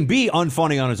 you know, he can be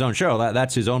unfunny on his own show.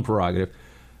 That's his own prerogative.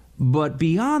 But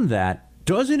beyond that,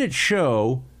 doesn't it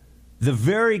show the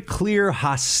very clear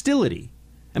hostility?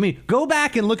 I mean, go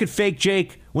back and look at fake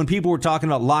Jake when people were talking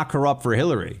about lock her up for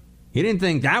Hillary. He didn't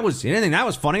think that was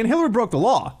funny, and Hillary broke the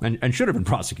law and should have been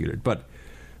prosecuted. But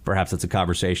perhaps that's a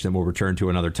conversation that we'll return to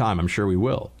another time. I'm sure we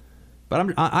will.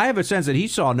 But I have a sense that he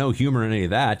saw no humor in any of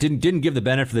that. Didn't give the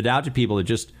benefit of the doubt to people that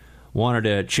just wanted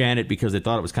to chant it because they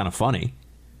thought it was kind of funny.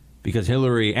 Because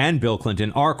Hillary and Bill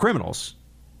Clinton are criminals.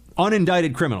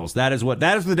 Unindicted criminals. That is what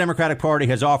the Democratic Party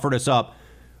has offered us up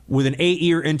with an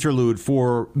 8-year interlude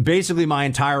for basically my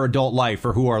entire adult life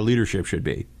for who our leadership should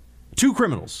be. 2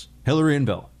 criminals, Hillary and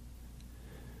Bill.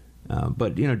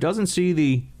 But, you know, doesn't see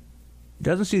the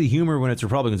humor when it's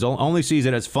Republicans. Only sees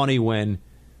it as funny when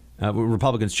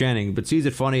Republicans chanting, but sees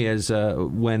it funny as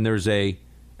when there's an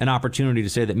opportunity to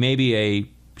say that maybe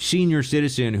a senior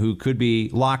citizen who could be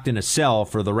locked in a cell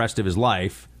for the rest of his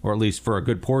life, or at least for a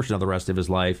good portion of the rest of his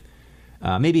life,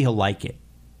 maybe he'll like it.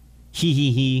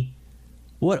 He.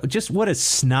 What a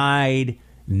snide,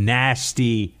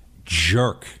 nasty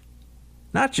jerk.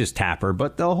 Not just Tapper,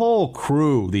 but the whole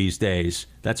crew these days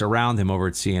that's around him over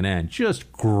at CNN.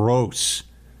 Just gross.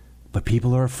 But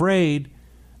people are afraid.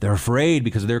 They're afraid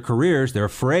because of their careers. They're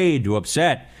afraid to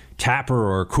upset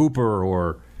Tapper or Cooper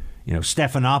or, you know,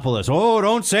 Stephanopoulos. Oh,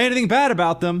 don't say anything bad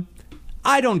about them.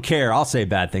 I don't care. I'll say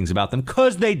bad things about them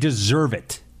because they deserve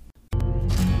it.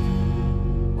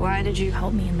 Why did you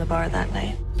help me in the bar that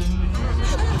night?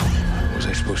 What was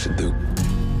I supposed to do?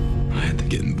 I had to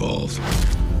get involved.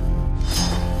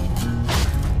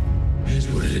 It's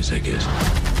what it is, I guess.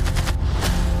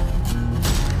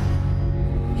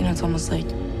 You know, it's almost like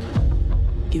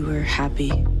you were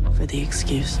happy for the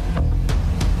excuse.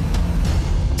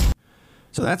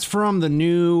 So that's from the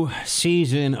new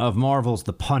season of Marvel's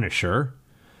The Punisher.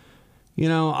 You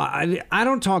know, I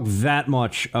don't talk that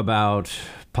much about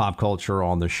pop culture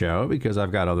on the show because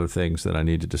I've got other things that I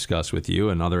need to discuss with you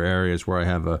and other areas where I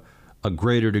have a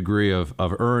greater degree of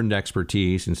earned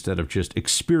expertise instead of just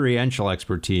experiential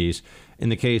expertise. In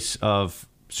the case of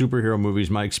superhero movies,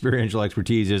 my experiential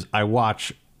expertise is I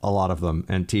watch a lot of them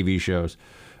and TV shows.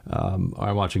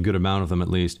 I watch a good amount of them at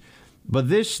least. But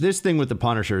this thing with The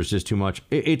Punisher is just too much.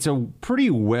 It's a pretty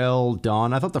well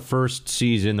done. I thought the first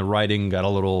season, the writing got a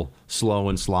little slow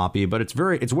and sloppy, but it's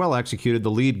well executed. The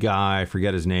lead guy, I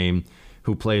forget his name,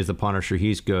 who plays The Punisher,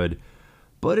 he's good.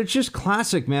 But it's just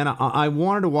classic, man. I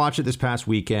wanted to watch it this past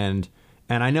weekend,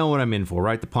 and I know what I'm in for,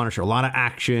 right? The Punisher, a lot of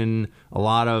action, a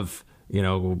lot of, you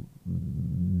know,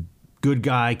 good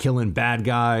guy killing bad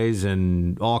guys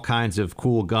and all kinds of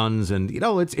cool guns. And, you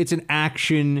know, it's an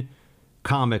action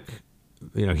comic,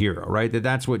 you know, hero, right?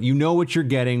 That's what you're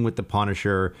getting with the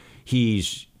Punisher.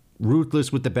 He's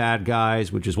ruthless with the bad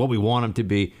guys, which is what we want him to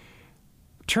be.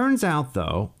 Turns out,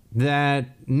 though,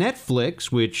 that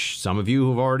Netflix, which some of you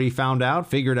have already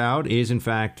figured out, is in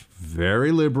fact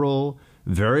very liberal,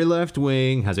 very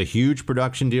left-wing, has a huge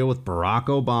production deal with Barack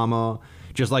Obama,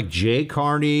 just like Jay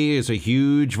Carney is a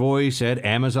huge voice at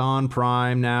Amazon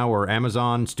Prime now, or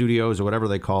Amazon Studios, or whatever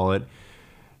they call it.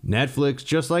 Netflix,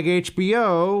 just like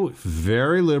HBO,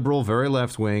 very liberal, very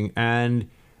left-wing, and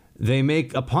they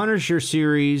make a Punisher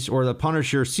series or the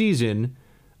Punisher season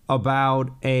about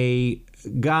a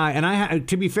guy, and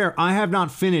to be fair, I have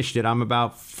not finished it. I'm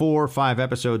about 4 or 5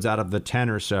 episodes out of the 10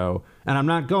 or so, and I'm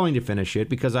not going to finish it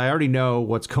because I already know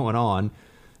what's going on.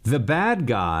 The bad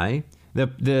guy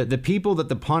The people that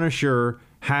the Punisher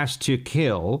has to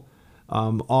kill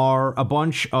are a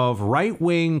bunch of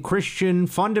right-wing Christian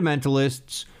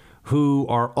fundamentalists who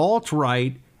are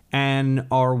alt-right and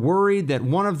are worried that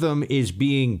one of them is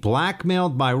being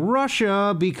blackmailed by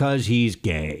Russia because he's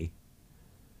gay.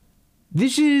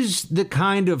 This is the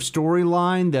kind of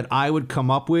storyline that I would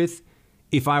come up with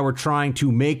if I were trying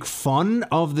to make fun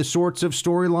of the sorts of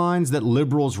storylines that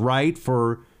liberals write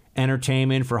for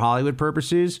entertainment, for Hollywood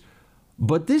purposes.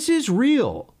 But this is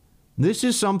real. This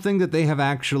is something that they have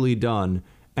actually done,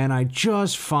 and I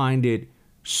just find it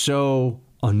so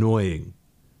annoying.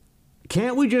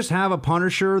 Can't we just have a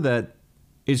Punisher that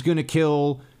is going to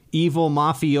kill evil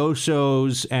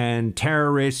mafiosos and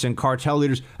terrorists and cartel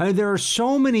leaders? I mean, there are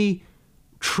so many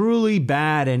truly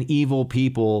bad and evil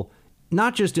people,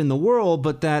 not just in the world,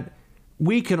 but that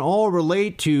we can all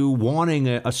relate to wanting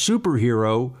a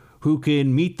superhero who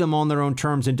can meet them on their own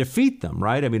terms and defeat them,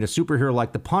 right? I mean, a superhero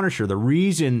like the Punisher, the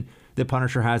reason the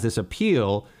Punisher has this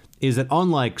appeal is that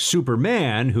unlike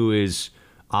Superman, who is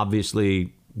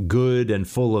obviously good and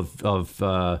full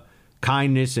of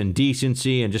kindness and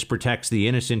decency and just protects the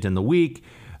innocent and the weak,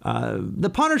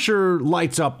 the Punisher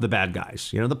lights up the bad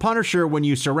guys. You know, the Punisher, when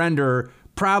you surrender,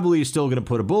 probably is still going to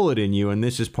put a bullet in you, and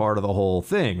this is part of the whole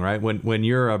thing, right? When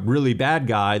you're a really bad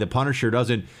guy, the Punisher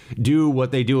doesn't do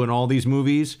what they do in all these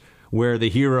movies, where the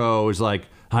hero is like,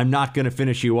 I'm not going to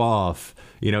finish you off,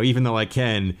 you know, even though I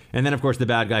can. And then, of course, the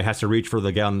bad guy has to reach for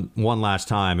the gun one last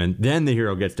time, and then the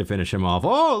hero gets to finish him off.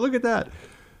 Oh, look at that.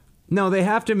 No, they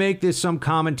have to make this some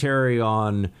commentary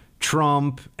on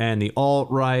Trump and the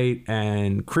alt-right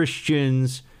and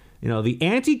Christians. You know, the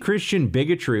anti-Christian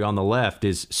bigotry on the left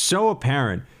is so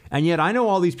apparent. And yet I know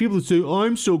all these people who say,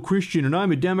 I'm so Christian and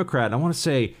I'm a Democrat. And I want to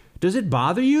say, does it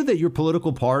bother you that your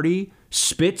political party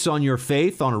spits on your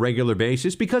faith on a regular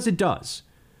basis? Because it does.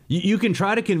 You can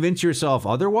try to convince yourself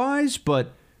otherwise,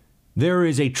 but there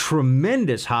is a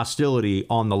tremendous hostility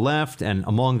on the left and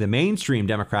among the mainstream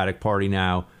Democratic Party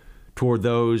now toward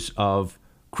those of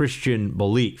Christian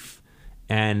belief.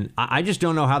 And I just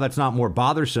don't know how that's not more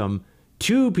bothersome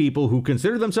to people who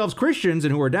consider themselves Christians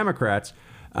and who are Democrats.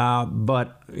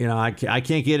 But, you know, I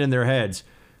can't get in their heads.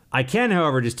 I can,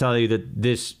 however, just tell you that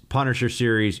this Punisher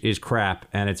series is crap,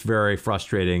 and it's very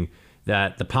frustrating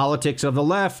that the politics of the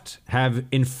left have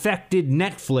infected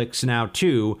Netflix now,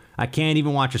 too. I can't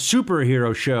even watch a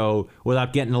superhero show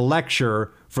without getting a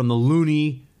lecture from the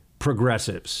loony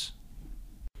progressives.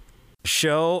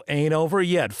 Show ain't over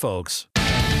yet, folks.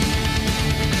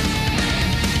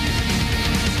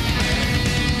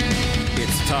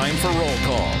 It's time for Roll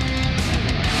Call.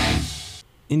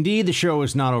 Indeed, the show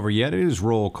is not over yet. It is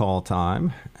roll call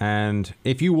time. And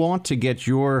if you want to get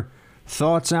your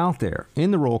thoughts out there in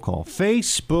the roll call,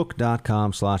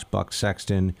 facebook.com/Buck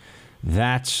Sexton.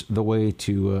 That's the way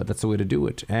to do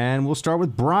it. And we'll start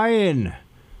with Brian.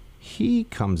 He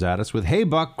comes at us with, "Hey,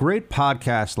 Buck, great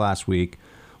podcast last week.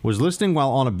 Was listening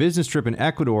while on a business trip in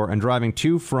Ecuador and driving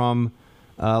to from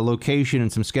location in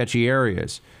some sketchy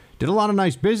areas. Did a lot of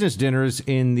nice business dinners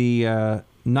in the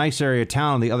nice area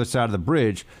town on the other side of the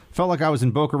bridge. Felt like I was in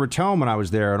Boca Raton when I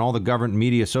was there, and all the government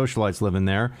media socialites live in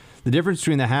there. The difference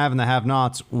between the have and the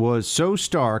have-nots was so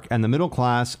stark, and the middle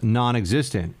class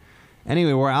non-existent.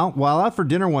 Anyway, while out for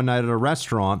dinner one night at a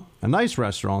restaurant, a nice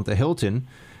restaurant, the Hilton,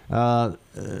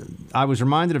 I was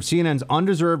reminded of CNN's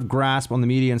undeserved grasp on the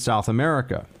media in South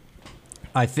America.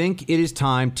 I think it is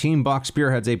time Team Buck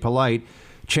spearheads a polite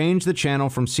change the channel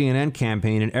from CNN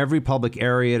campaign in every public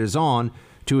area it is on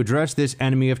to address this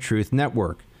enemy of truth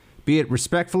network. Be it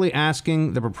respectfully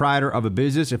asking the proprietor of a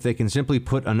business if they can simply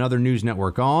put another news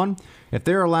network on. If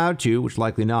they're allowed to, which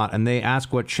likely not, and they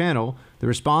ask what channel, the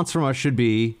response from us should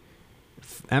be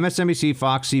MSNBC,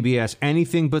 Fox, CBS,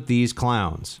 anything but these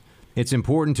clowns. It's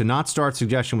important to not start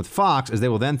suggestion with Fox, as they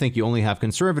will then think you only have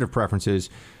conservative preferences.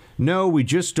 No, we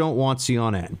just don't want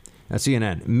CNN.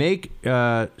 Make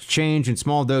change in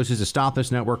small doses to stop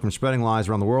this network from spreading lies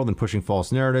around the world and pushing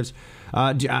false narratives."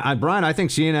 Brian, I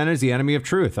think CNN is the enemy of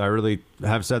truth. I really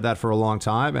have said that for a long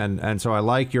time, and so I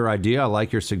like your idea. I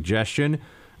like your suggestion,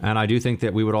 and I do think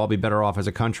that we would all be better off as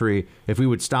a country if we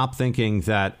would stop thinking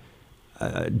that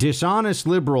dishonest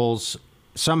liberals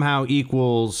somehow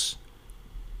equals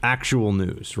actual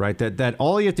news, right? That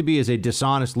all you have to be is a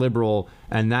dishonest liberal,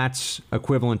 and that's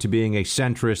equivalent to being a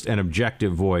centrist and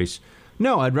objective voice.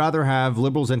 No, I'd rather have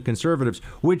liberals and conservatives,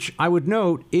 which I would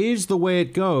note is the way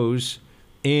it goes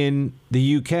in the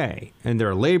UK. And there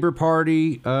are Labour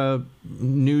Party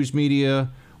news media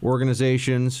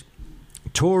organizations,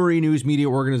 Tory news media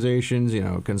organizations,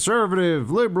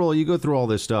 conservative, liberal, you go through all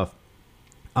this stuff.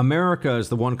 America is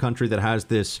the one country that has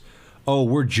this oh,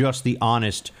 we're just the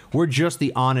honest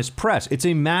press. It's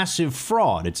a massive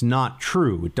fraud. It's not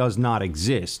true. It does not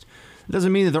exist. It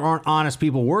doesn't mean that there aren't honest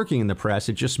people working in the press.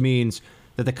 It just means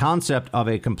that the concept of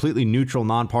a completely neutral,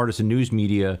 nonpartisan news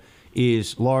media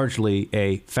is largely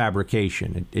a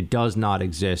fabrication. It does not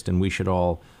exist, and we should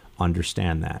all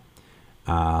understand that.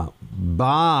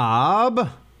 Bob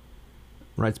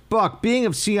writes, Buck, being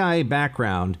of CIA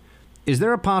background, is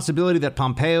there a possibility that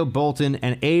Pompeo, Bolton,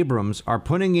 and Abrams are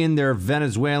putting in their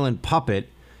Venezuelan puppet,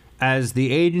 as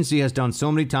the agency has done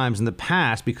so many times in the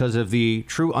past, because of the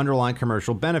true underlying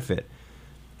commercial benefit?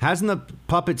 Hasn't the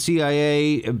puppet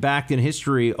CIA back in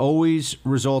history always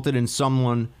resulted in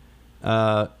someone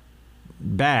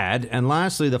bad? And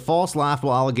lastly, the false,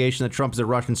 laughable allegation that Trump is a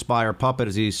Russian spy or puppet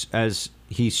as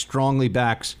he strongly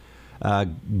backs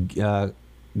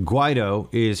Guaido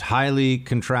is highly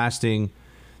contrasting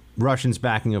Russians'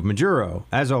 backing of Maduro.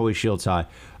 As always, shields high.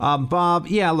 Bob,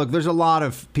 yeah, look, there's a lot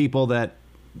of people that,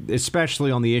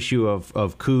 especially on the issue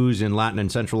of coups in Latin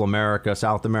and Central America,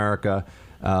 South America,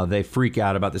 they freak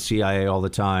out about the CIA all the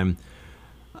time.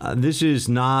 This is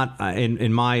not,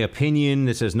 in my opinion,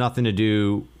 this has nothing to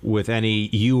do with any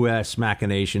U.S.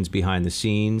 machinations behind the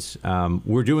scenes.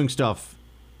 We're doing stuff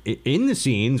in the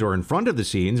scenes or in front of the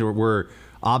scenes. We're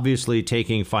obviously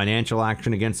taking financial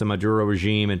action against the Maduro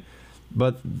regime.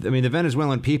 But, I mean, the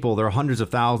Venezuelan people, there are hundreds of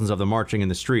thousands of them marching in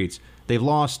the streets. They've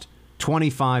lost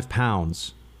 25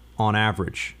 pounds on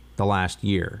average the last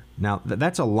year. Now,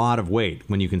 that's a lot of weight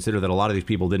when you consider that a lot of these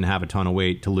people didn't have a ton of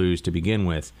weight to lose to begin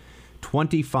with.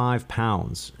 25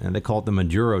 pounds, and they call it the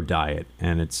Maduro diet,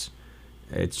 and it's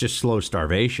just slow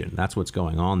starvation. That's what's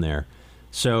going on there.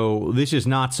 So this is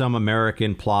not some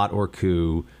American plot or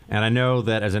coup, and I know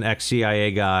that as an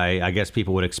ex-CIA guy, I guess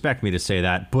people would expect me to say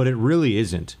that, but it really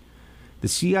isn't. The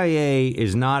CIA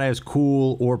is not as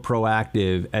cool or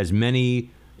proactive as many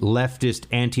leftist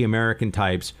anti-American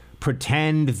types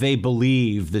pretend they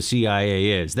believe the CIA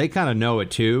is. They kind of know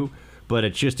it too, but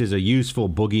it just is a useful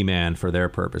boogeyman for their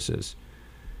purposes.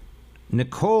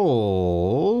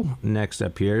 Nicole, next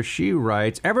up here, she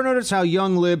writes, ever notice how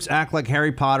young libs act like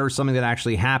Harry Potter is something that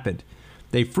actually happened?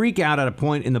 They freak out at a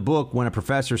point in the book when a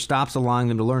professor stops allowing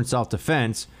them to learn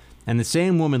self-defense, and the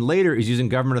same woman later is using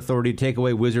government authority to take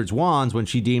away wizards' wands when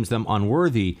she deems them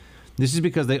unworthy. This is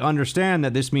because they understand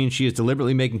that this means she is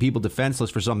deliberately making people defenseless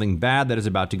for something bad that is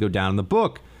about to go down in the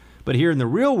book. But here in the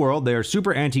real world, they are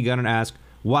super anti-gun and ask,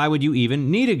 why would you even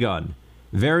need a gun?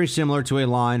 Very similar to a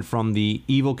line from the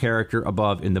evil character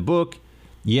above in the book,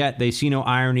 yet they see no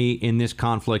irony in this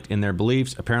conflict in their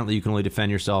beliefs. Apparently, you can only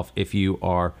defend yourself if you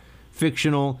are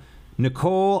fictional.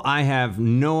 Nicole, I have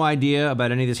no idea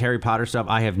about any of this Harry Potter stuff.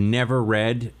 I have never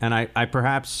read, and I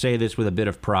perhaps say this with a bit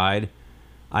of pride,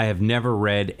 I have never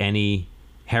read any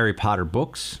Harry Potter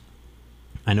books.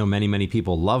 I know many, many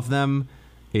people love them.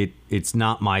 It's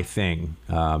not my thing.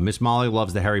 Miss Molly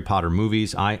loves the Harry Potter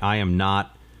movies. I am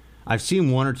not. I've seen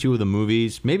one or two of the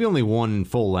movies, maybe only one in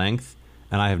full length,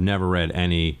 and I have never read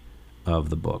any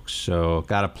of the books. So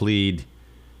gotta plead,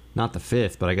 not the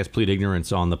fifth, but I guess plead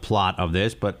ignorance on the plot of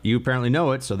this. But you apparently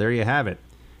know it, so there you have it.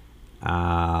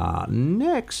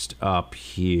 Next up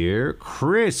here,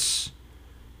 Chris.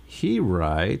 He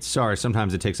writes, sorry,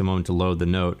 sometimes it takes a moment to load the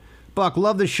note. Buck,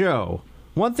 love the show.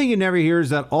 One thing you never hear is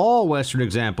that all Western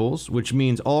examples, which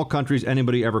means all countries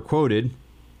anybody ever quoted,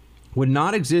 would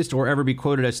not exist or ever be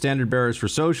quoted as standard bearers for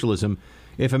socialism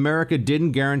if America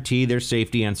didn't guarantee their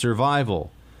safety and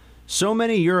survival. So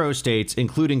many Euro states,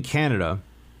 including Canada,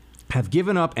 have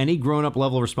given up any grown-up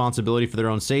level of responsibility for their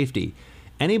own safety.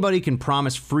 Anybody can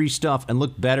promise free stuff and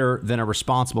look better than a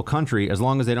responsible country as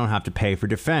long as they don't have to pay for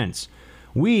defense.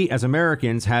 We, as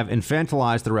Americans, have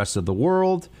infantilized the rest of the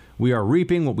world. We are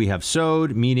reaping what we have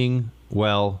sowed, meaning,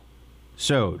 well,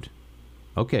 sowed.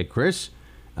 Okay, Chris.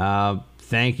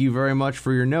 Thank you very much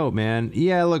for your note, man.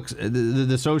 Yeah, look,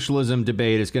 the socialism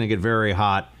debate is going to get very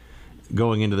hot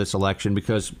going into this election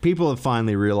because people have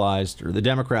finally realized, or the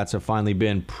Democrats have finally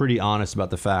been pretty honest about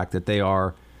the fact that they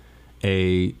are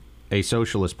a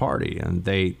socialist party. And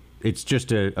it's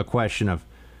just a question of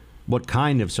what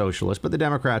kind of socialist, but the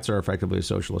Democrats are effectively a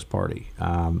socialist party.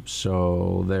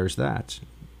 So there's that.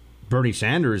 Bernie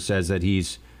Sanders says that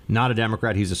he's not a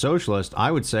Democrat, he's a socialist. I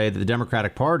would say that the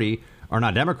Democratic Party are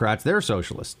not Democrats, they're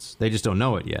socialists. They just don't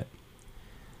know it yet.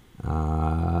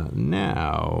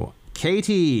 Now,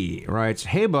 Katie writes,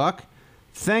 hey, Buck,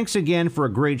 thanks again for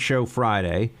a great show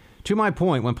Friday. To my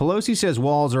point, when Pelosi says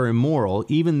walls are immoral,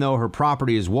 even though her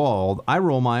property is walled, I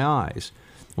roll my eyes.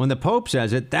 When the Pope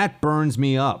says it, that burns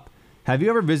me up. Have you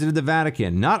ever visited the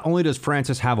Vatican? Not only does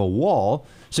Francis have a wall,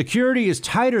 security is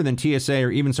tighter than TSA or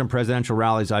even some presidential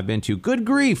rallies I've been to. Good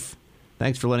grief!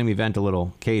 Thanks for letting me vent a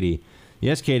little, Katie.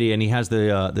 Yes, Katie, and he has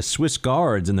the Swiss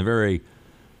Guards in the very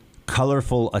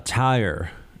colorful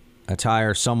attire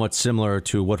somewhat similar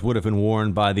to what would have been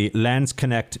worn by the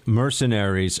Landsknecht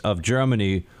mercenaries of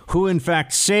Germany, who in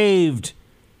fact saved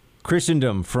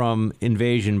Christendom from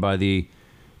invasion by the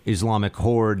Islamic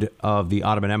horde of the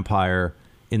Ottoman Empire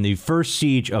in the first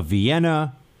siege of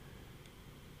Vienna.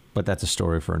 But that's a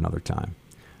story for another time.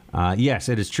 Yes,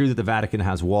 it is true that the Vatican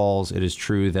has walls. It is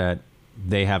true that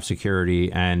they have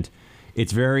security, and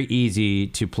it's very easy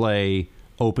to play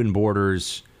open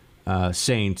borders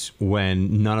saint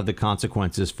when none of the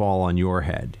consequences fall on your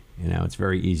head. You know, it's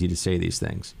very easy to say these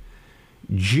things.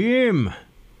 Jim,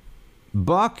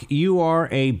 Buck, you are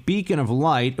a beacon of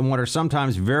light in what are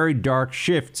sometimes very dark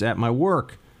shifts at my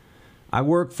work. I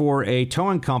work for a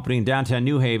towing company in downtown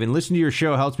New Haven. Listening to your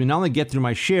show helps me not only get through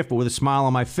my shift, but with a smile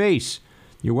on my face.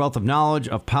 Your wealth of knowledge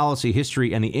of policy,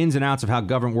 history, and the ins and outs of how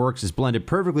government works is blended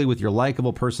perfectly with your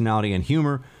likable personality and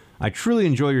humor. I truly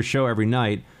enjoy your show every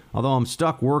night. Although I'm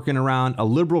stuck working around a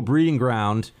liberal breeding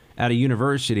ground at a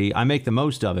university, I make the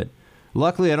most of it.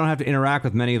 Luckily, I don't have to interact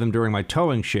with many of them during my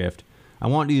towing shift. I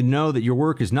want you to know that your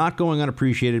work is not going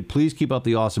unappreciated. Please keep up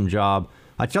the awesome job.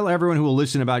 I tell everyone who will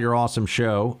listen about your awesome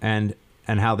show and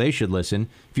how they should listen.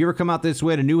 If you ever come out this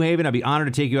way to New Haven, I'd be honored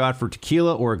to take you out for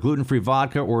tequila or a gluten-free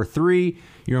vodka or 3.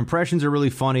 Your impressions are really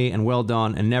funny and well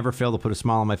done and never fail to put a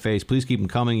smile on my face. Please keep them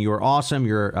coming. You are awesome.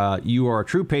 You are a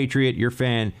true patriot. Your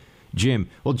fan, Jim.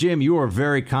 Well, Jim, you are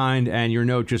very kind, and your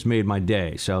note just made my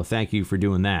day. So thank you for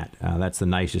doing that. That's the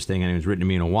nicest thing anyone's written to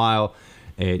me in a while.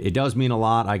 It does mean a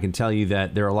lot. I can tell you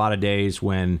that there are a lot of days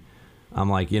when I'm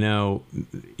like,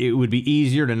 it would be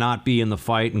easier to not be in the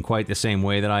fight in quite the same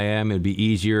way that I am. It'd be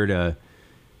easier to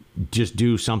just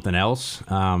do something else.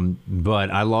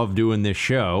 But I love doing this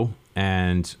show,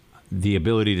 and the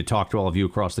ability to talk to all of you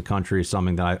across the country is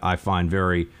something that I find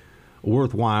very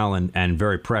worthwhile and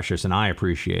very precious, and I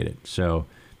appreciate it. So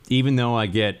even though I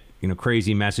get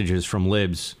crazy messages from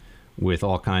libs with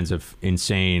all kinds of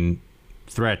insane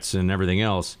threats and everything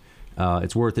else,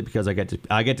 it's worth it because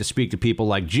I get to speak to people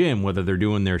like Jim, whether they're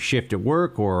doing their shift at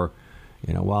work or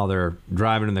while they're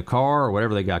driving in the car or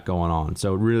whatever they got going on.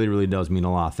 So it really, really does mean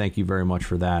a lot. Thank you very much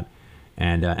for that,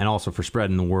 and also for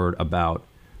spreading the word about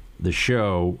the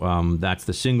show. That's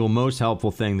the single most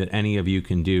helpful thing that any of you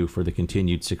can do for the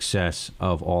continued success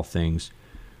of all things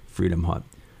Freedom Hut.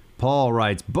 Paul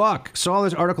writes, Buck, saw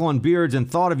this article on beards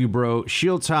and thought of you, bro.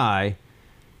 Shields high.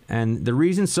 And the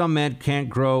reason some men can't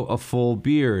grow a full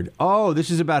beard. Oh, this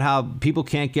is about how people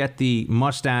can't get the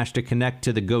mustache to connect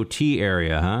to the goatee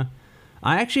area, huh?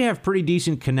 I actually have pretty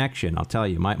decent connection, I'll tell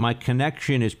you. My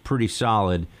connection is pretty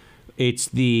solid. It's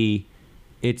the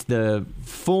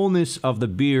fullness of the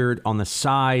beard on the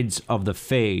sides of the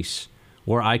face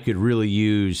where I could really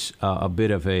use a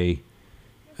bit of a,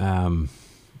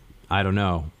 I don't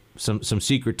know, some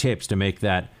secret tips to make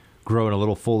that grow in a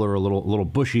little fuller, a little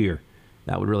bushier.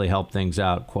 That would really help things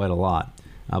out quite a lot.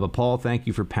 But Paul, thank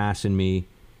you for passing me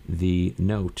the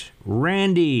note.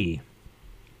 Randy.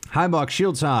 Hi, Buck.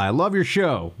 Shields high. I love your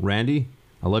show, Randy.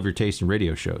 I love your taste in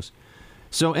radio shows.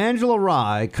 So Angela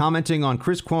Rye, commenting on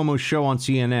Chris Cuomo's show on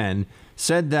CNN,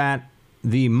 said that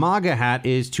the MAGA hat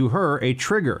is, to her, a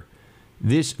trigger.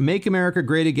 This Make America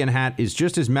Great Again hat is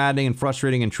just as maddening and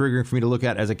frustrating and triggering for me to look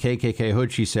at as a KKK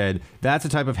hood, she said. That's the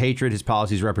type of hatred his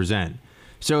policies represent.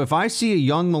 So if I see a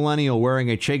young millennial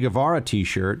wearing a Che Guevara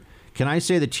T-shirt, can I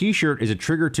say the T-shirt is a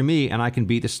trigger to me and I can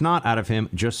beat the snot out of him?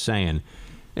 Just saying.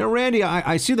 Randy,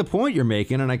 I see the point you're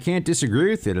making, and I can't disagree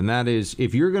with it. And that is,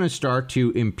 if you're going to start to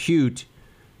impute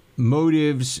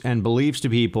motives and beliefs to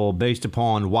people based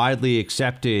upon widely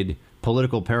accepted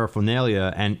political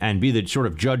paraphernalia and be the sort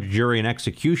of judge, jury, and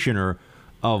executioner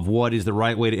of what is the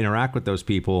right way to interact with those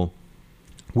people,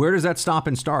 where does that stop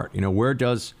and start? Where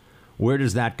does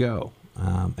that go?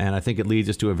 And I think it leads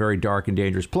us to a very dark and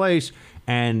dangerous place.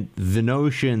 And the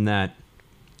notion that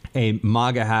a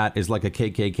MAGA hat is like a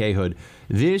KKK hood,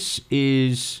 this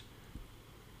is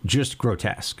just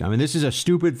grotesque. I mean, this is a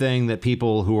stupid thing that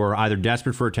people who are either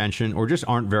desperate for attention or just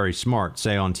aren't very smart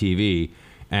say on TV.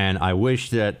 And I wish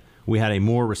that we had a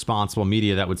more responsible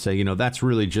media that would say, that's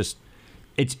really just,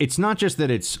 it's not just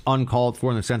that it's uncalled for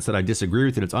in the sense that I disagree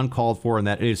with it. It's uncalled for in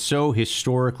that it is so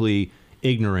historically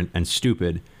ignorant and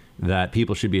stupid that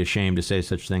people should be ashamed to say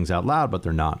such things out loud, but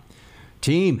they're not.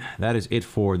 Team, that is it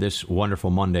for this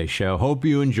wonderful Monday show. Hope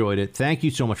you enjoyed it. Thank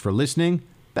you so much for listening.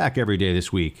 Back every day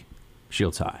this week.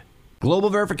 Shields high. Global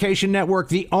Verification Network,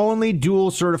 the only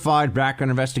dual certified background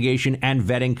investigation and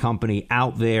vetting company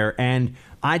out there. And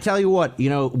I tell you what,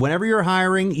 whenever you're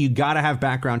hiring, you got to have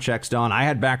background checks done. I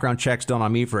had background checks done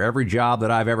on me for every job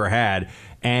that I've ever had.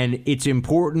 And it's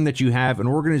important that you have an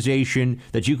organization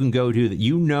that you can go to that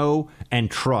you know and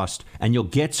trust, and you'll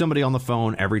get somebody on the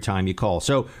phone every time you call.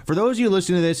 So for those of you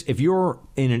listening to this, if you're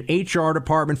in an HR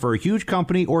department for a huge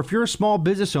company, or if you're a small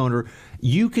business owner,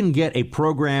 you can get a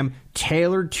program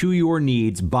tailored to your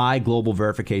needs by Global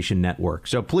Verification Network.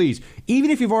 So please,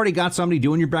 even if you've already got somebody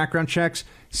doing your background checks,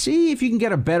 see if you can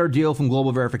get a better deal from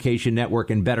Global Verification Network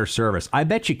and better service. I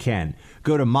bet you can.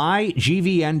 Go to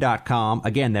mygvn.com.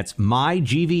 Again, that's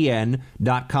mygvn.com,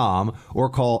 or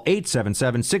call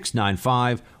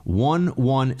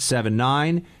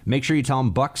 877-695-1179. Make sure you tell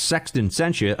them Buck Sexton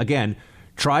sent you. Again,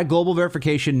 try Global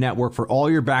Verification Network for all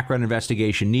your background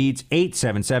investigation needs.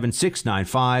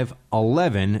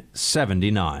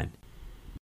 877-695-1179.